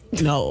 no.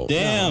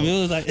 Damn, no.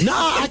 it was like. Nah,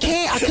 I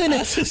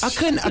can't.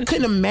 I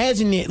couldn't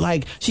imagine it.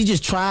 Like she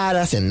just tried.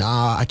 I said,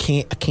 nah, I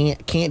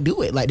can't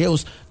do it. Like there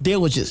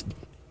was just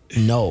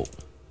no.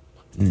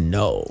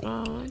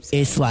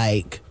 It's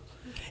like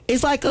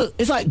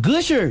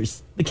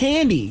Gushers, the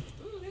candy.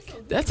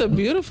 That's a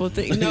beautiful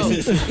thing. No,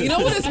 you know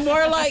what it's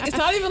more like? It's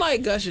not even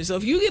like Gushers. So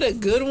if you get a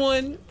good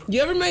one, you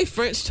ever make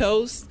French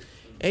toast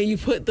and you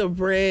put the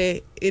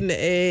bread in the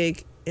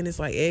egg and it's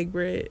like egg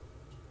bread?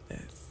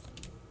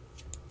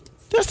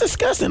 That's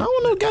disgusting. I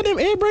don't know goddamn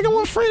egg bread. I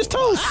want French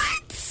toast.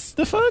 What?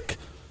 The fuck?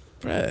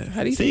 Bruh,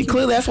 how do you See, think?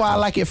 clearly that's why I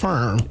like it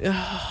firm.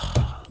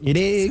 You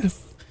dig?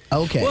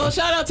 Okay. Well,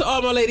 shout out to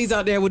all my ladies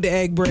out there with the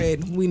egg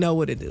bread. We know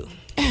what to do.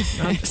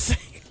 I'm just saying.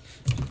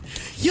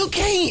 You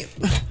can't.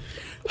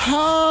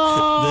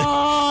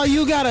 Oh,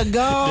 you gotta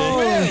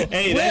go.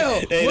 Hey,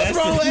 What's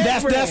wrong with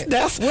egg bread?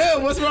 That's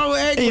Will, what's wrong with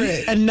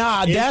egg bread?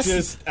 nah. It's That's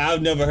just,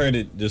 I've never heard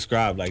it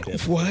described like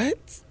that. What?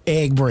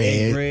 egg bread.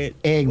 Egg bread.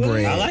 Egg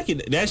bread. I like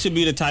it. That should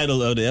be the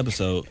title of the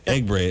episode.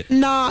 Egg bread.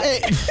 Nah.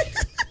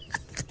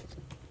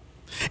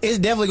 It's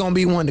definitely gonna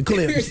be one of the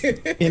clips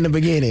in the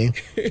beginning.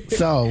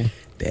 So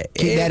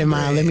keep that in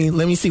mind.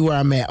 Let me see where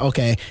I'm at.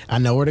 Okay, I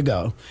know where to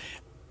go.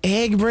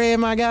 Egg bread,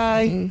 my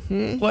guy.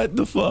 Mm-hmm. What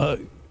the fuck?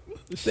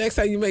 Next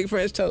time you make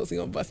French toast, you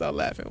gonna bust out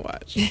laughing.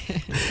 Watch.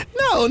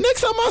 No,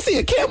 next time I see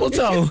a camel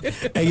toe.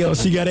 Hey, yo,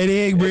 she got that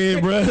egg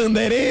bread, bro.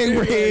 That egg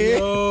bread.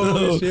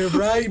 Oh, shit,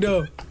 right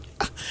though.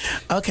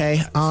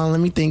 Okay, let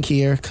me think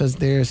here, because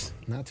there's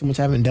not too much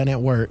I haven't done at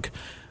work.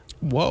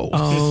 Whoa.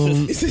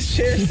 Is this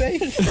chair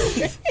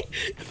safe?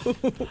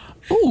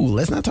 Ooh,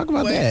 let's not talk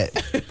about that.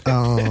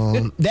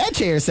 That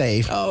chair is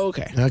safe. Oh,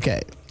 okay.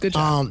 Okay. Good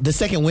job. The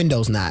second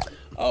window's not.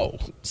 Oh,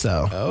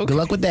 So Okay. good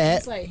luck with that.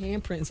 It's like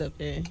handprints up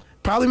there.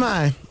 Probably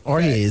mine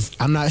or his.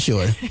 I'm not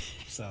sure.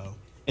 So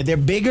if they're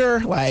bigger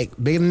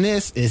than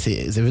this, it's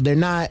his. If they're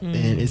not,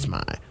 then it's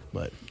mine.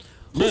 But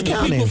Who's Do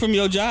counting? people from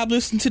your job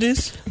listen to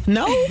this?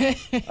 No.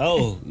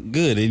 Oh,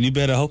 good. And you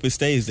better hope it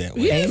stays that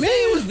way. You didn't say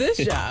it was this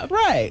job.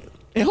 Right.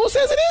 And who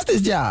says it is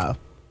this job?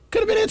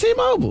 Could have been at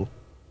T-Mobile.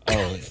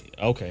 Oh,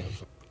 okay.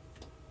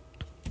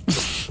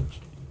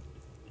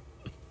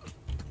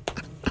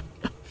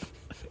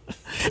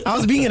 I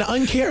was being an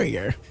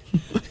uncarrier.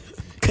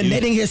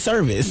 Connecting his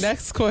service.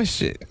 Next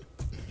question.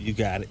 You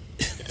got it.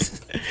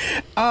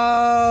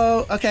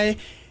 Oh, okay.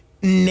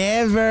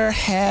 Never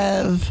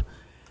have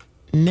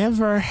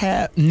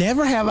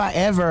I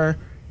ever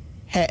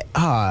had.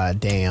 Ah,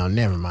 damn.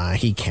 Never mind.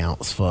 He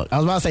counts. Fuck. I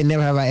was about to say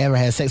never have I ever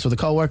had sex with a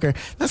coworker.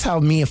 That's how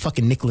me and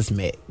fucking Nicholas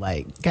met.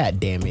 Like, god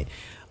damn it.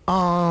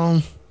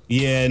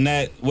 Yeah, and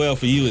that, well,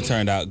 for you, it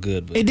turned out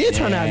good. But It did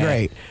turn out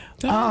great.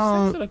 Did I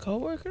have sex with a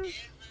coworker?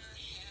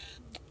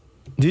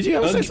 Did you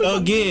ever sex with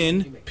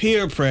Again,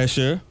 peer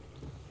pressure.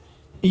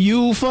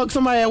 You fuck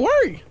somebody at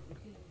work?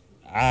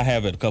 I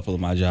have at a couple of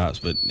my jobs,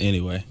 but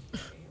anyway.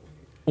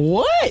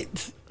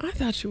 What? I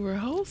thought you were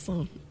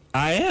wholesome.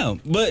 I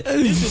am. But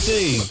here's the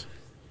thing.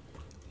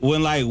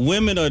 When, like,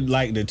 women are,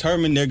 like,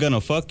 determined they're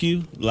gonna fuck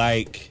you,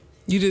 like...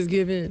 You just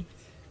give in.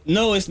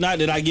 No, it's not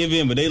that I give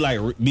in, but they, like,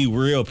 be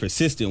real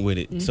persistent with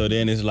it. Mm-hmm. So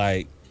then it's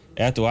like,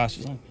 after a while,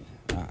 she's like,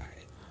 all right.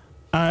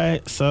 All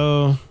right,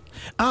 so...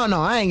 I don't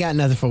know. I ain't got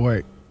nothing for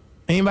work.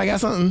 Anybody got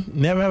something?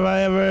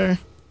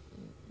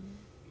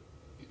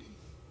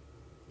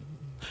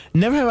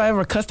 Never have I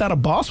ever cussed out a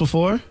boss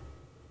before.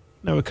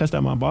 Never cussed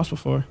out my boss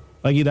before.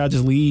 Like, either I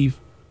just leave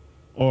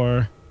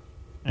or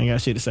I ain't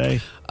got shit to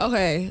say.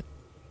 Okay,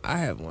 I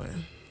have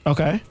one.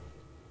 Okay.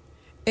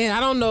 And I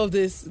don't know if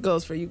this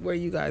goes for you where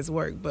you guys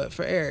work, but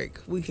for Eric,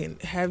 we can.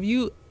 Have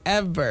you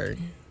ever,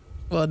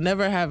 well,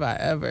 never have I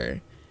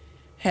ever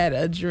had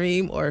a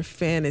dream or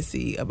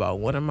fantasy about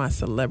one of my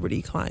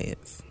celebrity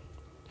clients?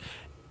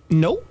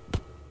 Nope.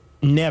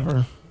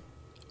 Never.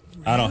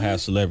 I don't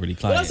have celebrity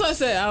Well, clients. that's what I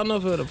said. I don't know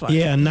if it would apply.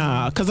 Yeah,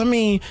 nah. Cause I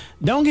mean,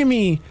 don't get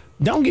me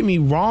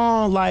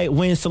wrong. Like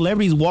when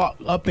celebrities walk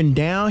up and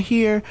down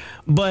here,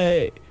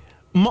 but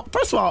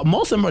first of all,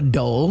 most of them are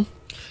dull.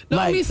 No,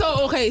 like, I mean,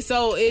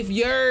 so if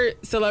your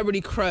celebrity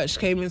crush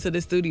came into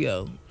the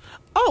studio,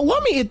 oh, well,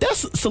 I mean, if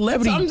that's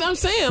celebrity, so I'm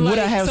saying would like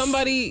I have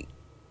somebody.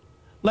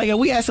 Like, are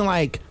we asking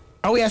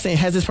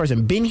has this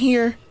person been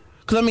here?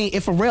 Because I mean,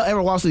 if Pharrell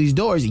ever walks through these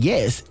doors,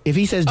 yes. If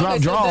he says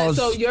drop draws,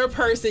 so your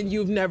person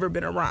you've never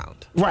been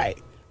around. right?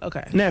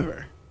 Okay.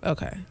 Never.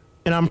 Okay.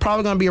 And I'm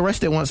probably gonna be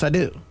arrested once I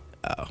do.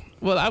 Oh.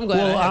 Well, I'm glad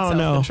Well, I had I don't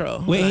know.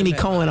 self-control. With Andy Okay.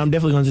 Cohen, I'm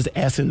definitely gonna just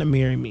ask him to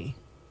marry me.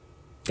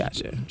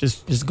 Gotcha.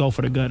 Just go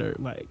for the gutter.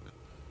 Like,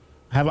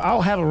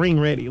 I'll have a ring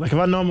ready. Like, if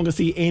I know I'm gonna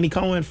see Andy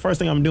Cohen, first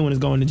thing I'm doing is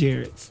going to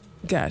Jared's.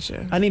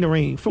 Gotcha. I need a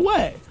ring for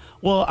what?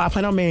 Well, I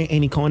plan on marrying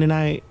Andy Cohen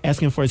tonight,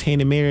 asking for his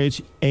hand in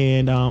marriage,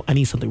 and I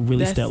need something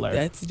really stellar.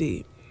 That's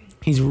deep.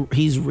 He's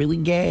really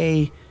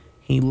gay.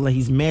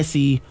 He's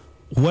messy.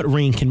 What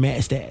ring can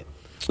match that?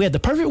 We have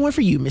the perfect one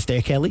for you,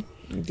 Mr. Kelly.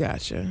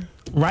 Gotcha.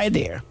 Right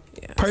there.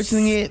 Yes.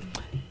 Purchasing it.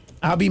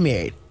 I'll be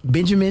married.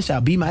 Benjamin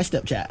shall be my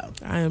stepchild.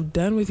 I am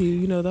done with you.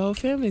 You know the whole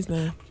family's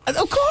now. Of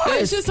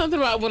course. It's just something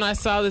about when I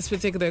saw this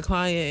particular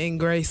client in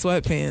gray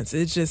sweatpants.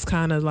 It's just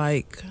kind of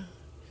like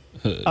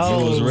You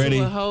was ready.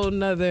 a whole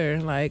nother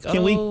like.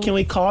 Can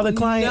we call the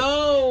client?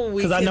 No,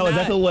 Because I know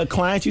exactly what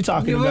client you're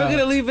talking We're about.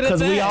 gonna leave it at that.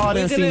 Because we all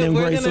done seen them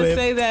We're gray gonna sweat.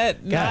 say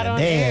that not God on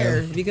damn.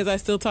 air because I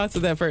still talk to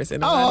that person.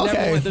 And Oh, I okay.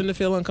 never want them to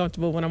feel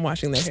uncomfortable when I'm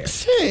washing their hair.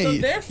 So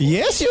Shit. therefore,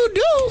 Yes, you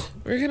do.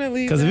 we're gonna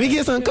leave. Because if that- it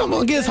gets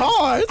uncomfortable, it gets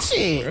hard.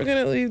 Shit. We're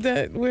gonna leave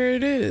that where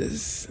it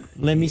is.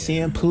 Let me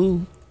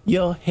shampoo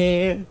your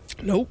hair.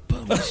 Nope,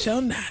 we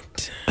shall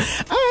not. All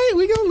right,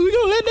 we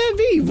gonna let that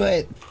be.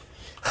 But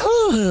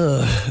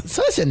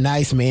such a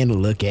nice man to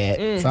look at.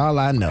 That's all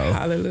I know.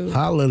 Hallelujah.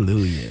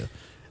 Hallelujah.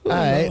 All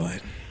right.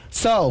 Lord.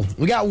 So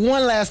we got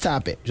one last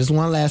topic, just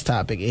one last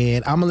topic,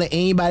 and I'm gonna let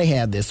anybody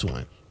have this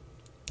one.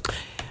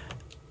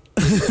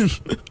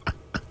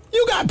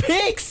 You got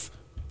pics?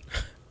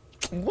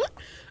 What?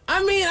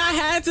 I mean, I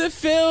had to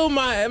fill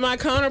my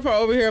counterpart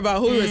over here about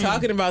who we were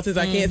talking about since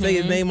I can't say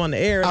his name on the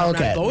air. And I'm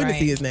Okay. not going to Right.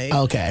 see his name.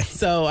 Okay,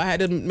 So I had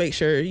to make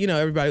sure,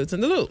 everybody was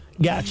in the loop.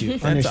 got you.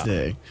 That's all.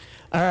 Understood.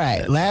 All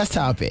right, last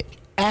topic: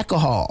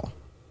 alcohol.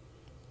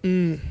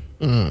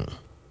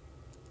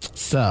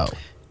 So,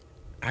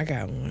 I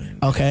got one.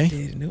 Okay. I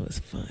did, and it was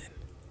fun.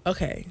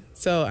 Okay.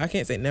 So I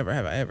can't say never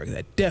have I ever because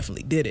I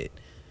definitely did it.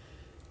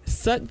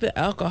 Suck the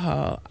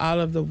alcohol out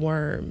of the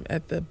worm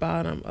at the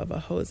bottom of a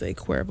Jose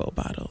Cuervo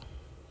bottle.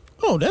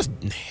 oh, that's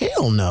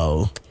hell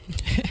no.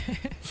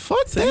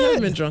 Fuck So you haven't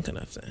that. been drunk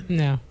enough then.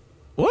 No.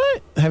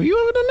 What? Have you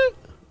ever done that?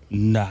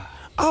 Nah.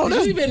 Oh, Did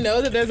that's you even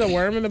know that there's a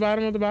worm in the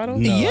bottom of the bottle?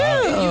 No.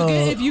 yeah.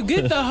 If you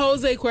get the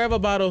Jose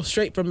Cuervo bottle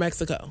straight from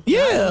Mexico,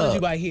 Yeah. not the ones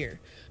you buy here.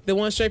 The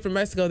one straight from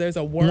Mexico, there's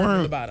a worm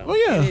in the bottom. Oh,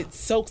 yeah. And it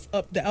soaks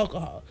up the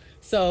alcohol.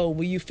 So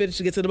when you finish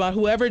to get to the bottle,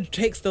 whoever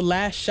takes the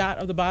last shot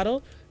of the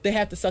bottle, they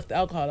have to suck the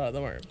alcohol out of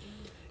the worm.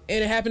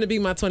 And it happened to be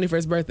my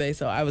 21st birthday,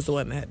 so I was the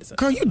one that had to suck.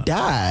 Girl, you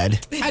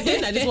died. I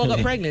didn't. I just woke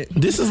up pregnant.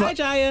 This is Hi, like-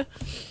 Jaya.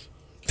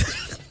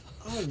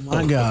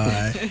 My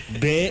God.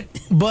 Bet.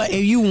 But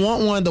if you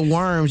want one of the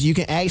worms, you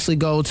can actually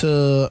go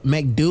to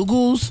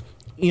McDougal's.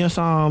 You know,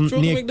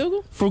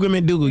 Frugal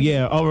McDougal,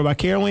 yeah, over by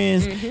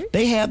Carowinds.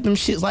 They have them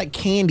shits like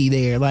candy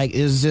there. Like,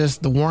 it's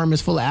just the worm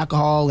is full of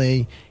alcohol,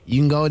 and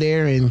you can go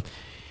there and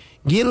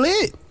get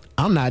lit.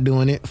 I'm not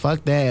doing it.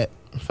 Fuck that.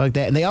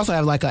 And they also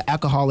have like an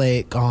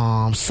alcoholic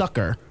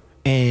sucker,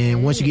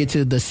 and once you get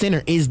to the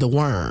center is the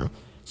worm.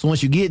 So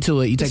once you get to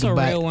it, you take a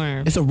bite. Real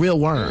worm. It's a real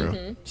worm.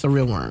 It's a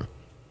real worm.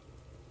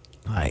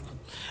 Like,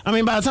 I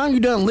mean, by the time you're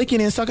done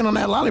licking and sucking on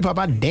that lollipop,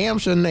 I damn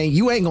sure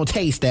you ain't gonna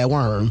taste that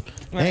worm.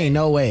 Right. There ain't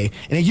no way.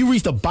 And if you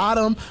reach the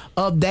bottom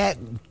of that,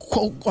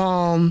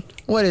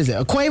 what is it,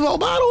 a Quavo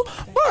bottle,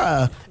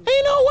 bruh,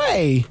 ain't no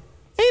way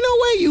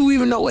you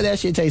even know what that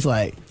shit tastes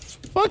like.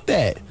 Fuck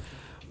that.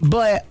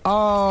 But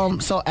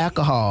so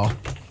alcohol.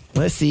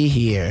 Let's see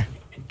here.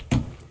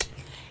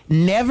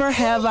 Never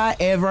have I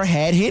ever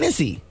had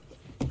Hennessy.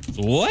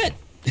 What?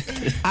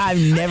 I've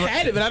never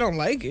had it, but I don't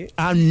like it.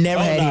 I've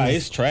never had it.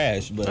 It's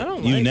trash,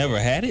 but you never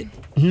had it?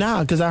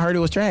 Nah, because I heard it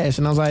was trash,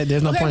 and I was like,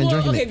 "There's no point in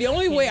drinking it." The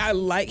only way I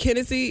like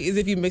Hennessy is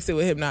if you mix it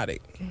with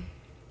Hypnotic.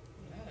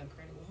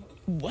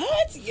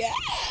 What?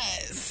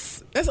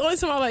 Yes. That's the only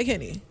time I like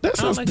Henny. That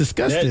sounds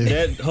disgusting.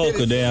 That Hulk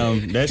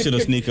damn, that should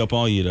have sneak up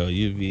on you though.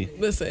 You'd be.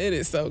 Listen, it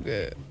is so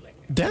good.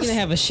 You're gonna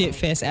have a shit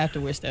fest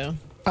afterwards though.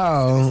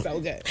 Oh, so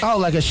good. Oh,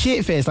 like a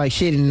shit fest, like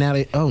shitting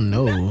out. Oh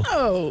no.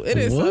 Oh, it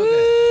is what? so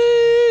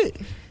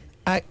good.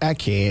 I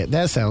can't.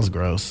 That sounds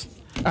gross.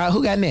 All right,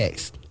 who got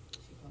next?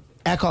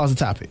 Alcohol's the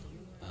topic.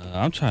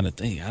 I'm trying to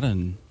think.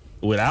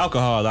 With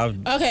alcohol.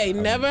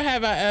 Never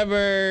have I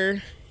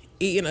ever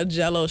eaten a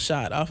Jell-O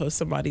shot off of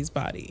somebody's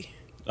body.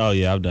 Oh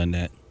yeah, I've done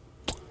that.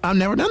 I've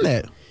never done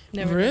that.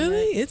 Never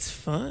really? It's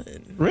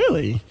fun.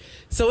 Really?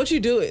 So what you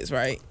do is,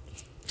 right?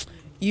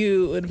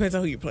 It depends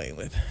on who you're playing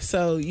with.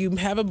 So you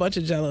have a bunch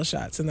of Jell-O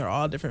shots, and they're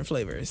all different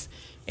flavors.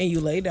 And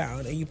you lay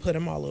down, and you put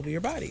them all over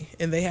your body.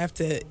 And they have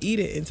to eat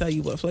it and tell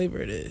you what flavor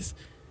it is.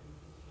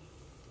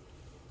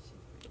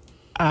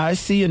 I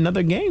see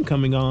another game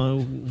coming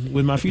on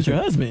with my future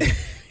husband.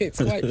 It's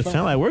quite fun.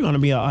 Sound like we're going to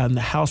be out in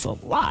the house a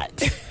lot.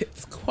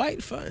 It's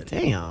quite fun.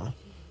 Damn.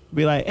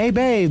 Be like, hey,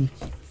 babe,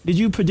 did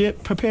you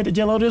prepare the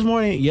Jell-O this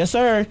morning? Yes,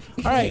 sir.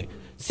 All right.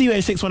 See you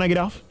at 6 when I get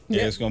off.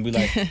 Yeah, it's going to be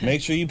like,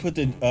 make sure you put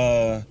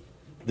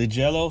the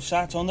Jell-O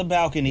shots on the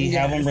balcony. Yes.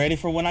 Have them ready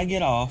for when I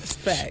get off.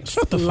 Facts.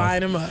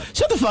 Line them up.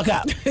 Shut the fuck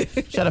up.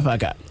 Shut the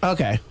fuck up.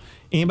 Okay.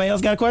 Anybody else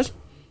got a question?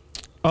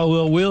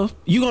 Oh, Will,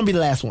 you gonna be the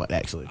last one,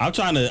 actually. I'm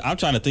trying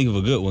to think of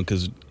a good one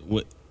because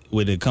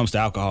when it comes to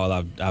alcohol,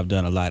 I've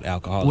done a lot of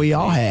alcohol. We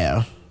all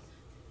have.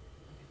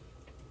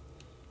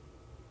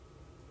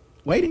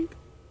 Waiting.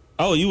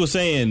 Oh, you were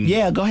saying?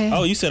 Yeah, go ahead.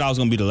 Oh, you said I was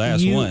gonna be the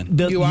last one.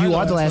 You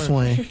are the last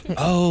one.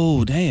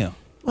 Oh, damn.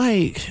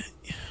 Like,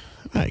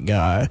 my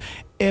God.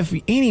 If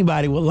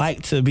anybody would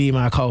like to be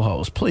my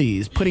co-host,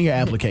 please put in your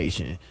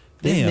application.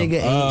 This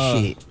nigga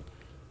ain't shit.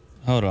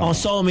 Hold on. On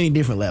so many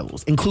different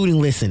levels, including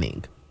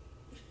listening.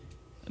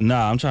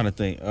 Nah, I'm trying to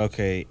think.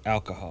 Okay,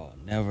 alcohol.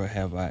 Never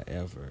have I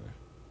ever.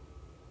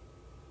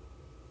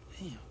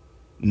 Damn.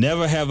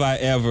 Never have I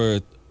ever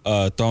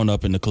thrown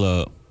up in the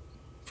club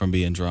from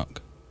being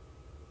drunk.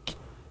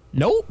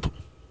 Nope.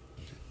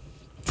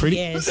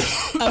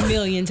 Yes, a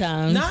million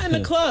times. Not in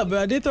the club, but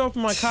I did throw up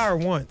in my car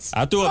once.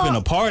 I threw up in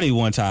a party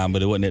one time,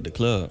 but it wasn't at the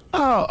club.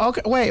 Oh,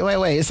 okay.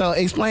 Wait. So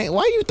explain,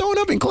 why you throwing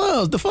up in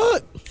clubs? The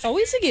fuck? Oh,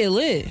 we used to get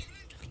lit.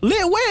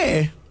 Lit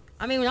where?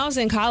 I mean, when I was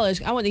in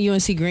college, I went to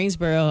UNC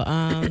Greensboro.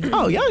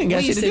 Oh, y'all didn't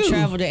got shit to do. We used to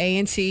travel to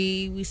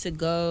A&T. We used to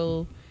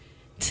go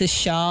to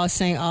Shaw,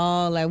 St.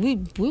 All. Like, we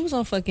was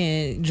on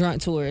fucking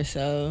drunk tours,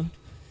 so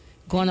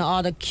going to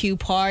all the Q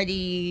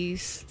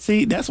parties.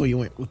 See, that's where you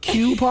went.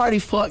 Q party,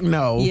 fuck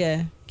no.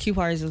 Yeah, Q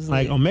parties was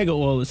like lit. Omega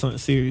Oil or something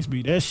serious,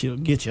 B. That shit'll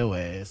get your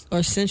ass.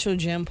 Or Central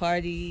Gym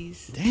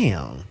parties.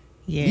 Damn.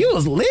 Yeah. You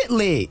was lit.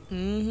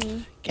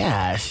 Mm-hmm.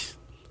 Gosh.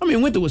 I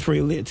mean, Winter was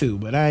pretty lit too,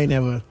 but I ain't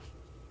never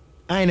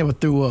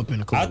threw up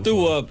in a club. I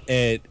threw up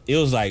it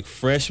was like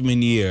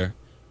freshman year.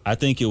 I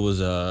think it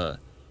was a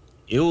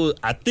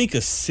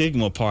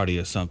Sigma party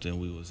or something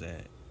we was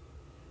at.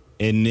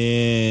 And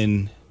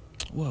then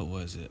what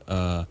was it?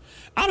 I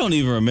don't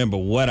even remember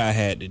what I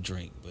had to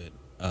drink,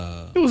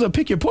 but it was a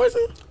pick your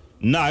poison?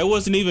 No, it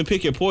wasn't even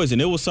pick your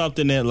poison. It was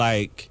something that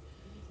like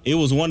it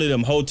was one of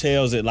them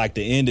hotels at like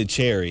the end of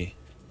Cherry.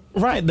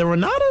 Right, the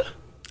Renata?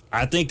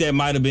 I think that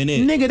might have been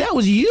it. Nigga, that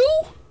was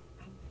you?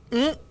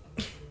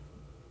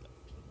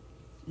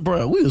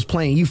 Bro, we was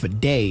playing you for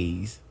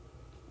days.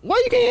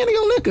 Why you can't handle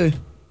your liquor?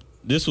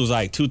 This was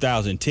like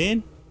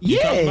 2010?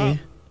 Yeah.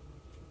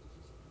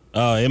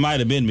 It might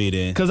have been me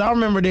then. Because I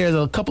remember there's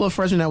a couple of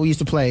freshmen that we used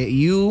to play.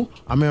 I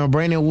remember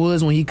Brandon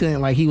Woods when he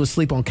couldn't, like, he would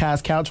sleep on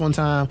Kai's couch one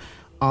time.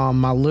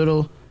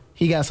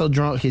 He got so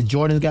drunk, his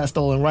Jordans got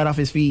stolen right off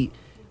his feet.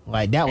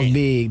 Like, that was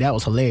big. That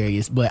was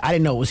hilarious. But I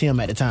didn't know it was him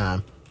at the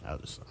time. I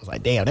was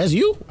like, damn, that's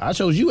you? I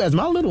chose you as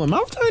my little one. My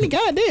fraternity,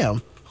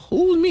 goddamn.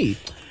 Who's me?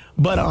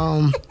 But,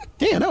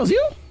 damn, that was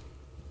you?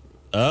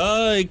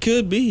 It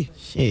could be.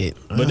 Shit.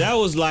 But that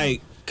was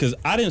like, because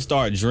I didn't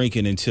start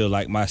drinking until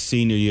like my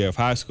senior year of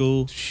high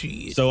school.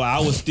 Shit. So I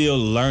was still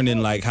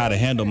learning like how to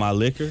handle my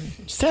liquor.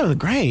 7th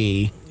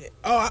grade.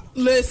 Oh,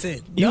 listen.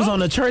 You was on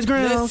the church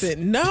grounds?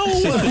 Listen, no.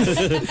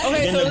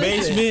 Okay, In the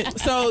basement?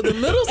 So the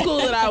middle school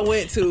that I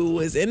went to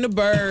was in the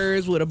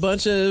Birds with a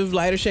bunch of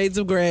lighter shades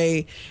of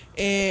gray.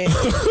 And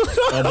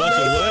A bunch of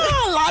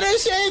what? A lot of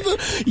shades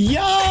of...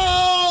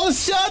 Yo,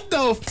 shut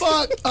the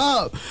fuck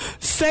up.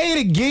 Say it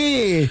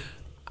again.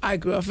 I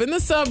grew up in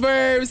the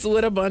suburbs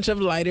with a bunch of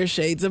lighter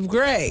shades of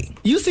gray.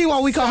 You see why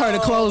we call her the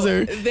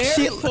closer?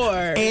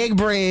 Therefore, egg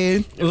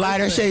bread,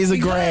 lighter shades of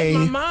because gray.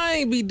 my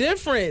mind be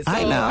different. So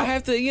I know. I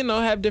have to,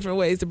 have different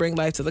ways to bring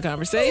life to the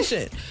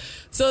conversation.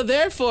 So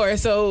therefore, I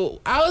was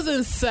in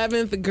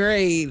 7th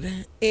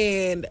grade,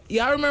 and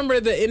y'all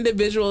remember the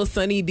individual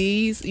Sunny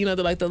D's? The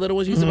little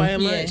ones you used to buy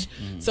in lunch.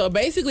 So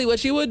basically,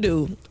 what you would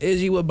do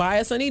is you would buy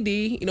a Sunny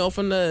D,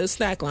 from the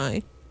snack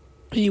line.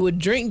 You would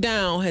drink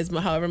down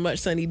however much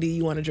Sunny D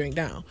you want to drink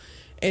down.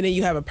 And then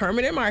you have a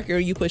permanent marker.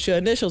 You put your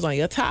initials on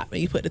your top,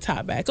 and you put the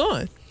top back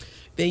on.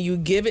 Then you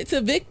give it to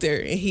Victor,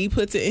 and he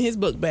puts it in his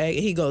book bag,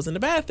 and he goes in the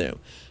bathroom.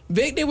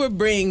 Victor would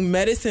bring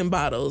medicine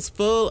bottles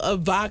full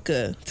of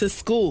vodka to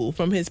school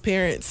from his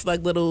parents'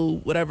 little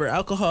whatever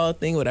alcohol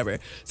thing, whatever.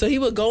 So he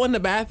would go in the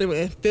bathroom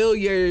and fill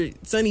your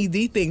Sunny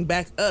D thing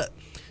back up.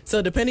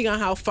 So depending on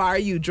how far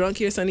you drunk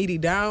your Sunny D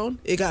down,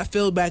 it got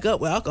filled back up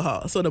with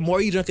alcohol. So the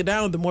more you drunk it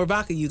down, the more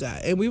vodka you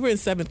got. And we were in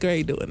 7th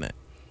grade doing that.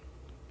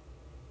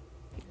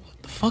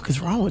 What the fuck is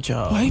wrong with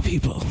y'all? White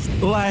people.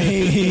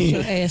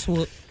 Your ass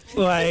whooped.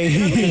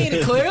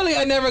 Clearly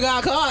I never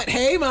got caught.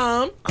 Hey,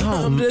 Mom.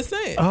 I'm just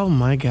saying. Oh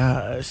my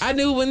gosh. I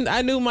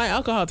knew my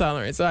alcohol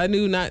tolerance, so I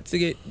knew not to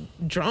get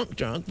drunk,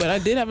 but I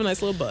did have a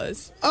nice little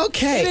buzz.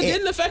 Okay. And it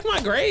didn't affect my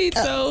grade,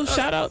 so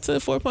shout out to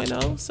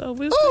 4.0. So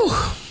we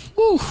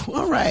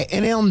all right.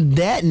 And on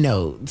that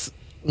note,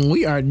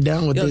 we are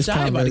done with this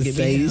Johnny about to get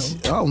me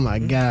conversation. Oh my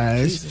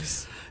gosh.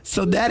 Jesus.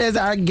 So that is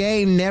our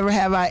game. Never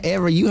have I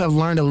ever. You have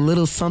learned a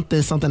little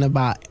something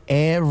about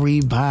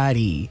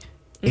everybody.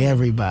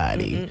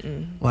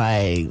 Everybody.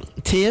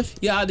 Like Tiff.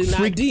 Y'all do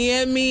not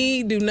DM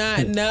me. Do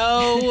not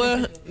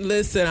know.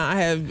 Listen,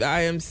 I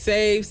am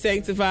saved,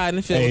 sanctified,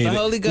 and filled with the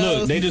Holy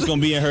Ghost. Look, they just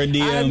gonna be in her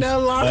DMs. no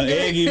longer- An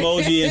egg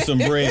emoji and some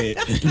bread.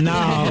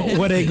 No,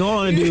 what they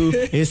going to do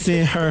is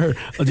send her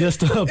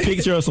just a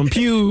picture of some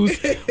pews.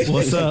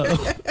 What's up?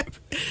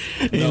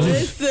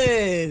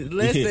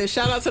 Listen.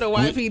 Shout out to the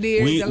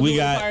YPD. We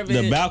got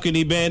the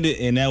balcony bandit,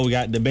 and now we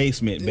got the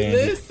basement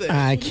bandit. Listen,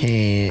 I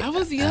can't. I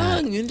was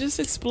young and just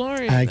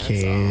exploring. I that's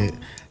can't. all.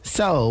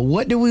 So,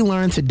 what did we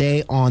learn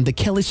today on the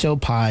Kelly Show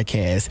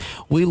podcast?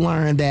 We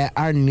learned that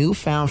our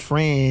newfound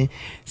friend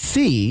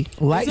C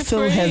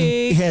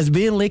has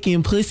been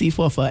licking pussy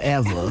for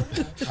forever.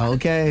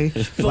 Okay,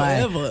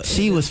 Forever. Like,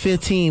 she was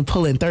 15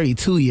 pulling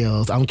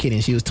 32-year-olds. I'm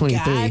kidding. She was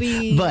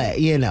 23. But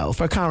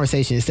for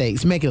conversation's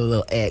sakes, make it a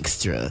little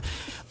extra.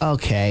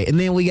 Okay, and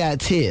then we got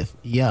Tiff.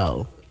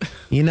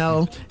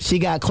 She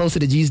got closer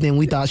to Jesus than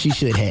we thought she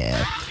should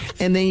have.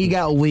 And then you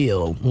got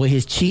Will with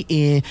his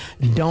cheating,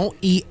 don't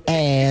eat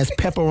ass,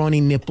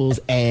 pepperoni nipples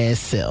ass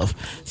self.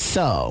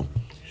 So,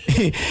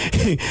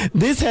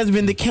 this has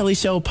been the Kelly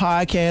Show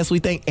podcast. We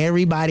thank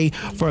everybody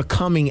for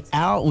coming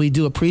out. We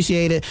do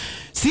appreciate it.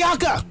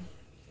 Siaka,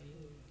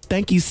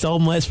 thank you so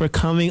much for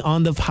coming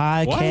on the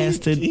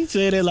podcast. He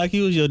said it like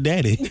he was your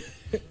daddy.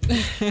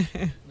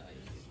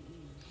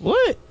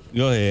 What?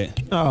 Go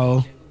ahead.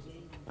 Oh,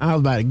 I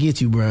was about to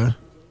get you, bro.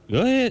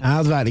 Go ahead. I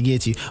was about to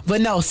get you.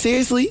 But no,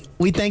 seriously,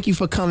 we thank you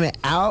for coming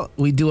out.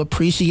 We do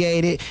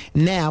appreciate it.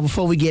 Now,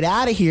 before we get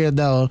out of here,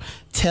 though,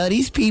 tell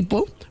these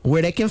people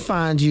where they can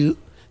find you.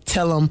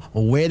 Tell them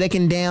where they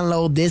can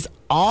download this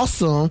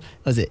awesome,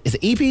 it's an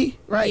EP,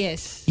 right?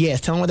 Yes.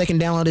 Yes, tell them where they can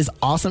download this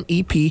awesome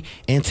EP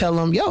and tell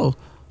them, yo,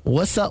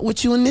 what's up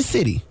with you in this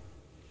city?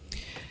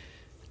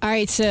 All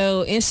right,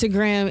 so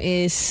Instagram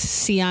is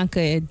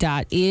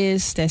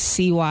Cianca.is. That's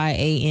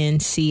CYANCA.is.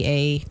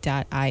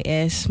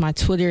 My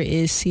Twitter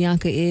is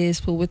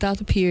Cianca.is, but without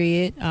the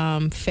period.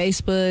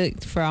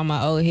 Facebook for all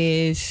my old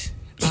heads.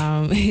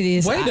 It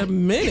is. Wait a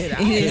minute.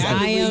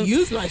 I am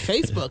use my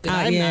Facebook. And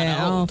I'm I not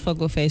don't old. fuck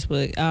with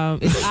Facebook.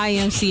 It's I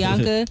am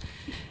Cianca.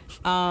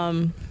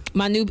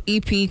 My new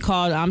EP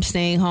called I'm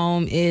Staying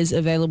Home is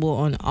available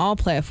on all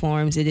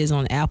platforms. It is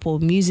on Apple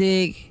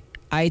Music,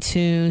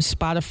 iTunes,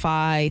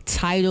 Spotify,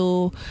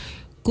 Tidal,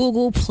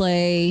 Google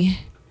Play,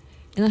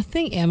 and I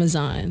think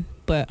Amazon.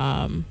 But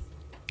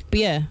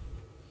yeah.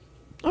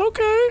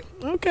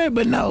 Okay,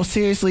 but no,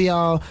 seriously,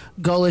 y'all,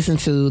 go listen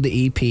to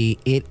the EP.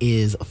 It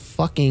is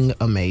fucking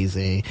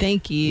amazing.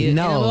 Thank you.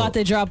 No. And I'm about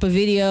to drop a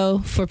video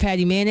for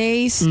Patty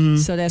Mayonnaise,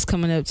 so that's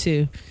coming up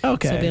too.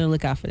 Okay. So be on the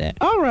lookout for that.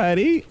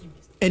 Alrighty.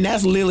 And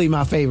that's literally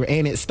my favorite,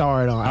 and it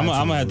starred on I'm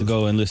gonna have to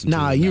go and listen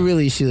to it. You now.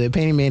 really should.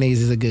 Patty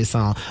Mayonnaise is a good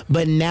song.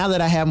 But now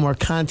that I have more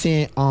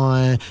content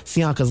on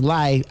Cianca's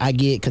life, I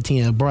get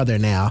Katina's brother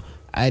now.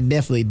 I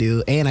definitely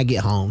do. And I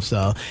get home.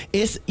 So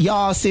it's,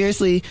 y'all,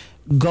 seriously,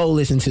 go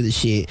listen to the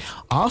shit.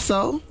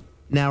 Also,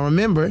 now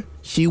remember,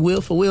 She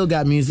Will for Will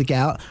got music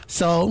out.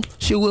 So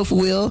She Will for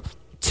Will,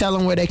 Tell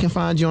them where they can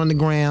find you on the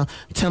ground.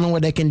 Tell them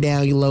where they can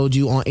download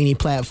you on any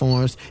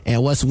platforms,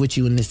 and what's with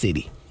you in the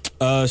city.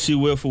 She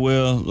will for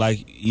will,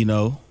 like, you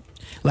know.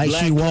 Like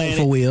Black she won't Planet.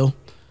 for will.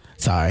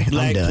 Sorry,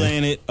 Black I'm done.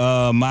 Planet,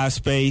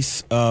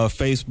 MySpace,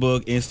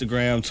 Facebook,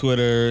 Instagram,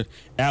 Twitter,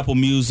 Apple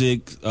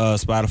Music,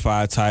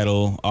 Spotify,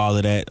 Tidal, all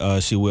of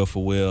that. She will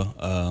for will.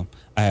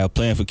 I have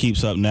Plan for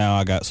Keeps up now.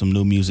 I got some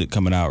new music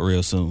coming out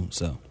real soon.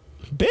 So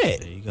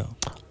Bet. there you go.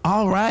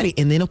 Alrighty,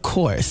 and then of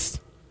course,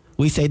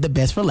 we say the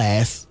best for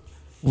last.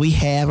 We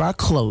have our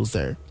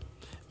closer,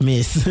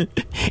 Miss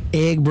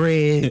Egg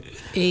Bread.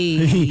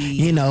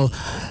 You know,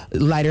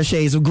 lighter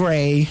shades of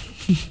gray.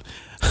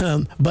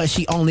 But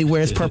she only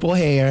wears purple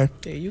hair.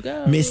 There you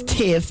go. Miss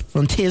Tiff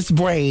from Tiff's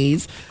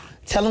Braids.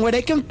 Tell them where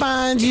they can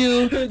find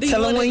you. The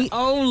Tell them one when and you,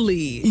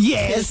 only.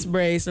 Yes. Tiff's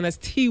Braids, and that's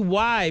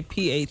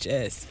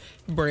TYPHS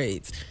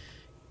Braids.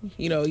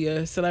 You know,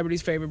 your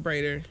celebrity's favorite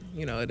braider.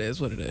 You know, it is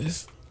what it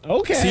is.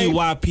 okay.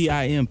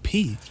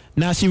 TYPIMP.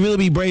 Now she really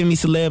be braiding me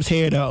celebs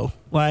hair though.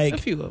 Like, A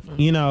few of them.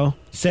 you know,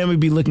 Sammy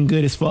be looking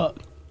good as fuck.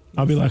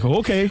 I'll be like,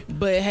 okay.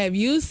 But have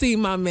you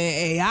seen my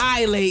man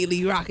AI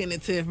lately rocking the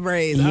Tiff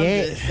braids? Yeah. I'm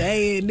just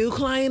saying, new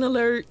client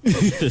alert.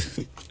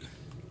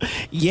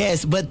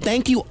 Yes, but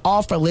thank you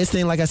all for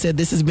listening. Like I said,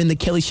 this has been the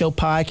Kelly Show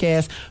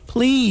podcast.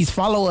 Please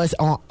follow us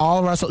on all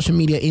of our social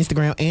media,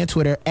 Instagram and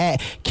Twitter at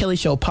Kelly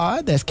Show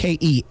Pod. That's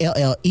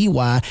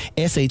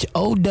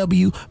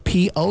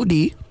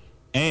KELLEYSHOWPOD.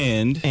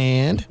 And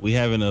And we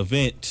have an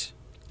event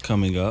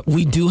coming up.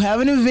 we do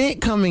have an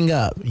event coming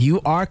up.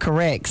 You are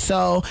correct.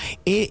 So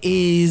it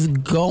is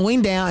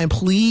going down, and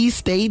please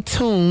stay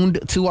tuned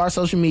to our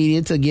social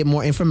media to get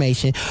more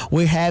information.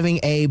 We're having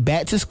a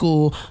back to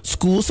school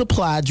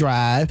supply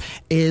drive.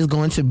 It is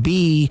going to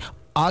be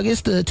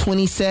August the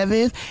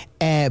 27th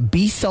at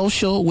Be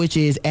Social, which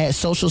is at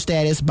Social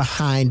Status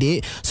behind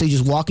it. So you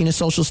just walk into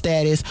Social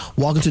Status,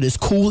 walk into this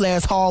cool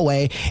ass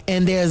hallway,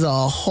 and there's a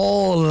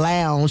whole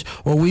lounge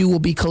where we will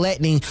be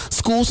collecting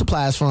school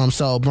supplies from.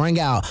 So bring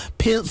out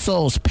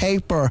pencils,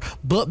 paper,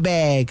 book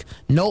bag,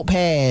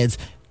 notepads,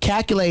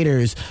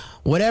 calculators,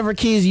 whatever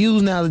kids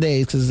use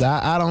nowadays, because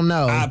I don't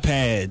know.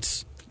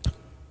 iPads.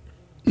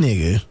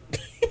 Nigga.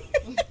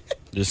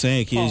 Just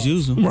saying, kids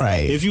use them.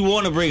 Right. If you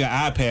want to bring an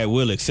iPad,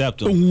 we'll accept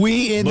them.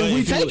 We But if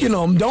you- taking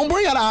them. Don't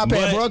bring out an iPad,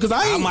 But bro, because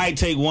I ain't. might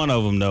take one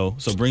of them though,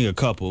 so bring a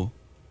couple.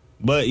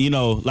 But you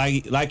know,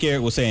 like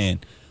Eric was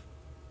saying,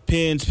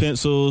 pens,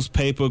 pencils,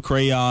 paper,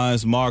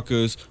 crayons,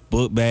 markers,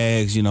 book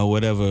bags, you know,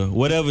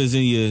 whatever's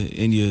in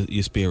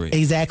your spirit.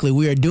 Exactly.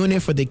 We are doing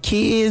it for the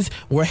kids.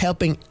 We're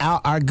helping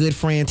out our good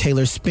friend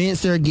Taylor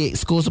Spencer get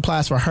school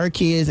supplies for her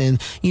kids,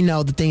 and you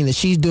know the thing that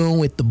she's doing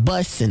with the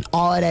bus and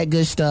all of that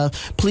good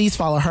stuff. Please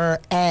follow her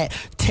at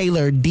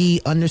Taylor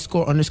D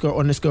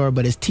 ___,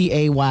 but it's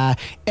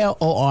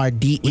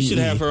TAYLORDE. We should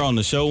have her on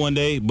the show one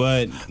day,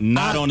 but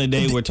not on the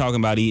day we're talking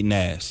about eating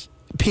ass.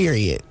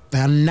 Period.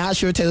 I'm not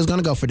sure Taylor's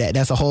gonna go for that.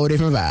 That's a whole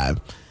different vibe.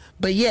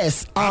 But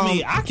yes, I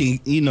mean, I can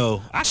Yo,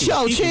 keep it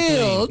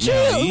chill.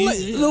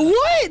 clean. No,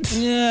 What?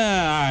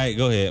 Yeah, all right,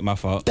 go ahead. My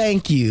fault.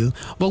 Thank you.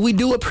 But we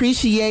do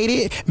appreciate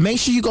it. Make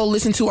sure you go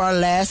listen to our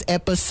last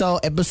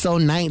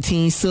episode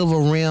 19, Silver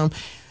Rim.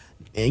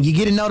 And you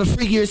get to know the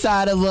freakier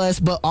side of us,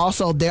 but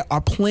also there are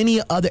plenty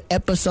of other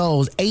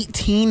episodes,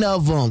 18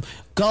 of them.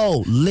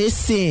 Go,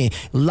 listen,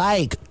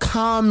 like,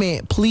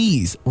 comment,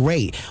 please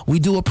rate. We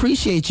do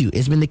appreciate you.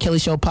 It's been the Kelly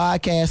Show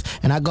podcast,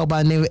 and I go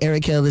by the name of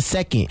Eric Kelly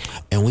II,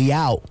 and we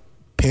out.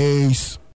 Peace.